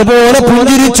നല്ലതുപോലെ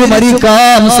പുഞ്ചിരിച്ചു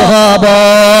മരിക്കാം സ്വഹാബാ.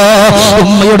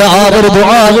 ഉമ്മയുടെ ആ ഒരു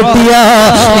ദുആ കിട്ടിയ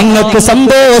നിങ്ങൾക്ക്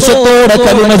സന്തോഷത്തോടെ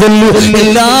കലിമ ചൊല്ലി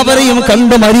എല്ലാവരെയും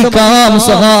കണ്ടു മരിക്കാം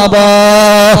സ്വഹാബാ.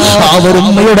 ആ ഒരു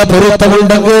ഉമ്മയുടെ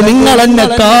പൊരുത്തമുണ്ടെങ്കിൽ നിങ്ങൾ എന്നെ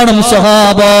കാണും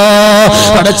സ്വഹാബാ.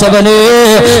 പടച്ചവനെ,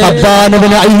 അബ്ബാൻ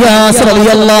ഇബ്നു അയ്യാസ്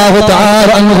റളിയല്ലാഹു തആല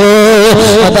അൻഹു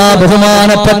അതാ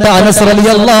ബഹുമാനപ്പെട്ട അനസ്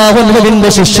റളിയല്ലാഹു അൻഹുവിന്റെ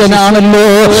ശിഷ്യനാണല്ലോ.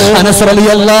 അനസ്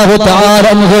റളിയല്ലാഹു തആല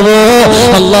അൻഹു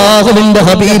അല്ലാഹുവിന്റെ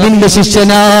ഹബീബിന്റെ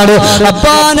ശിഷ്യനാണ്.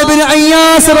 അബ്ബാൻ ഇബ്നു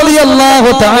അയ്യാസ് റളിയല്ലാഹു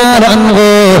തആല അൻഹു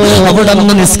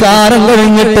അവിടുന്ന് നിസ്കാരം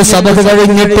കഴിഞ്ഞിട്ട് സബഹ്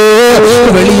കഴിഞ്ഞിട്ട്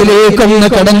വെളിയിലേക്കൊന്ന്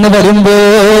കടന്നു വരുമ്പോ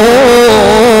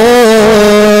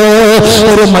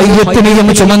ഒരു മയ്യത്തിനെയും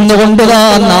ചുമന്നുകൊണ്ടുതാ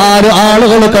 4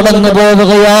 ആളുകൾ കടന്നു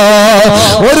പോവുകയാ.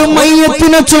 ഒരു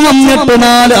മയ്യത്തിനെ ചുമന്നിട്ട്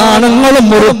 4 ആണുങ്ങളും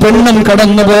ഒരു പെണ്ണും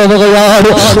കടന്നു പോവുകയാണ്.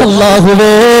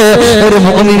 അല്ലാഹുവേ, ഒരു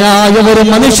മുഅ്മിനായ ഒരു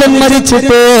മനുഷ്യൻ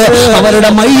മരിച്ചിട്ട് അവരുടെ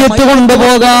മയ്യത്ത്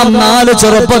കൊണ്ടുപോകാൻ 4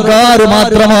 ചെറുപ്പക്കാർ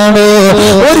മാത്രമാണ്,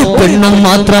 ഒരു പെണ്ണും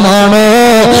മാത്രമാണ്.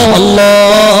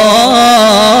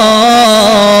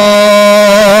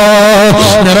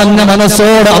 നിറഞ്ഞ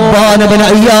മനസ്സോടെ അബ്ബാൻ ഇബ്നു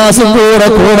അയ്യാസ് കൂടെ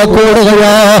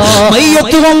കൂടുകയാ.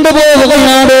 മയ്യത്ത്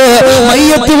കൊണ്ടുപോവുകയാണ്.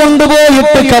 മയ്യത്ത്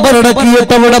കൊണ്ടുപോയിട്ട്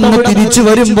കബറടക്കിയിട്ട് അവിടെ നിന്ന് തിരിച്ചു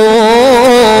വരുമ്പോ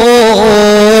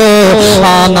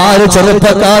ആ 4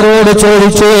 ചെറുപ്പക്കാരോട്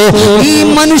ചോദിച്ചു, ഈ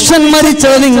മനുഷ്യൻ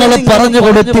മരിച്ചത് നിങ്ങൾ പറഞ്ഞു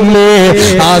കൊടുത്തില്ലേ?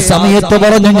 ആ സമയത്ത്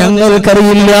പറഞ്ഞു,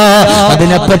 ഞങ്ങൾക്കറിയില്ല,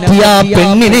 അതിനെപ്പറ്റി ആ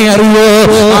പെണ്ണിനെ അറിയോ,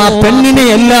 ആ പെണ്ണിനെ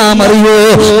എല്ലാം അറിയോ,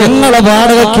 ഞങ്ങളെ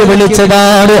വാടകയ്ക്ക്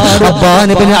വിളിച്ചതാണ്. അബ്ബാൻ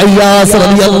ഇബ്നു അയ്യാസ്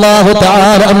റളിയല്ലാഹു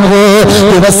തആല അൻഹു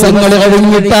ദിവസങ്ങൾ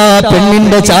കഴിഞ്ഞിട്ട് ആ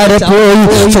പെണ്ണിന്റെ ചാര പോയി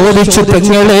ചോദിച്ചു,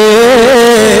 പെങ്ങളെ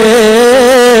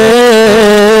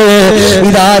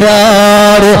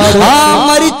ഇതാരാണ്? ആ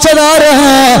മരിച്ചതാരാ?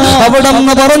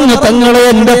 അവിടെന്ന് പറഞ്ഞു, തങ്ങളെ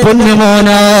എന്റെ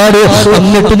പൊന്നുമോനാട്.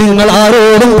 എന്നിട്ട് നിങ്ങൾ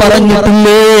ആരോടും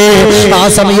പറഞ്ഞിട്ടില്ലേ? ആ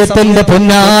സമയത്ത് എന്റെ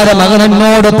പൊന്നാര മകൻ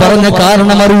എന്നോട് പറഞ്ഞ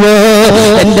കാരണം അറിയോ?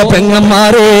 എന്റെ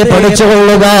പെങ്ങന്മാരെ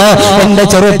പഠിച്ചുകൊള്ളുക, എന്റെ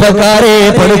ചെറുപ്പക്കാരെ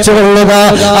പഠിച്ചുകൊള്ളുക.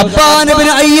 അബ്ബാൻ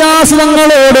ഇബ്നു അയ്യാസ്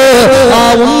തങ്ങളോട് ആ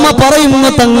ഉമ്മ പറയുന്ന,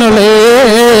 തങ്ങളെ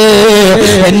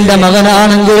എന്റെ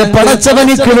മകനാണെങ്കിൽ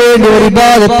പടച്ചവനിക്ക് വേണ്ടി ഒരു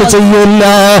ഇബാദത്ത് ചെയ്യൂല,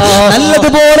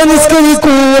 നല്ലതുപോലെ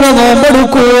നിസ്കരിക്കൂല,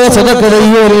 നോമ്പെടുക്കൂല, സദഖ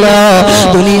ചെയ്യൂല,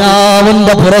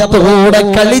 ദുനിയാവിന്റെ പുറത്തുകൂടെ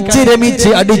കളിച്ച് രമിച്ച്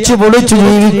അടിച്ചു പൊളിച്ചു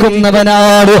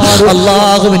ജീവിക്കുന്നവനാണ്.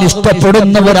 അല്ലാഹുവിന്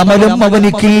ഇഷ്ടപ്പെടുന്ന ഒരു അമലും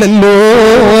അവനിക്കില്ലല്ലോ.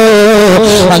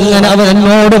 അങ്ങനെ അവൻ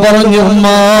എന്നോട് പറഞ്ഞു, ഉമ്മ,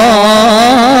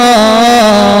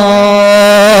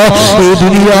 ഈ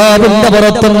ദുനിയാവിന്റെ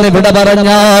പുറത്തുനിന്ന് വിട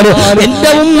പറഞ്ഞാൽ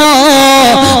എന്റെ ഉമ്മ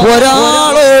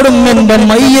ഒരാളോടും എന്റെ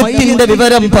മയ്യത്തിന്റെ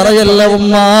വിവരം പറയല്ല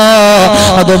ഉമ്മ.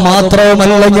 അത്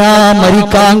മാത്രവുമല്ല, ഞാൻ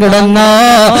മരിക്കാൻ കിടന്ന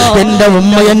എന്റെ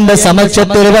ഉമ്മ എന്റെ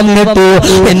സമക്ഷത്തിൽ വന്നിട്ട്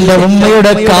എന്റെ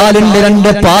ഉമ്മയുടെ കാലിന്റെ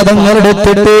 2 പാദങ്ങൾ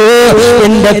എടുത്തിട്ട്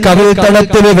എന്റെ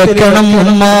കവിൾത്തടത്തിൽ വെക്കണം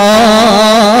ഉമ്മ.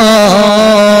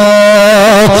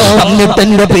 എന്നിട്ട്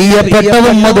എന്റെ പ്രിയപ്പെട്ട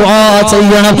ഉമ്മ ദുആ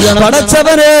ചെയ്യണം,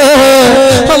 പടച്ചവനെ,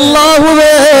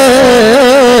 അല്ലാഹുവേ,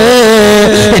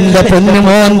 എന്റെ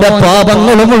പൊന്നുമോന്റെ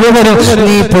പാപങ്ങൾ മുഴുവനും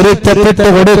നീ പൊരുത്തപ്പെട്ട്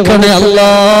കൊടുക്കണേ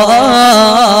അല്ലാ.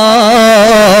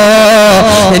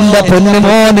 എന്റെ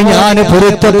പൊന്നുമോന് ഞാൻ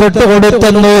പൊരുത്തപ്പെട്ട്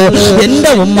കൊടുത്തെന്നു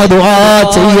എന്റെ ഉമ്മ ദുആ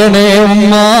ചെയ്യണേ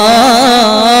ഉമ്മ.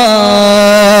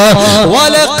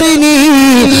 വലഖിനി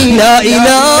ലാ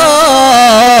ഇലാഹ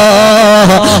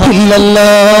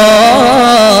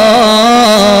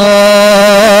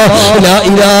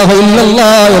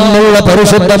ഇല്ലല്ലാഹ് എന്നുള്ള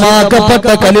പരിശുദ്ധമാക്കപ്പെട്ട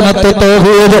കലിമത്ത്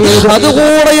തൗഹീദ്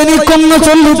അതുകൂടെ എനിക്കൊന്ന്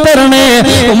ചൊല്ലിത്തരണേ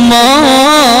ഉമ്മ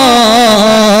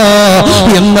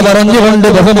എന്ന് പറഞ്ഞുകൊണ്ട്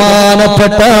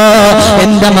ബഹുമാനപ്പെട്ട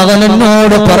എന്റെ മകൻ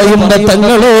എന്നോട് പറയുമ്പോ,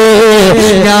 തങ്ങളെ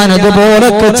ഞാൻ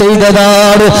അതുപോലൊക്കെ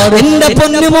ചെയ്തതാണ്. എന്റെ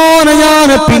പൊന്നുമോനെ ഞാൻ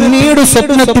പിന്നീട്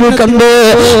സ്വപ്നത്തിൽ കണ്ടു.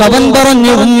 അവൻ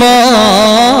പറഞ്ഞു, ഉമ്മ,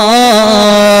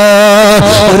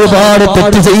 ഒരുപാട്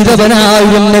തെറ്റ്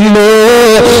ചെയ്തവനായിരുന്നല്ലോ,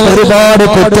 ഒരുപാട്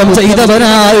കുറ്റം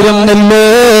ചെയ്തവനായിരുന്നല്ലോ,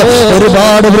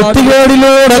 ഒരുപാട്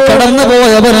വൃത്തികേടിലൂടെ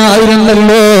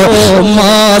കടന്നുപോയവനായിരുന്നല്ലോ. ഉമ്മ,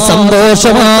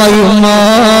 സന്തോഷമായി ഉമ്മ,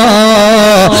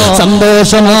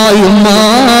 സന്തോഷമായി ഉമ്മ.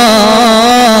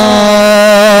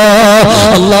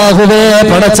 അല്ലാഹുവേ,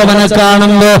 പടച്ചവനെ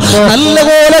കാണുമ്പോ നല്ല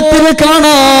കോലത്തിൽ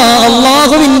കാണാ.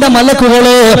 അല്ലാഹുവിന്റെ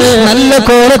മലക്കുകളെ നല്ല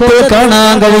കോലത്തിൽ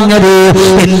കാണാൻ കഴിഞ്ഞത്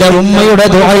എന്റെ ഉമ്മയുടെ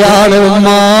ദുആയാണ് ഉമ്മ.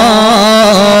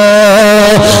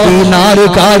 ഈ 4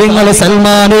 കാര്യങ്ങൾ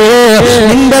സൽമാനെ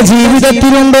നിന്റെ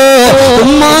ജീവിതത്തിലുണ്ടോ?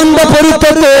 ഉമ്മാന്റെ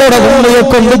പൊരുത്തത്തോടെ ഉമ്മയെ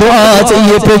കൊണ്ട് ദുആ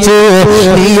ചെയ്യിപ്പിച്ച്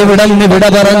നീ ഇവിടെ നിന്ന് വിട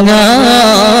പറഞ്ഞ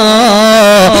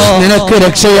നിനക്ക്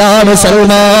രക്ഷയാണ്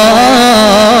സൽമാൻ.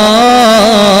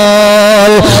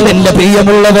 എന്റെ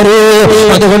പ്രിയമുള്ളവരെ,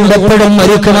 അതുകൊണ്ട് എപ്പോഴും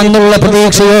മരിക്കുമെന്നുള്ള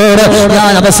പ്രതീക്ഷയോട്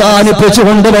ഞാൻ അവസാനിപ്പിച്ചു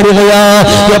കൊണ്ടുവരികയാ.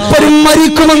 എപ്പോഴും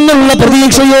മരിക്കുമെന്നുള്ള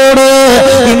പ്രതീക്ഷയോട്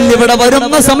ഇന്നിവിടെ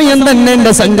വരുന്ന സമയം തന്നെ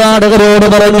എന്റെ സംഘാടകരോട്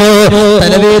പറഞ്ഞു,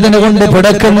 തലവേദന കൊണ്ട്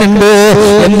പിടക്കുന്നുണ്ട്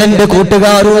എന്നെന്റെ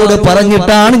കൂട്ടുകാരോട്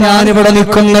പറഞ്ഞിട്ടാണ് ഞാനിവിടെ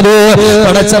നിൽക്കുന്നത്.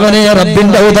 പടച്ചവനെ,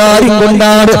 റബ്ബിന്റെ ഔദാര്യം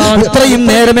കൊണ്ടാണ് ഇത്രയും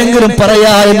നേരമെങ്കിലും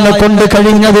പറയാ എന്നെ കൊണ്ട്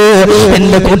കഴിഞ്ഞത്.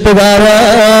 എന്റെ കൂട്ടുകാരാ,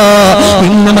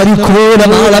 ഇന്ന് മരിക്കൂല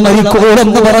നാളെ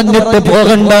മരിക്കൂലെന്ന് പറഞ്ഞിട്ട്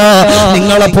പോകണ്ട.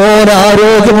 നിങ്ങളെ പോലെ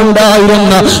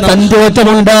ആരോഗ്യമുണ്ടായിരുന്ന,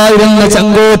 സന്തോഷമുണ്ടായിരുന്ന,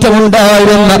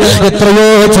 ചങ്കോറ്റമുണ്ടായിരുന്ന എത്രയോ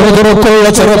ചെറുതുറക്കുള്ള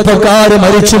ചെറുപ്പക്കാര്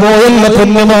മരിച്ചുപോയല്ല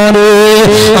പൊന്നുമോനെ.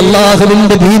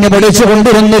 അള്ളാഹുവിന്റെ ദീന് പഠിച്ചു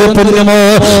കൊണ്ടിരുന്നൊരു പൊന്നുമോ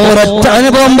ഒരൊറ്റ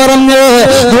അനുഭവം പറഞ്ഞ്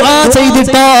ദുആ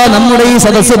ചെയ്തിട്ടാ നമ്മുടെ ഈ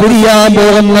സദസ്സ് പിരിയാൻ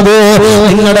പോകുന്നത്.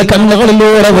 നിങ്ങളുടെ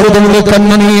കണ്ണുകളിലൂടെ ഒരു തുള്ളി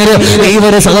കണ്ണുനീര് ഈ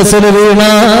ഒരു സദസ്സിൽ വീണ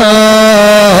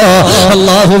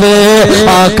അല്ലാഹുവേ,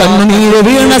 ആ കണ്ണുനീര്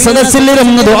വീണ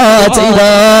സദസ്സിലിരുന്ന് ദുആ ചെയ്ത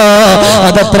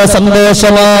അതത്ര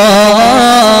സന്തോഷമാ.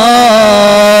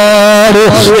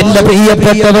 എന്റെ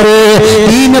പ്രിയപ്പെട്ടവരെ,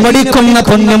 ദീന് പഠിക്കുന്ന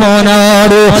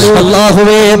പൊന്നുമോനാട്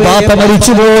അല്ലാഹുവേ, ബാപ്പ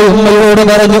മരിച്ചുപോയി ഉമ്മയോട്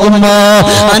പറഞ്ഞു, ഉമ്മ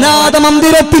അനാഥ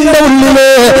മന്ദിരത്തിന്റെ ഉള്ളില്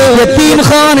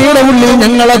യതീംഖാനയുടെ ഉള്ളിൽ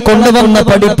ഞങ്ങളെ കൊണ്ടുവന്ന്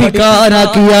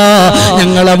പഠിപ്പിക്കാനാക്കിയ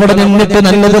ഞങ്ങൾ അവിടെ നിന്നിട്ട്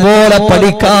നല്ലതുപോലെ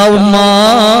പഠിക്കാവുന്ന.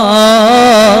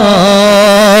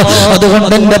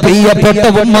 അതുകൊണ്ട് എന്റെ പ്രിയപ്പെട്ട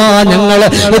ഉമ്മ, ഞങ്ങൾ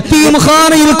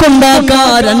യതീംഖാനയിൽ കൊണ്ടാക്കാ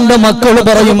രണ്ട് മക്കൾ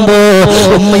പറയുമ്പോ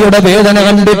ഉമ്മയുടെ വേദന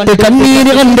കണ്ടിട്ട്,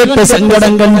 കണ്ണീര് കണ്ടിട്ട്,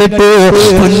 സങ്കടം കണ്ടിട്ട്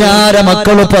പുന്നാര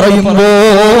മക്കള് പറയുമ്പോ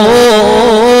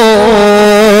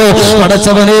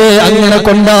പടച്ചവനെ അങ്ങനെ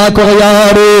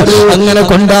കൊണ്ടാക്കുകയാണ്. അങ്ങനെ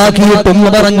കൊണ്ടാക്കിയിട്ടും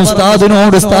പറഞ്ഞു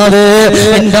ഉസ്താദിനോട്, ഉസ്താദേ,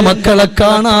 എന്റെ മക്കളെ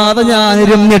കാണാതെ ഞാൻ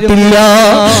ഇരുന്നിട്ടില്ല,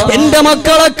 എന്റെ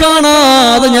മക്കളെ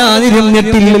കാണാതെ ഞാൻ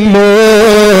ഇരുന്നിട്ടില്ലല്ലോ.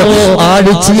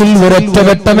 ആഴ്ചയിൽ ഒരൊറ്റ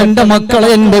വട്ടം എന്റെ മക്കളെ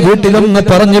എന്റെ വീട്ടിലൊന്ന്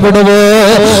പറഞ്ഞു വിടുവോ?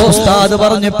 ഉസ്താദ്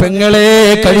പറഞ്ഞു, പെങ്ങളെ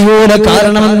കഴിയൂല.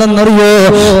 കാരണം എന്തെന്നറിയോ?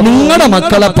 നിങ്ങളുടെ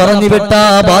മക്കളെ പറഞ്ഞു വിട്ടാ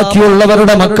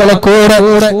ബാക്കിയുള്ളവരുടെ മക്കളെ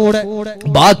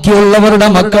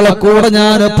കൂടെ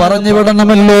ഞാൻ പറഞ്ഞു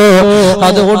വിടണമല്ലോ.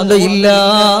 അതുകൊണ്ട് ഇല്ല.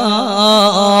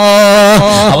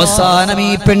 അവസാനം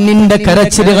ഈ പെണ്ണിന്റെ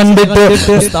കരച്ചില് കണ്ടിട്ട്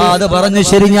ഉസ്താദ് പറഞ്ഞു,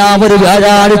 ശരി, ഞാൻ ഒരു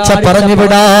വ്യാഴാഴ്ച പറഞ്ഞു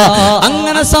വിടാ.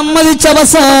 അങ്ങനെ സമ്മതിച്ച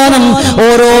അവസാനം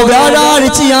ഓരോ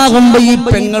വ്യാഴാഴ്ചയാകുമ്പോ ഈ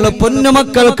പെങ്ങള്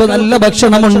പൊന്നുമക്കൾക്ക് നല്ല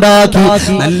ഭക്ഷണം ഉണ്ടാക്കി,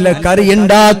 നല്ല കറി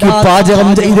ഉണ്ടാക്കി പാചകം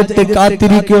ചെയ്തിട്ട്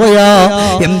കാത്തിരിക്കുകയാ.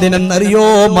 എന്തിനെന്നറിയോ?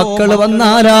 മക്കള്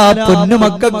വന്നാലാ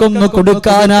പൊന്നുമക്കൾക്കൊന്ന്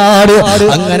കൊടുക്കാനാണ്.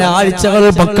 അങ്ങനെ ആഴ്ചകൾ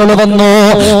മക്കള് വന്നു.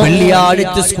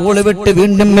 വെള്ളിയാഴ്ച സ്കൂള് വിട്ട്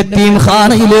വീണ്ടും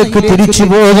യതീംഖാനയിലേക്ക് തിരിച്ചു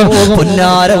പോകും.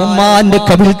 പൊന്നാര ഉമ്മാന്റെ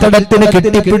കവിൾത്തടത്തിന്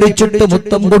കെട്ടിപ്പിടിച്ചിട്ട്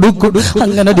മുത്തം കൊടുക്കും.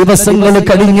 അങ്ങനെ ദിവസങ്ങൾ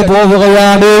കഴിഞ്ഞു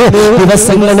പോവുകയാണ്.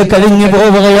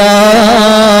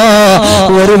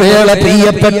 ഒരു വേള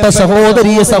പ്രിയപ്പെട്ട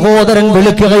സഹോദരിയെ സഹോദരൻ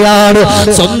വിളിക്കുകയാണ്.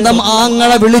 സ്വന്തം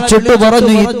ആങ്ങളെ വിളിച്ചിട്ട്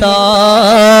പറഞ്ഞു, ഇത്താ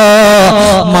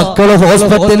മക്കള്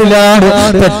ഹോസ്പിറ്റലിലാണ്,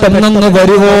 പെട്ടെന്നൊന്ന്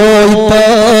വരുവോ ഇത്താ?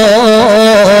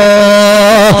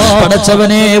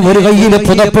 പടച്ചവനെ, ഒരു കയ്യിൽ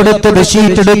പുതപ്പെടുത്ത്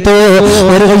ബെഡ്ഷീറ്റെടുത്ത്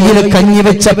ഒരു കയ്യിൽ കഞ്ഞി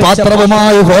വെച്ച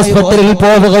പാത്രവുമായി ഹോസ്പിറ്റലിൽ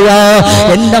പോവുകയാ.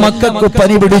 എന്റെ മക്കൾക്ക്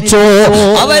പനി പിടിച്ചു,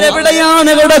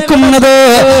 അവരെവിടെയാണ് കിടക്കുന്നത്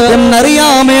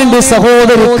എന്നറിയാൻ വേണ്ടി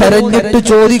സഹോദരി കരഞ്ഞിട്ട്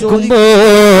ചോദിക്കുമ്പോ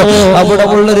അവിടെ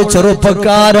ഉള്ളൊരു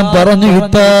ചെറുപ്പക്കാരൻ പറഞ്ഞു,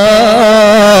 ഇത്താ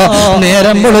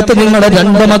നേരം വെളുത്ത് നിങ്ങളുടെ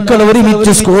രണ്ട് മക്കൾ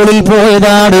ഒരുമിച്ച് സ്കൂളിൽ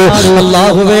പോയതാണ്.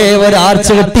 അല്ലാഹുവേ, ഒരാഴ്ച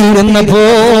കെട്ടിയിരുന്നപ്പോ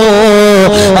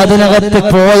അതിനകത്ത്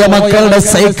പോയ മക്കളുടെ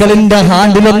സൈക്കിളിന്റെ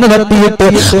ഹാൻഡിലൊന്ന് തട്ടിയിട്ട്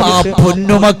ആ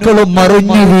പൊന്നുമക്കളും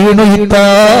മറിഞ്ഞു വീണു. ഇത്താ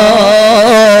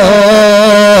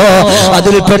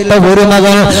അതിൽപ്പെട്ട ഒരു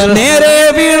മകൻ നേരെ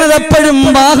വീണതെപ്പോഴും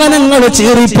വാഹനങ്ങൾ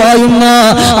ചീറിപ്പായുന്ന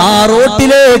ആ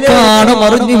റോട്ടിലേക്കാണ്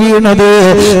മറിഞ്ഞു വീണത്.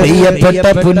 പ്രിയപ്പെട്ട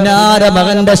പുന്നാര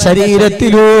മകന്റെ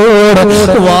ശരീരത്തിലൂടെ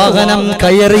വാഹനം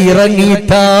കയറി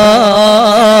ഇറങ്ങിയിട്ടാ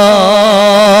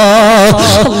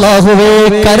അല്ലാഹുവേ,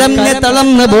 കരഞ്ഞ്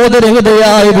തളർന്ന്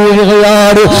ബോധരഹിതയായി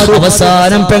വീഴുകയാണ്.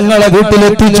 അവസാനം പെങ്ങളെ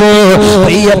വീട്ടിലെത്തിച്ചു.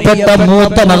 പ്രിയപ്പെട്ട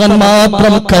മൂത്ത മകൻ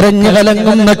മാത്രം കരഞ്ഞു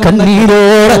കലങ്ങുന്ന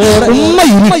കണ്ണീരോടെ ഉമ്മ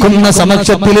ഇരിക്കുന്ന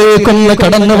സമക്ഷത്തിലേക്കൊന്ന്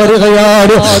കടന്നു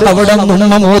വരികയാണ്. അവിടെ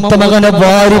ഉമ്മ മൂത്ത മകനെ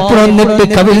വാരിപ്പുറന്നിട്ട്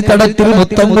കവിൽ തടത്തിൽ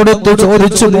മുത്തം കൊടുത്തു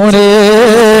ചോദിച്ചു, മോനെ,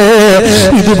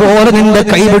 ഇതുപോലെ നിന്റെ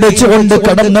കൈപിടിച്ചുകൊണ്ട്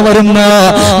കടന്നു വരുന്ന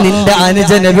നിന്റെ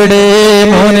അനുജൻ എവിടെ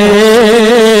മോനെ?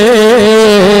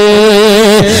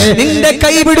 നിന്റെ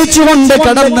കൈ പിടിച്ചുകൊണ്ട്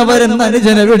കടന്നു വരുന്ന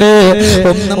അനുജനെവിടെ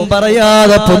ഒന്നും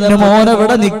പറയാതെ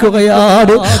പൊന്നുമോനവിടെ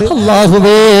നിൽക്കുകയാണ്.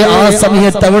 അല്ലാഹുവേ, ആ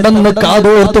സമയത്ത് അവിടെ നിന്ന്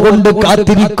കാതോർത്തുകൊണ്ട്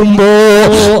കാത്തിരിക്കുമ്പോ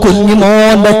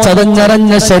കുഞ്ഞുമോന്റെ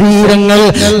ചതഞ്ഞറഞ്ഞ ശരീരങ്ങൾ,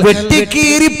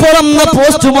 വെട്ടിക്കീറിപ്പുറന്ന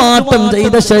പോസ്റ്റ്മോർട്ടം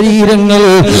ചെയ്ത ശരീരങ്ങൾ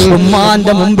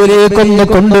ഉമ്മാന്റെ മുമ്പിലേക്കൊന്ന്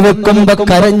കൊണ്ടുവെക്കുമ്പോ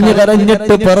കരഞ്ഞു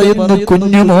കരഞ്ഞിട്ട് പറയുന്നു,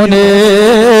 കുഞ്ഞുമോനെ,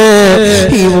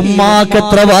 ഈ ഉമ്മാക്ക്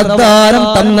എത്ര വാഗ്ദാനം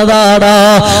തന്നതാടാ.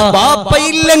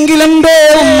 വാപ്പയില്ലെങ്കിലും എന്റെ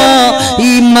ഉമ്മ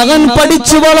ഈ മകൻ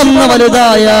പഠിച്ചു വളർന്ന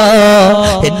വലുതായ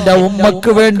എന്റെ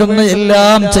ഉമ്മക്ക് വേണ്ടുന്ന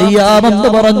എല്ലാം ചെയ്യാമെന്ന്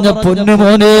പറഞ്ഞ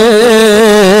പൊന്നുമോനെ,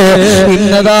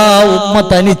 ഇന്നതാ ഉമ്മ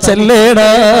തനിച്ചല്ലേടാ.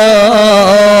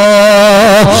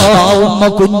 ആ ഉമ്മ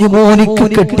കുഞ്ഞുമോനിക്ക്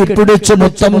കെട്ടിപ്പിടിച്ച്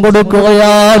മുത്തം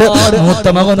കൊടുക്കുകയാണ്. മൂത്ത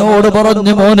മകനോട്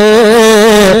പറഞ്ഞു, മോനെ,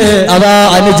 അതാ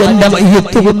അനുജന്റെ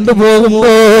മയ്യത്ത്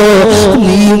കൊണ്ടുപോകുമ്പോ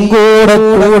നീയും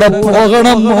കൂടെ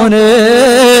പോകണം മോനെ.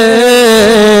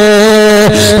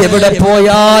 എവിടെ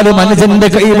പോയാലും അനുജന്റെ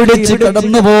കൈ പിടിച്ച്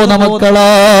കടന്നു പോന്ന മക്കളാ.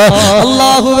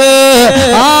 അല്ലാഹുവേ,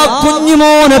 ആ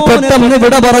കുഞ്ഞുമോനെ പെട്ടെന്ന്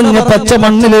വിട പറഞ്ഞ് പച്ച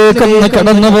മണ്ണിലേക്കൊന്ന്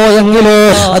കടന്നു പോയെങ്കിലോ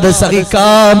അത്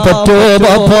സഹിക്കാൻ പറ്റുമോ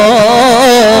ബാപ്പാ?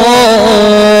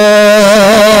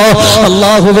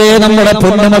 അല്ലാഹുവേ, നമ്മുടെ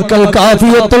പൊന്നുമക്കൾക്ക്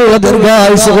ആഫിയത്തുള്ള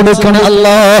ദീർഘായുസ്സ് കൊടുക്കണം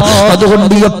അല്ലാ.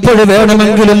 അതുകൊണ്ട് എപ്പോഴും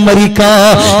വേണമെങ്കിലും മരിക്കാം,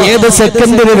 ഏത്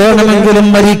സെക്കൻഡിൽ വേണമെങ്കിലും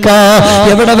മരിക്കാം,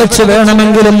 എവിടെ വെച്ച്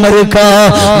വേണമെങ്കിലും മരിക്കാം.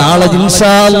 നാളെ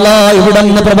ഇൻഷാ അല്ലാഹ് ഇവിടെ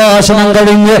നിന്ന് പ്രഭാഷണം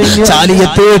കഴിഞ്ഞ്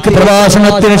ചാലിയത്തേക്ക്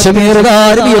പ്രഭാഷണത്തിന്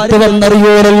ഷമീറുകാരിയത്ത്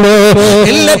വന്നറിയോരല്ലോ.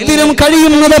 എല്ലാത്തിനും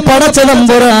കഴിയുന്നത്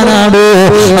പടച്ചതമ്പുരാനാണ്.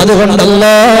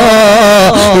 അതുകൊണ്ടല്ലാ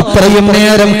ഇത്രയും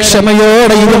നേരം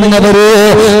ക്ഷമയോടെ ഇരുന്നവര്,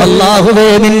 അല്ലാഹുവേ,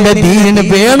 നിന്റെ ദീനിന്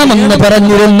വേണമെന്ന്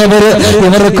പറഞ്ഞിരുന്നവര്,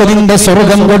 ഇവർക്ക് നിന്റെ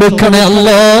സ്വർഗം കൊടുക്കണേ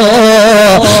അല്ലാ.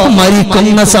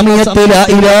 മരിക്കുന്ന സമയത്ത് ലാ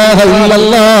ഇലാഹ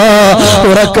ഇല്ലല്ലാഹ്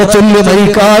ഉറക്കെ ചൊല്ലി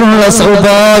മരിക്കാനുള്ള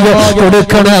സൗഭാഗ്യം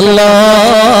കൊടുക്കണേ അല്ലാ.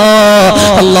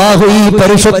 അല്ലാഹു, ഈ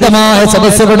പരിശുദ്ധമായ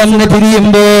സദസ്സ് വിടന്ന്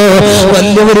പിരിയുമ്പോ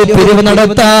വലിയൊരു പിരിവ്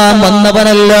നടത്താൻ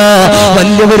വന്നവനല്ല,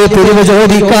 വലിയൊരു പിരിവ്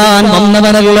ചോദിക്കാൻ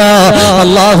വന്നവനല്ല.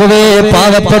 അല്ലാഹുവേ,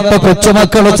 പാവപ്പെട്ട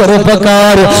കൊച്ചുമക്കള്,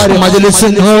 ചെറുപ്പക്കാർ മജ്‌ലിസ്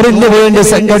നൂറിന് വേണ്ടി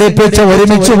സംഘടിപ്പിച്ച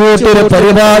ഒരുമിച്ച് കൂട്ടൊരു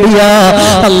പരിപാടിയാ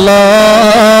അല്ലാ.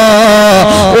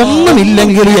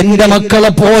 ഒന്നുമില്ലെങ്കിൽ എന്റെ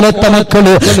മക്കളെ പോലത്തെ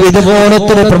മക്കള്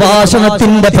ഇതുപോലത്തെ ഒരു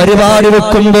പ്രഭാഷണത്തിന്റെ പരിപാടി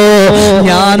വെക്കുമ്പോ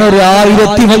ഞാനൊരു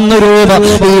 1001 രൂപ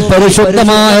ഈ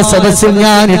പരിശുദ്ധമായ സദസ്സിൽ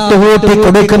ഞാൻ ഇട്ടുകൂട്ടി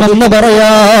കൊടുക്കുമെന്ന്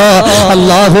പറയാ.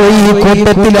 അല്ലാഹു, ഈ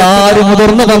കൂട്ടത്തിൽ ആര്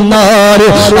മുതിർന്നു വന്നാല്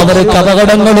അവർക്ക്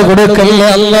അപകടങ്ങൾ കൊടുക്കല്ലേ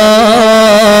അല്ലാ,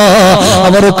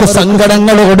 അവർക്ക്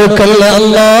സങ്കടങ്ങൾ കൊടുക്കല്ലേ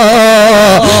അല്ലാ,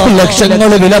 ലക്ഷങ്ങൾ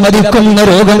വിലമതിക്കുന്ന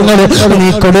രോഗങ്ങൾ നീ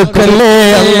കൊടുക്കല്ലേ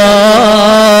അല്ലാ,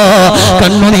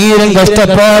 കണ്ണുനീരും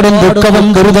കഷ്ടപ്പാടും ദുഃഖവും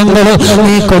ദുരിതങ്ങളും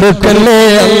നീ കൊടുക്കല്ലേ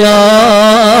അല്ലാ,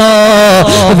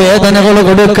 വേദനകൾ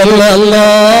കൊടുക്കല്ലേ അല്ലാ.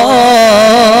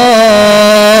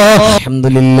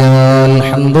 അൽഹംദുലില്ലാഹ്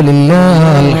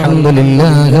അൽഹംദുലില്ലാഹ്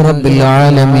അൽഹംദുലില്ലാഹി റബ്ബിൽ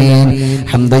ആലമീൻ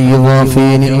ഹംദൻ യുവാഫി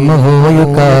നിഅമഹു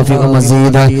വയുകാഫിഉ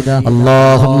മസീദഹ.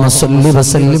 അല്ലാഹുമ്മ സ്വല്ലി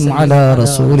വസല്ലിം അലാ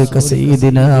റസൂലിക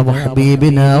സയ്യിദിനാ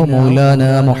വഹബീബിനാ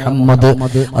മൗലാനാ മുഹമ്മദ്.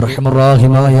 അർഹമർ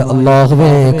റഹീമായ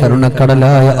അല്ലാഹുവേ,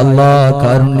 കരുണക്കടലായ അല്ലാഹ്,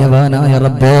 കാരുണ്യവാനായ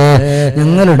റബ്ബേ,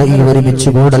 ഞങ്ങളുടെ ഈ ഒരുമിച്ച്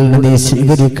കൂടലിനെ നീ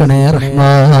സ്വീകരിക്കണേ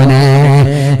റഹ്മാനേ.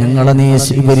 ഞങ്ങളെ നീ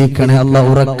സ്വീകരിക്കണേ അല്ലാഹ്.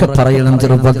 ഉറക്കെ പറയണം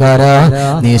ചെറുപ്പക്കാരാ,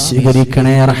 നീ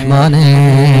സ്വീകരിക്കണേ റഹ്മാനേ.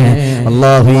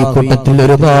 അല്ലാഹു, ഈ കൂട്ടത്തിൽ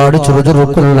ഒരുപാട്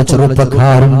ചുറുചുറുക്കുള്ള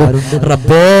ചെറുപ്പക്കാരുണ്ട്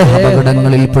റബ്ബേ.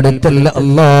 അപകടങ്ങളിൽ പെടുത്തല്ല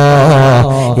അല്ലാ.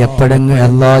 എപ്പോഴെങ്കിലും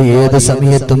അല്ലാ, ഏത്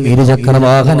സമയത്തും ഇരുചക്ര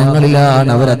വാഹനങ്ങളിലാണ്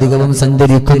അവരധികവും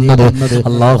സഞ്ചരിക്കുന്നത്.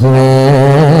 അല്ലാഹുവേ,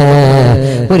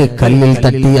 ഒരു കല്ലിൽ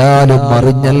തട്ടിയാലും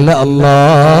മറിഞ്ഞല്ല അല്ലാ.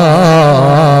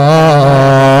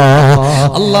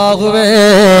 അല്ലാഹുവേ,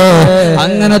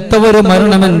 അങ്ങനത്തെ ഒരു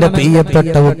മരണം എന്റെ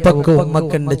പ്രിയപ്പെട്ട ഉപ്പക്ക്,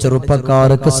 ഉമ്മക്കെന്റെ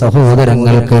ചെറുപ്പക്കാർക്ക്,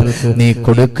 സഹോദരങ്ങൾക്ക് നീ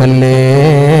കൊടുക്കല്ലേ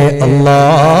അല്ലാ.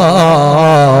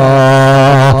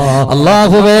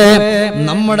 അല്ലാഹുവേ,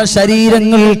 നമ്മുടെ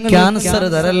ശരീരങ്ങളിൽ ക്യാൻസർ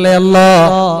തരല്ലേ അല്ലാ,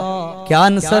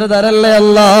 ക്യാൻസർ തരല്ലേ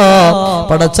അല്ലാ.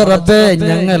 പടച്ച റബ്ബേ,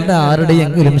 ഞങ്ങളുടെ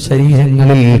ആരുടെയെങ്കിലും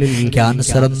ശരീരങ്ങളിൽ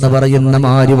ക്യാൻസർ എന്ന് പറയുന്ന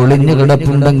മാരി ഒളിഞ്ഞു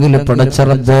കിടപ്പുണ്ടെങ്കിൽ പടച്ച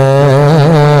റബ്ബേ,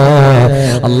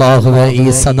 അല്ലാഹുവേ, ഈ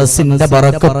സദസ്സിന്റെ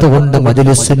ബറക്കത്ത് കൊണ്ട്,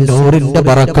 മജ്‌ലിസിന്റെ നൂറിന്റെ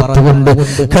ബറക്കത്ത് കൊണ്ട്,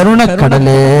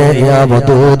 കരുണക്കടലേ, യാ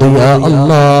വദൂദ് യാ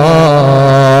അല്ലാഹ്,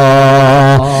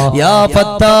 യാ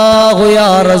ഫത്താഹു യാ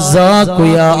റസാഖു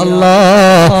യാ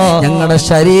അല്ലാഹ്, ഞങ്ങളുടെ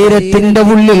ശരീരത്തിന്റെ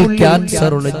ഉള്ളിൽ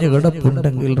ക്യാൻസർ ഒളിഞ്ഞു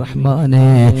കിടപ്പുണ്ടെങ്കിൽ റഹ്മാനേ,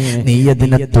 നീ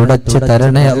അതിനെ തുടച്ചു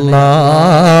തരണേ അല്ലാഹ്.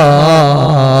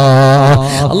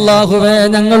 അല്ലാഹുവേ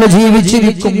ഞങ്ങൾ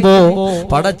ജീവിച്ചിരിക്കുമ്പോ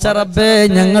പടച്ച റബ്ബേ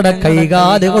ഞങ്ങളുടെ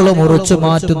കൈകാലുകൾ മുറിച്ചു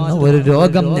മാറ്റുന്ന ഒരു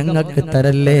രോഗം ഞങ്ങൾക്ക്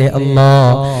തരല്ലേ അല്ലാ.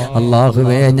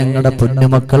 അല്ലാഹുവേ ഞങ്ങളുടെ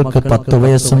പൊന്നുമക്കൾക്ക് 10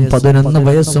 വയസ്സും 11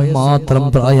 വയസ്സും മാത്രം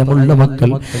പ്രായമുള്ള മക്കൾ,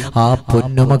 ആ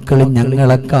പൊന്നുമക്കൾ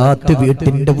ഞങ്ങളെ കാത്ത്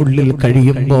വീട്ടിന്റെ ഉള്ളിൽ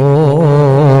കഴിയുമ്പോ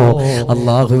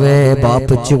അല്ലാഹുവേ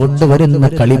ബാപ്പച്ചി കൊണ്ടുവരുന്ന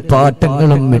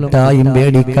കളിപ്പാട്ടങ്ങളും മിഠായും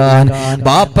മേടിക്കാൻ,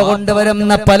 ബാപ്പ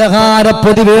കൊണ്ടുവരുന്ന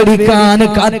പലഹാരപ്പൊതി മേടിക്കാൻ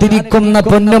കാത്തിരിക്കുന്ന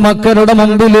പൊന്നുമക്കളുടെ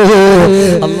മുമ്പില്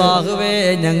അല്ലാഹുവേ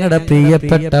ഞങ്ങളുടെ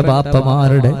പ്രിയപ്പെട്ട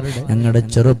ബാപ്പമാരുടെ, ഞങ്ങളുടെ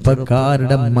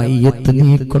ചെറുപ്പക്കാരുടെ മയ്യത്ത്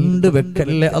നീ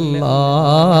കൊണ്ടുവെക്കല്ലേ അല്ലാ,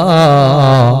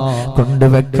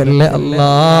 കൊണ്ടുവെക്കല്ലേ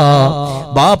അല്ലാ.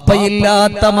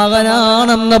 ബാപ്പയില്ലാത്ത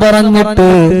മകനാണെന്ന് പറഞ്ഞിട്ട്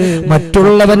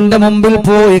മറ്റുള്ളവന്റെ മുമ്പിൽ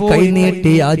പോയി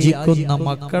കൈനീട്ടി യാചിക്കുന്ന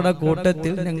മക്കളുടെ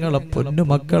കൂട്ടത്തിൽ ഞങ്ങളെ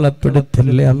പൊന്നുമക്കളെ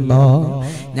പെടുത്തല്ലേ അല്ലാ.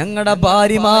 ഞങ്ങളുടെ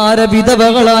ഭാര്യമാരെ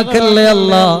വിധവകളാക്കല്ലേ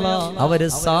അല്ലാ. അവര്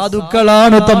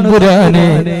സാധുക്കളാണ് തമ്പുരാനെ,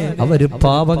 അവര്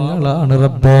പാവങ്ങളാണ്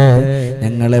റബ്ബേ.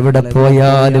 ഞങ്ങൾ എവിടെ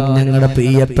പോയാലും ഞങ്ങളുടെ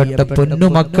പ്രിയപ്പെട്ട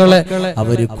പൊന്നുമക്കളെ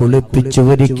അവര് കുളിപ്പിച്ചു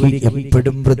ഒരുക്കി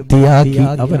എപ്പോഴും വൃത്തിയാക്കി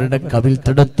അവരുടെ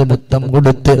കവിൾത്തടത്ത് മുത്തം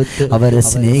കൊടുത്ത് അവരെ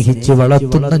സ്നേഹിച്ച്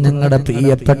വളർത്തുന്ന ഞങ്ങളുടെ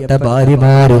പ്രിയപ്പെട്ട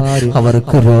ഭാര്യമാര്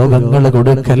അവർക്ക് രോഗങ്ങൾ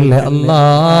കൊടുക്കല്ലേ അല്ലാ,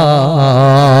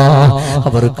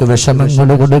 അവർക്ക് വിഷമങ്ങൾ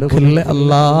കൊടുക്കല്ലേ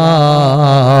അല്ലാ,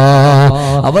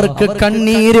 അവർക്ക്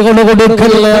കണ്ണീരുകൾ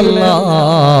കൊടുക്കല്ലേ അല്ലാ.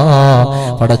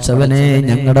 പടച്ചവനെ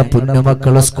ഞങ്ങളുടെ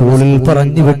പൊന്നുമക്കള് സ്കൂളിൽ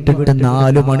പറഞ്ഞു വിട്ടിട്ട്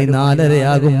 4 മണി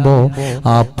 4:30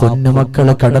 ആ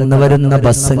പൊന്നുമക്കള് കടന്നു വരുന്ന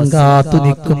ബസ്സും കാത്തു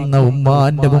നിൽക്കുന്ന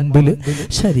ഉമ്മാന്റെ മുമ്പില്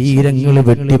ശരീരങ്ങൾ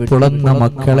വെട്ടിപ്പുളന്ന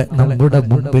മക്കളെ നമ്മുടെ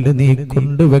മുമ്പിൽ നീ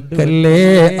കൊണ്ടുവെക്കല്ലേ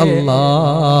അല്ലാ.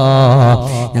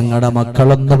 ഞങ്ങളുടെ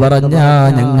മക്കളെന്ന് പറഞ്ഞാ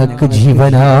ഞങ്ങൾക്ക്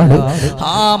ജീവനാണ്.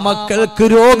 ആ മക്കൾക്ക്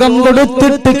രോഗം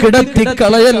കൊടുത്തിട്ട്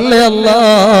കിടത്തിക്കളയല്ലേ അല്ലാ,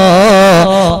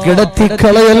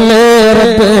 കിടത്തിക്കളയല്ലേ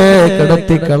റബ്ബേ,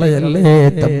 കിടത്തിക്കളയല്ലേ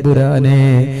തമ്പുരാനെ.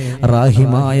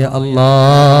 റാഹിമായ അല്ലാ,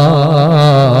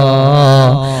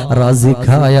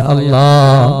 റാസിഖായ അല്ലാ,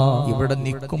 ഇവിടെ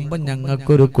നിൽക്കുമ്പോ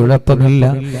ഞങ്ങൾക്കൊരു കുഴപ്പമില്ല,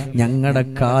 ഞങ്ങളുടെ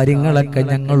കാര്യങ്ങളൊക്കെ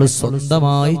ഞങ്ങൾ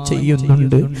സ്വന്തമായി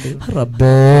ചെയ്യുന്നുണ്ട്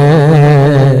റബ്ബേ.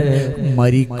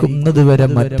 മരിക്കുന്നത് വരെ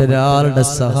മറ്റൊരാളുടെ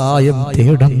സഹായം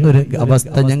തേടുന്നൊരു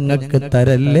അവസ്ഥ ഞങ്ങൾക്ക്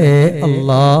തരല്ലേ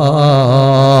അല്ലാ.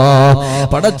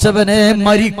 പടച്ചവനെ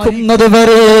മരിക്കുന്നത്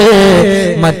വരെ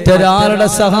മറ്റൊരാളുടെ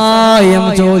സഹായം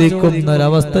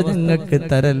ചോദിക്കുന്നൊരവസ്ഥ ഞങ്ങൾക്ക്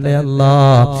തരല്ലേ അല്ലാ.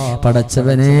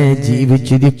 പടച്ചവനെ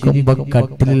ജീവിച്ചിരിക്കുമ്പോ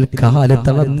കട്ടിൽ കാല്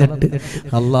തളർന്നിട്ട്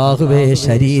അല്ലാഹുവേ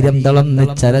ശരീരം തളർന്ന്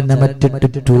ചലനമറ്റിട്ട്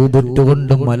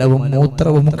ട്യൂബിട്ടുകൊണ്ട് മലവും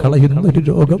മൂത്രവും കളയുന്നൊരു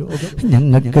രോഗം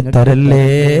ഞങ്ങൾക്ക് തരല്ലേ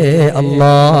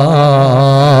അല്ലാ,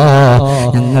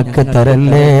 ഞങ്ങൾക്ക്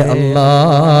തരല്ലേ അല്ലാ.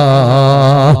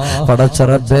 പടച്ച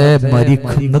റബ്ബേ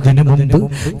മരിക്കുന്നതിന് മുമ്പ്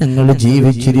ഞങ്ങൾ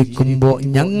ജീവിച്ചിരിക്കുമ്പോ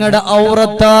ഞങ്ങളുടെ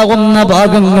ഔറത്താകുന്ന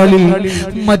ഭാഗങ്ങളിൽ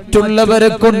മറ്റുള്ളവരെ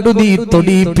കൊണ്ട് നീ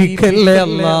തൊടിയിപ്പിക്കല്ലേ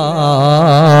അല്ലാ.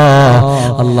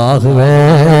 അല്ലാഹുവേ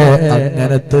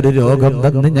അങ്ങനത്തെ ഒരു രോഗം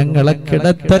വന്ന് ഞങ്ങളെ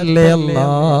കിടത്തല്ലേ അല്ലാ,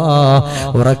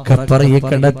 ഉറക്കെ പറയി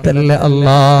കിടത്തല്ലേ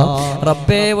അല്ലാ.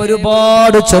 റബ്ബേ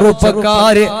ഒരുപാട്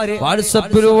ചെറുപ്പക്കാര്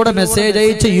വാട്സപ്പിലൂടെ മെസ്സേജ്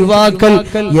അയച്ച യുവാക്കൾ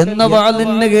എന്ന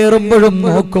വാളിന് കയറുമ്പോഴും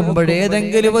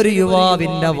നോക്കുമ്പോഴേതെങ്കിലും ഒരു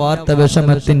യുവാവിന്റെ വാർത്ത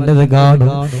വിഷമത്തിൻ്റെത്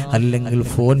കാണും, അല്ലെങ്കിൽ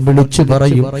ഫോൺ വിളിച്ചു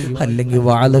പറയും, അല്ലെങ്കിൽ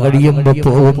വാള് കഴിയുമ്പോ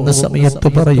പോകുന്ന സമയത്ത്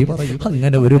പറയും.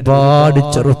 അങ്ങനെ ഒരുപാട്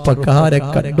ചെറുപ്പക്കാരെ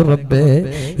കണ്ടു റബ്ബേ.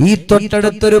 ഈ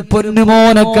തൊട്ടടുത്തൊരു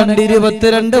പൊന്നുമോനെ കണ്ട്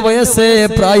 22 വയസ്സേ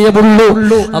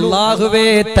പ്രായമുള്ളൂ. അല്ലാഹുവേ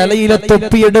തലയിലെ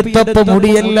തൊപ്പിയെടുത്തപ്പോ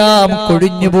മുടിയെല്ലാം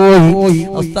കൊഴിഞ്ഞുപോയി.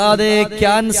 ഉസ്താദേ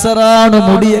ക്യാൻസറാണ്,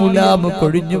 മുടിയെല്ലാം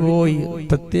കൊഴിഞ്ഞുപോയി,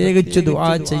 പ്രത്യേകിച്ച്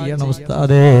ദുആ ചെയ്യണം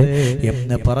ഉസ്താദേ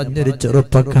എന്ന് പറഞ്ഞൊരു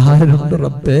ചെറുപ്പക്കാരനുണ്ട്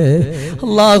റബ്ബേ.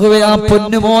 അല്ലാഹുവേ ആ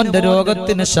പൊന്നുമോന്റെ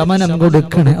രോഗത്തിന് ശമനം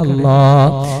കൊടുക്കണേ അല്ലാ,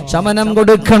 ശമനം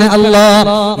കൊടുക്കണേ അല്ലാ.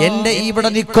 എന്റെ ഇവിടെ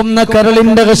നിൽക്കുന്ന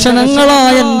കരളിന്റെ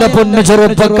കഷണങ്ങളായ എന്റെ പൊന്നു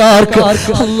ചെറുപ്പക്കാർക്ക്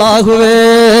അല്ലാഹുവേ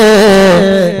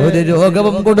ഒരു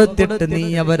രോഗവും കൊടുത്തിട്ട് നീ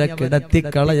അവരെ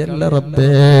കിടത്തിക്കളയല്ല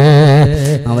റബ്ബേ,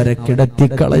 അവരെ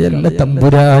കിടത്തിക്കളയല്ല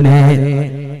തമ്പുരാനെ.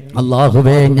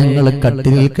 അല്ലാഹുവേ ഞങ്ങൾ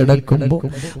കട്ടിലിൽ കിടക്കുമ്പോ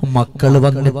മക്കൾ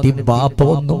വന്നിട്ട് ബാപ്പ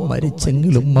ഒന്നും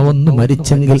മരിച്ചെങ്കിൽ ഉമ്മ ഒന്നും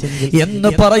മരിച്ചെങ്കിൽ എന്ന്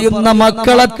പറയുന്ന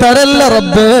മക്കളെ തരല്ല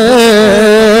റബ്ബേ.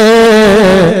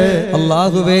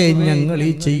 അല്ലാഹുവേ ഞങ്ങൾ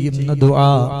ഈ ചെയ്യുന്ന ദുആ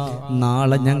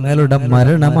നാളെ ഞങ്ങളുടെ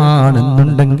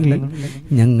മരണമാണെന്നുണ്ടെങ്കിൽ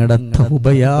ഞങ്ങളുടെ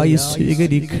തൗബയായി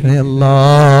സ്വീകരിക്കണേ അല്ലാ,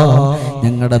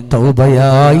 ഞങ്ങളുടെ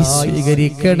തൗബയായി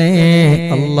സ്വീകരിക്കണേ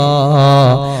അല്ലാ.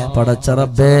 പടച്ച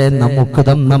റബ്ബേ നമുക്ക്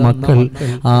തന്ന മക്കൾ,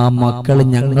 ആ മക്കൾ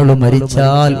ഞങ്ങൾ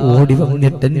മരിച്ചാൽ ഓടി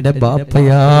വന്നിട്ട് എന്റെ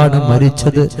ബാപ്പയാണ്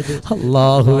മരിച്ചത്,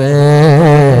 അല്ലാഹുവേ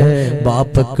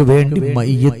ബാപ്പക്ക് വേണ്ടി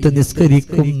മയ്യത്ത്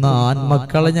നിസ്കരിക്കുന്ന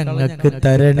ആൺമക്കളെ ഞങ്ങൾക്ക്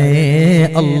തരണേ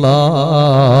അല്ലാ.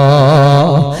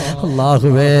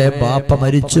 അല്ലാഹുവേ ബാപ്പ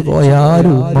മരിച്ചു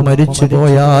പോയാലും ഉമ്മ മരിച്ചു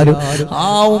പോയാലും ആ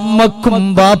ഉമ്മക്കും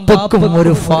ബാപ്പക്കും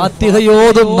ഒരു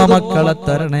ഫാത്തിഹയോതുന്ന മക്കളെ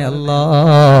തരണേ അല്ലാ.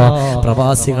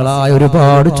 പ്രവാസികളായ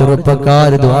ഒരുപാട്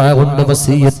ചെറുപ്പക്കാർ ദുആ കൊണ്ട്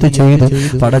വസിയത്ത് ചെയ്തു.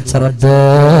 പടച്ച റബ്ബേ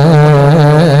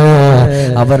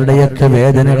അവരുടെയൊക്കെ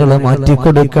വേദനകൾ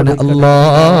മാറ്റിക്കൊടുക്കണേ അല്ലാ.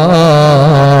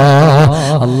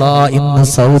 അല്ലാ ഇന്ന്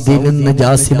സൗദിയിൽ നിന്ന്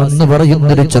ജാസിം എന്ന്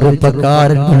പറയുന്നൊരു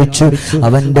ചെറുപ്പക്കാരൻ വിളിച്ചു.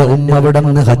 അവന്റെ ഉമ്മ ഇവിടെ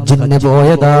നിന്ന് ഹജ്ജിന്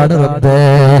പോയതാണ് റബ്ബേ.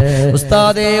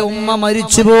 ഉസ്താദേ ഉമ്മ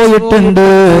മരിച്ചു പോയിട്ടുണ്ട്,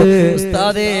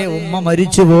 ഉസ്താദേ ഉമ്മ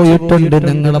മരിച്ചു പോയിട്ടുണ്ട്.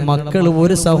 നിങ്ങളെ മക്കൾ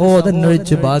ഒരു സഹോദരൻ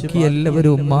ഒഴിച്ച് ബാക്കി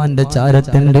എല്ലാവരും ഉമ്മാന്റെ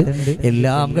ചാരത്തുണ്ട്.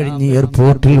 എല്ലാം കഴിഞ്ഞ്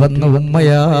എയർപോർട്ടിൽ വന്ന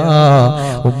ഉമ്മയാ,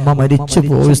 ഉമ്മ മരിച്ചു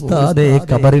പോയി ഉസ്താദേ,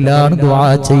 കബറിലാണ് ദുആ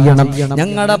ചെയ്യണം.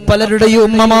 ഞങ്ങളുടെ പലരുടെയും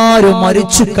ഉമ്മമാരും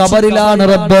മരിച്ചു കബറിലാണ്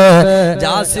റബ്ബേ.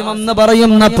 ജാസിം എന്ന്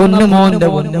പറയുന്ന പൊന്നുമോന്റെ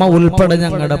ഉമ്മ ഉൾപ്പെടെ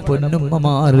ഞങ്ങളുടെ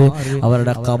പൊന്നുമ്മമാര്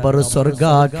അവരുടെ ഖബർ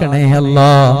സ്വർഗ്ഗാക്കണേ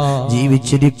അല്ലാ.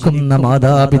 ജീവിച്ചിരിക്കുന്ന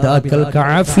മാതാപിതാക്കൾക്ക്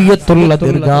ആഫിയത്തുള്ള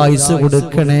ദീർഘായുസ്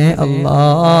കൊടുക്കണേ അല്ലാ.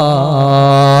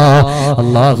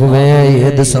 അല്ലാഹുവേ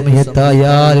ഏത്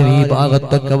സമയത്തായാലും ഈ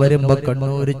ഭാഗത്തൊക്കെ വരുമ്പോ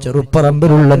കണ്ണൂർ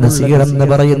ചെറുപ്പറമ്പിലുള്ള നസീർ എന്ന്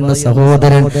പറയുന്ന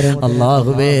സഹോദരൻ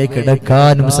അല്ലാഹുവേ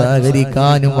കിടക്കാനും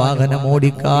സഹകരിക്കാനും വാഹനം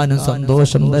ഓടിക്കാനും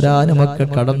സന്തോഷം തരാനും ഒക്കെ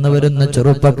കടന്നു വരുന്ന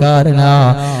ചെറുപ്പക്കാരനാ.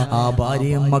 ആ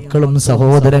ഭാര്യയും മക്കളും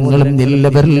സഹോദരങ്ങളും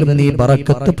എല്ലാവരിലും നീ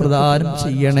ബറക്കത്ത് പ്രദാനം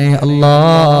ചെയ്യണേ അല്ലാ.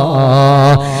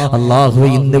 അല്ലാഹു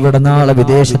ഇന്നിവിടെ നാളെ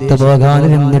വിദേശത്ത് പോകാൻ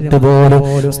നിന്നിട്ട് പോലും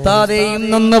ഉസ്താദേയും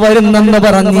നിന്ന് വരുന്നെന്ന്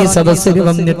പറഞ്ഞ് ഈ സദസ്സിൽ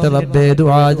വന്നിട്ട് റബ്ബേ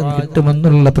ദുആ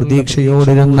കിട്ടുമെന്നുള്ള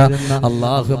പ്രതീക്ഷയോടിരുന്ന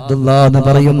അല്ലാഹു അബ്ദുല്ലാ എന്ന്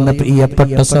പറയുന്ന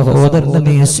പ്രിയപ്പെട്ട സഹോദരനെ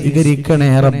നീ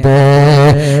സ്വീകരിക്കണേ റബ്ബേ.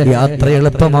 യാത്ര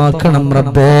എളുപ്പമാക്കണം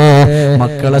റബ്ബേ.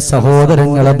 മക്കളെ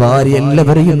സഹോദരങ്ങളെ ഭാര്യ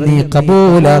എല്ലാവരെയും നീ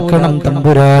കബൂലാക്കണം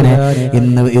തമ്പുരാനെ.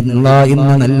 ഇന്ന്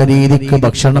നല്ല രീതിക്ക്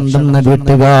ഭക്ഷണം തന്ന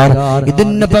വീട്ടുകാർ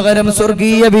ഇതിന് പകരം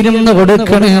സ്വർഗീയ വിരുന്ന്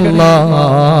കൊടുക്കണേ അല്ലാ.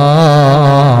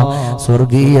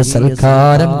 സ്വർഗീയ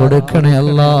സൽക്കാരം കൊടുക്കണേ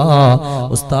അല്ലാ.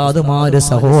 ഉസ്താദുമാര്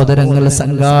സഹോദരങ്ങൾ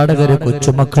സംഘാടകര്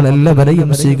കൊച്ചുമക്കൾ എല്ലാവരെയും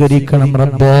സ്വീകരിക്കണം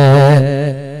റബ്ബേ.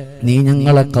 നീ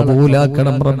ഞങ്ങളെ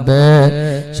കബൂലാക്കണം റബ്ബേ.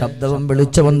 ശബ്ദവും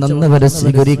വിളിച്ചവൻ നന്നവരെ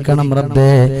സ്വീകരിക്കണം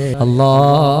റബ്ബേ.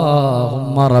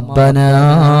 അല്ലാഹുമ്മ റബ്ബനാ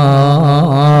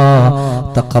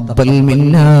تقبل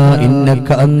منا إنك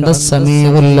أنت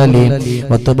السميع العليم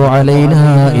وتب علينا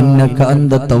إنك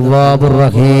أنت التواب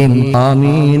الرحيم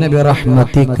آمين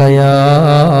برحمتك يا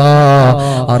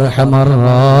أرحم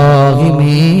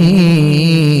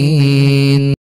الراحمين.